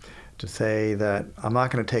traditionalism to say that I'm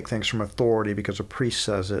not going to take things from authority because a priest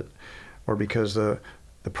says it, or because the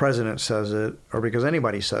president says it, or because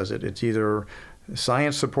anybody says it. It's either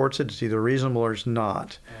science supports it, it's either reasonable or it's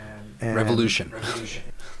not. And revolution.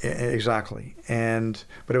 Exactly.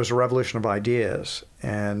 But it was a revolution of ideas,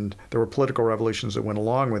 and there were political revolutions that went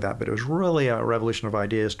along with that, but it was really a revolution of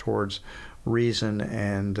ideas towards reason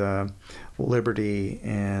and liberty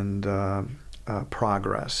and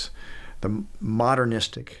progress. The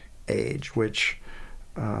modernistic age, which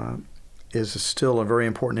is still a very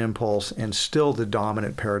important impulse and still the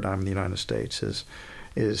dominant paradigm in the United States, is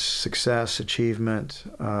success, achievement,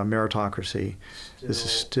 meritocracy. This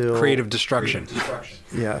is still creative destruction.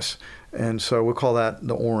 Yes, and so we'll call that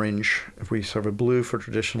the orange. If we serve a blue for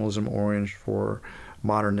traditionalism, orange for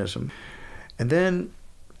modernism, and then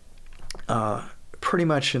pretty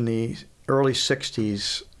much in the early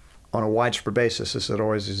 -- on a widespread basis, this had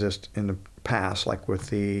always existed in the past, like with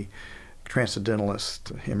the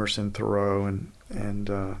transcendentalists, Emerson, Thoreau, and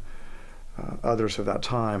others of that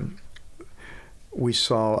time. We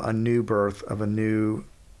saw a new birth of a new,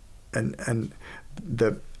 and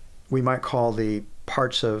we might call the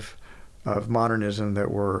parts of modernism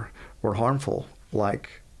that were harmful,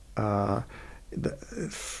 like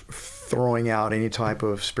throwing out any type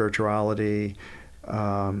of spirituality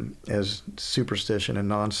as superstition and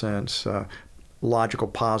nonsense, logical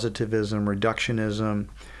positivism, reductionism,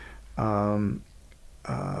 an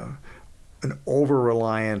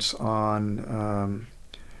over-reliance on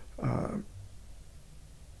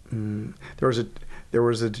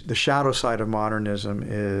the shadow side of modernism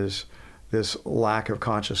is this lack of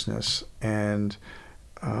consciousness, and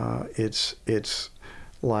it's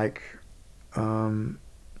like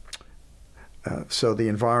so the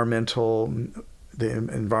environmental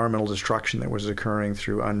destruction that was occurring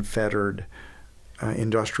through unfettered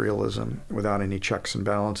industrialism without any checks and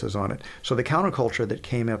balances on it. So the counterculture that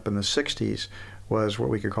came up in the 60s was what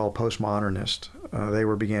we could call postmodernist. They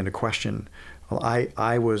began to question. Well,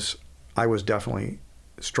 I was definitely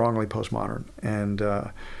strongly postmodern, and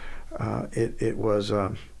it was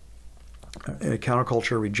a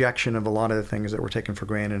counterculture rejection of a lot of the things that were taken for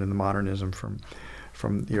granted in the modernism,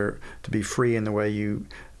 to be free in the way you.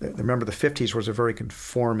 Remember, the 50s was a very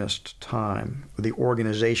conformist time. The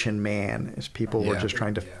organization man, as people were just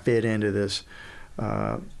trying to fit into this.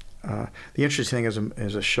 The interesting thing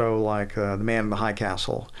is a show like The Man in the High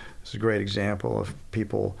Castle. This is a great example of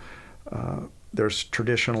people. There's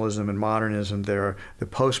traditionalism and modernism there. The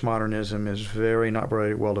postmodernism is not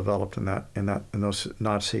very well developed in those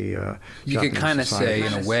Nazi. You could kind of say,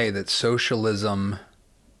 in a way, that socialism,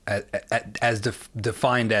 as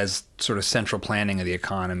defined as sort of central planning of the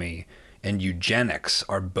economy, and eugenics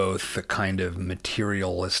are both the kind of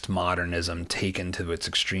materialist modernism taken to its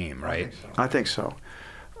extreme, right? I think so.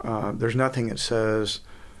 There's nothing that says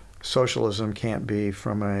socialism can't be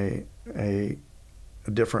from a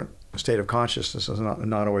different state of consciousness is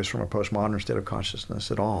not always from a postmodern state of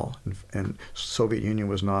consciousness at all. And Soviet Union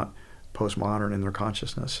was not postmodern in their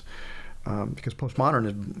consciousness. Because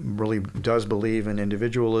postmodern really does believe in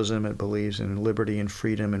individualism. It believes in liberty and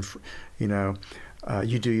freedom, and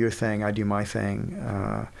you do your thing, I do my thing.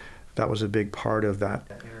 That was a big part of that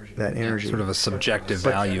energy. Sort of a subjective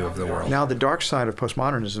value of the world. Now the dark side of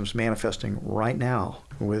postmodernism is manifesting right now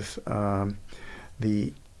with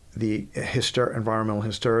the environmental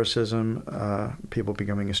hystericism, people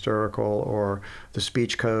becoming hysterical, or the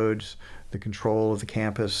speech codes, the control of the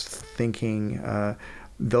campus, thinking.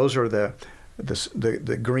 Those are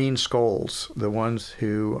the green skulls, the ones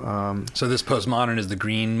who... so this postmodern is the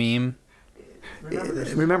green meme?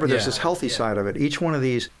 Remember, there's this healthy side of it. Each one of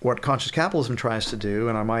these, what conscious capitalism tries to do,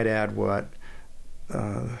 and I might add what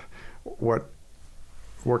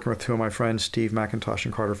working with two of my friends, Steve McIntosh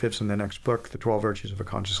and Carter Phipps, in the next book, The 12 Virtues of a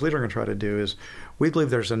Conscious Leader, are going to try to do is, we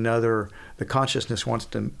believe there's the consciousness wants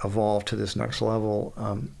to evolve to this next level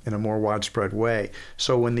in a more widespread way.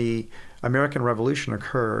 So when the American Revolution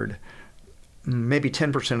occurred, maybe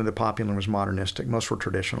 10% of the populace was modernistic. Most were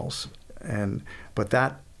traditionals. But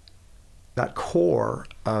that core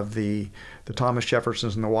of the Thomas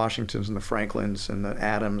Jeffersons and the Washingtons and the Franklins and the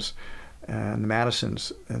Adams and the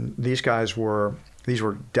Madisons, and these were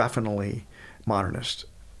definitely modernist.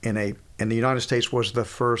 And the United States was the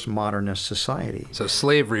first modernist society. So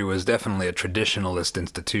slavery was definitely a traditionalist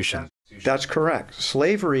institution. That's correct.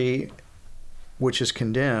 Slavery, which is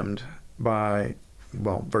condemned by,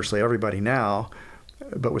 virtually everybody now,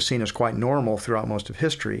 but was seen as quite normal throughout most of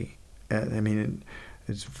history.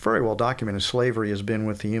 It's very well documented. Slavery has been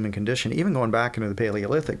with the human condition, even going back into the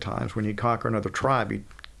Paleolithic times. When you'd conquer another tribe,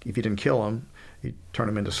 if you didn't kill them, you'd turn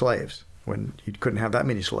them into slaves. When you couldn't have that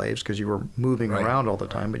many slaves because you were moving around all the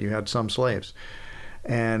time, but you had some slaves.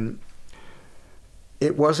 And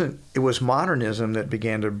it was modernism that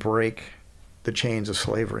began to break the chains of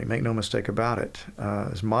slavery. Make no mistake about it.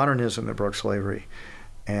 It's modernism that broke slavery.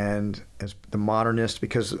 And as the modernists,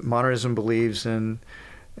 because modernism believes in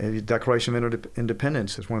the Declaration of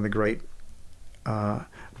Independence, is one of the great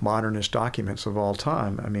modernist documents of all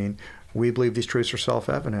time. We believe these truths are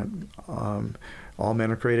self-evident. All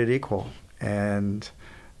men are created equal, and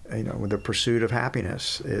the pursuit of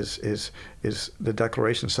happiness is the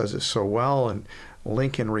Declaration says it so well, and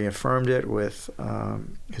Lincoln reaffirmed it with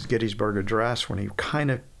his Gettysburg Address when he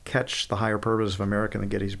kind of catch the higher purpose of America in the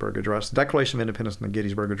Gettysburg Address. The Declaration of Independence and the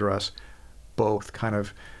Gettysburg Address both kind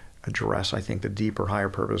of address, I think, the deeper, higher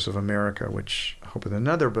purpose of America, which I hope is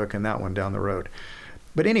another book and that one down the road.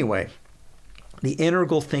 But anyway, the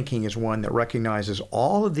integral thinking is one that recognizes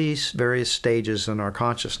all of these various stages in our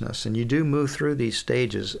consciousness, and you do move through these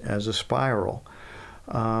stages as a spiral.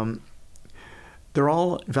 They're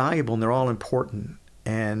all valuable and they're all important,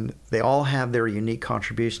 and they all have their unique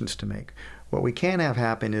contributions to make. What we can't have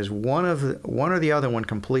happen is one or the other one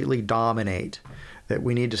completely dominate. That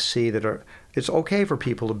we need to see that it's okay for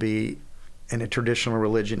people to be in a traditional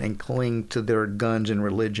religion and cling to their guns in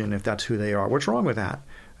religion if that's who they are. What's wrong with that?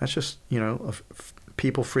 That's just,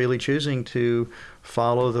 people freely choosing to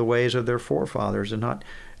follow the ways of their forefathers, and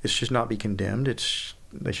it should not be condemned.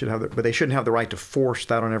 But they shouldn't have the right to force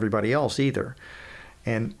that on everybody else either.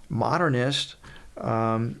 And modernist,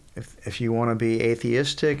 if you want to be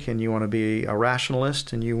atheistic and you want to be a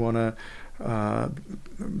rationalist and you want to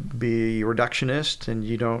be reductionist and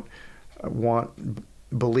you don't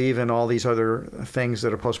believe in all these other things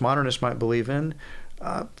that a postmodernist might believe in,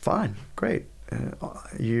 fine, great.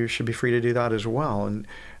 You should be free to do that as well,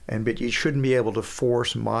 but you shouldn't be able to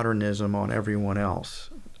force modernism on everyone else.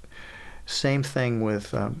 Same thing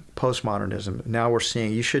with postmodernism. Now we're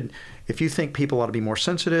seeing if you think people ought to be more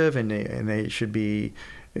sensitive and they should be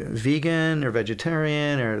vegan or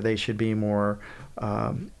vegetarian, or they should be more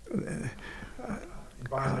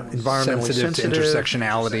environmentally sensitive to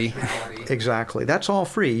intersectionality. Exactly. That's all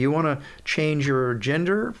free. You want to change your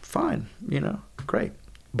gender? Fine. Great.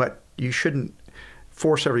 But you shouldn't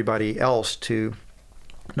force everybody else to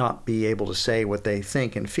not be able to say what they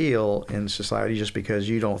think and feel in society just because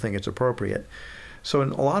you don't think it's appropriate. So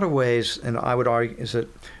in a lot of ways, and I would argue, is that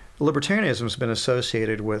libertarianism has been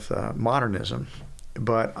associated with modernism.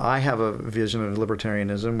 But I have a vision of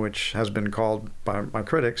libertarianism, which has been called by my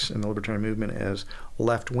critics in the libertarian movement as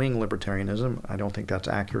left-wing libertarianism. I don't think that's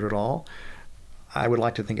accurate at all. I would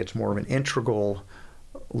like to think it's more of an integral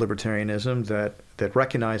libertarianism that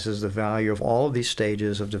recognizes the value of all of these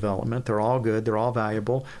stages of development. They're all good. They're all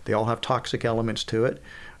valuable. They all have toxic elements to it.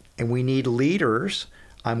 And we need leaders.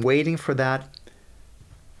 I'm waiting for that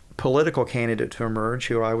political candidate to emerge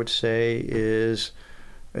who I would say is...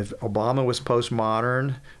 If Obama was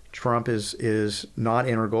postmodern, Trump is not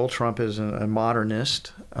integral. Trump is a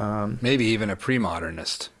modernist. Maybe even a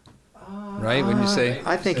pre-modernist. Right? When you say,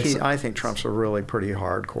 I think Trump's a really pretty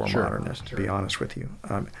hardcore modernist, to be honest with you.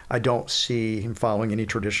 I don't see him following any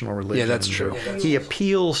traditional religion. Yeah, that's true. He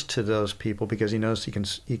appeals to those people because he knows he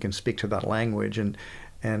can speak to that language,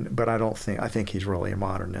 but I think he's really a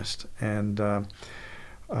modernist. And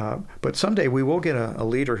but someday we will get a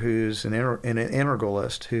leader who's an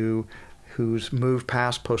integralist who's moved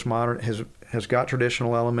past postmodern, has got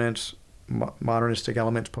traditional elements, modernistic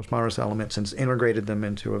elements, postmodernist elements, and has integrated them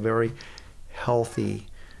into a very healthy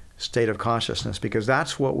state of consciousness, because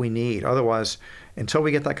that's what we need. Otherwise, until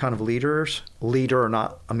we get that kind of leaders, we're going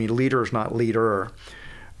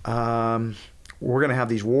to have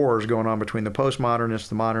these wars going on between the postmodernists,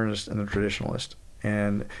 the modernists, and the traditionalists.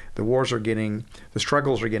 And the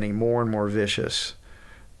struggles are getting more and more vicious.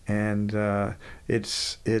 And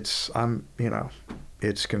it's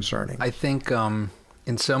concerning. I think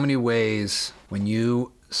in so many ways, when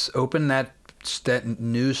you open that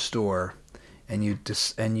news store and you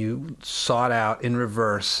sought out in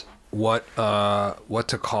reverse what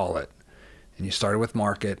to call it, and you started with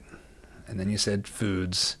market, and then you said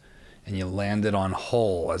foods, and you landed on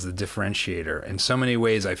whole as the differentiator. In so many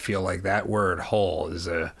ways, I feel like that word whole is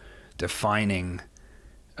a defining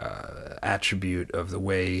attribute of the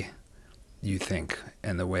way you think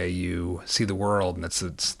and the way you see the world. And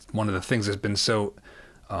it's one of the things that's been so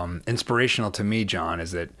inspirational to me, John,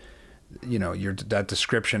 is that, you know, that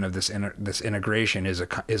description of this integration is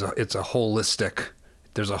it's a holistic.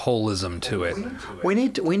 There's a holism to it. We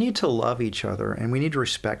need to love each other, and we need to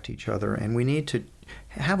respect each other, and we need to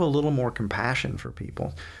have a little more compassion for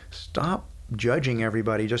people. Stop judging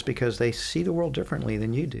everybody just because they see the world differently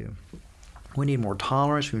than you do. We need more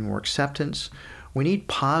tolerance. We need more acceptance. We need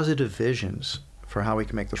positive visions for how we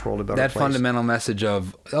can make this world a better place. That fundamental message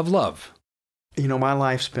of love. You know, my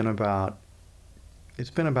life's been about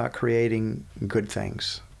creating good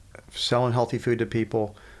things, selling healthy food to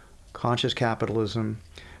people, conscious capitalism,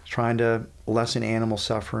 trying to lessen animal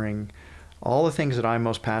suffering, all the things that I'm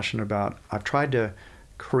most passionate about. I've tried to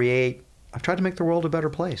make the world a better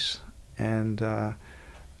place. And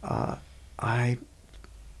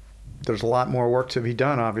there's a lot more work to be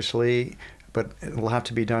done, obviously, but it'll have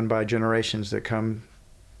to be done by generations that come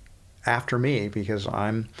after me, because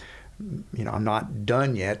I'm not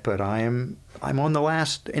done yet, but I'm on the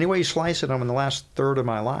last, any way you slice it, I'm in the last third of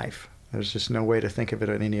my life. There's just no way to think of it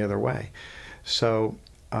in any other way. So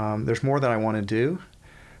there's more that I want to do,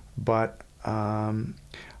 but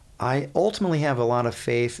I ultimately have a lot of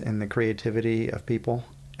faith in the creativity of people,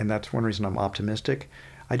 and that's one reason I'm optimistic.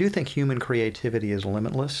 I do think human creativity is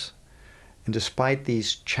limitless, and despite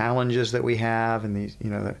these challenges that we have, and these,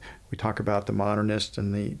 we talk about the modernist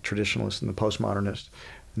and the traditionalist and the postmodernist,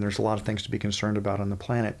 and there's a lot of things to be concerned about on the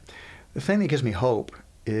planet. The thing that gives me hope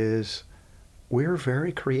is we're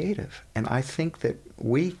very creative, and I think that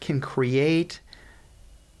we can create.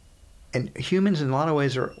 And humans, in a lot of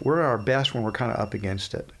ways, we're at our best when we're kind of up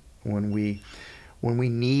against it. When we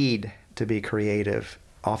need to be creative,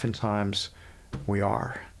 oftentimes we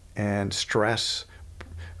are. And stress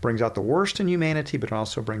brings out the worst in humanity, but it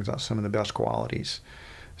also brings out some of the best qualities.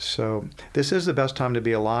 So this is the best time to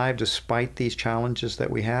be alive, despite these challenges that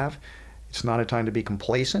we have. It's not a time to be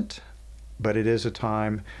complacent, but it is a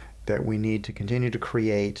time that we need to continue to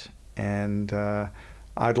create. And I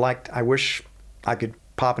wish I could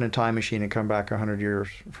pop in a time machine and come back 100 years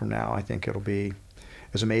from now. I think it'll be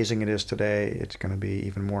as amazing it is today. It's going to be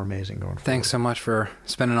even more amazing going forward. Thanks so much for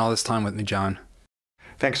spending all this time with me, John.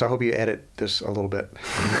 Thanks. I hope you edit this a little bit.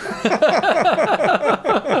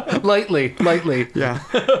 Lightly. Yeah.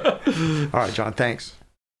 All right, John. Thanks.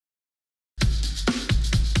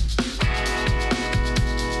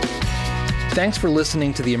 Thanks for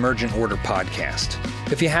listening to the Emergent Order podcast.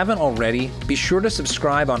 If you haven't already, be sure to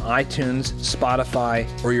subscribe on iTunes, Spotify,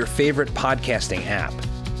 or your favorite podcasting app.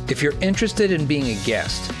 If you're interested in being a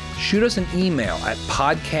guest, shoot us an email at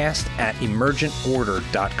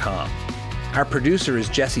podcast@emergentorder.com. Our producer is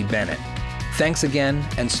Jesse Bennett. Thanks again,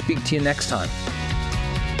 and speak to you next time.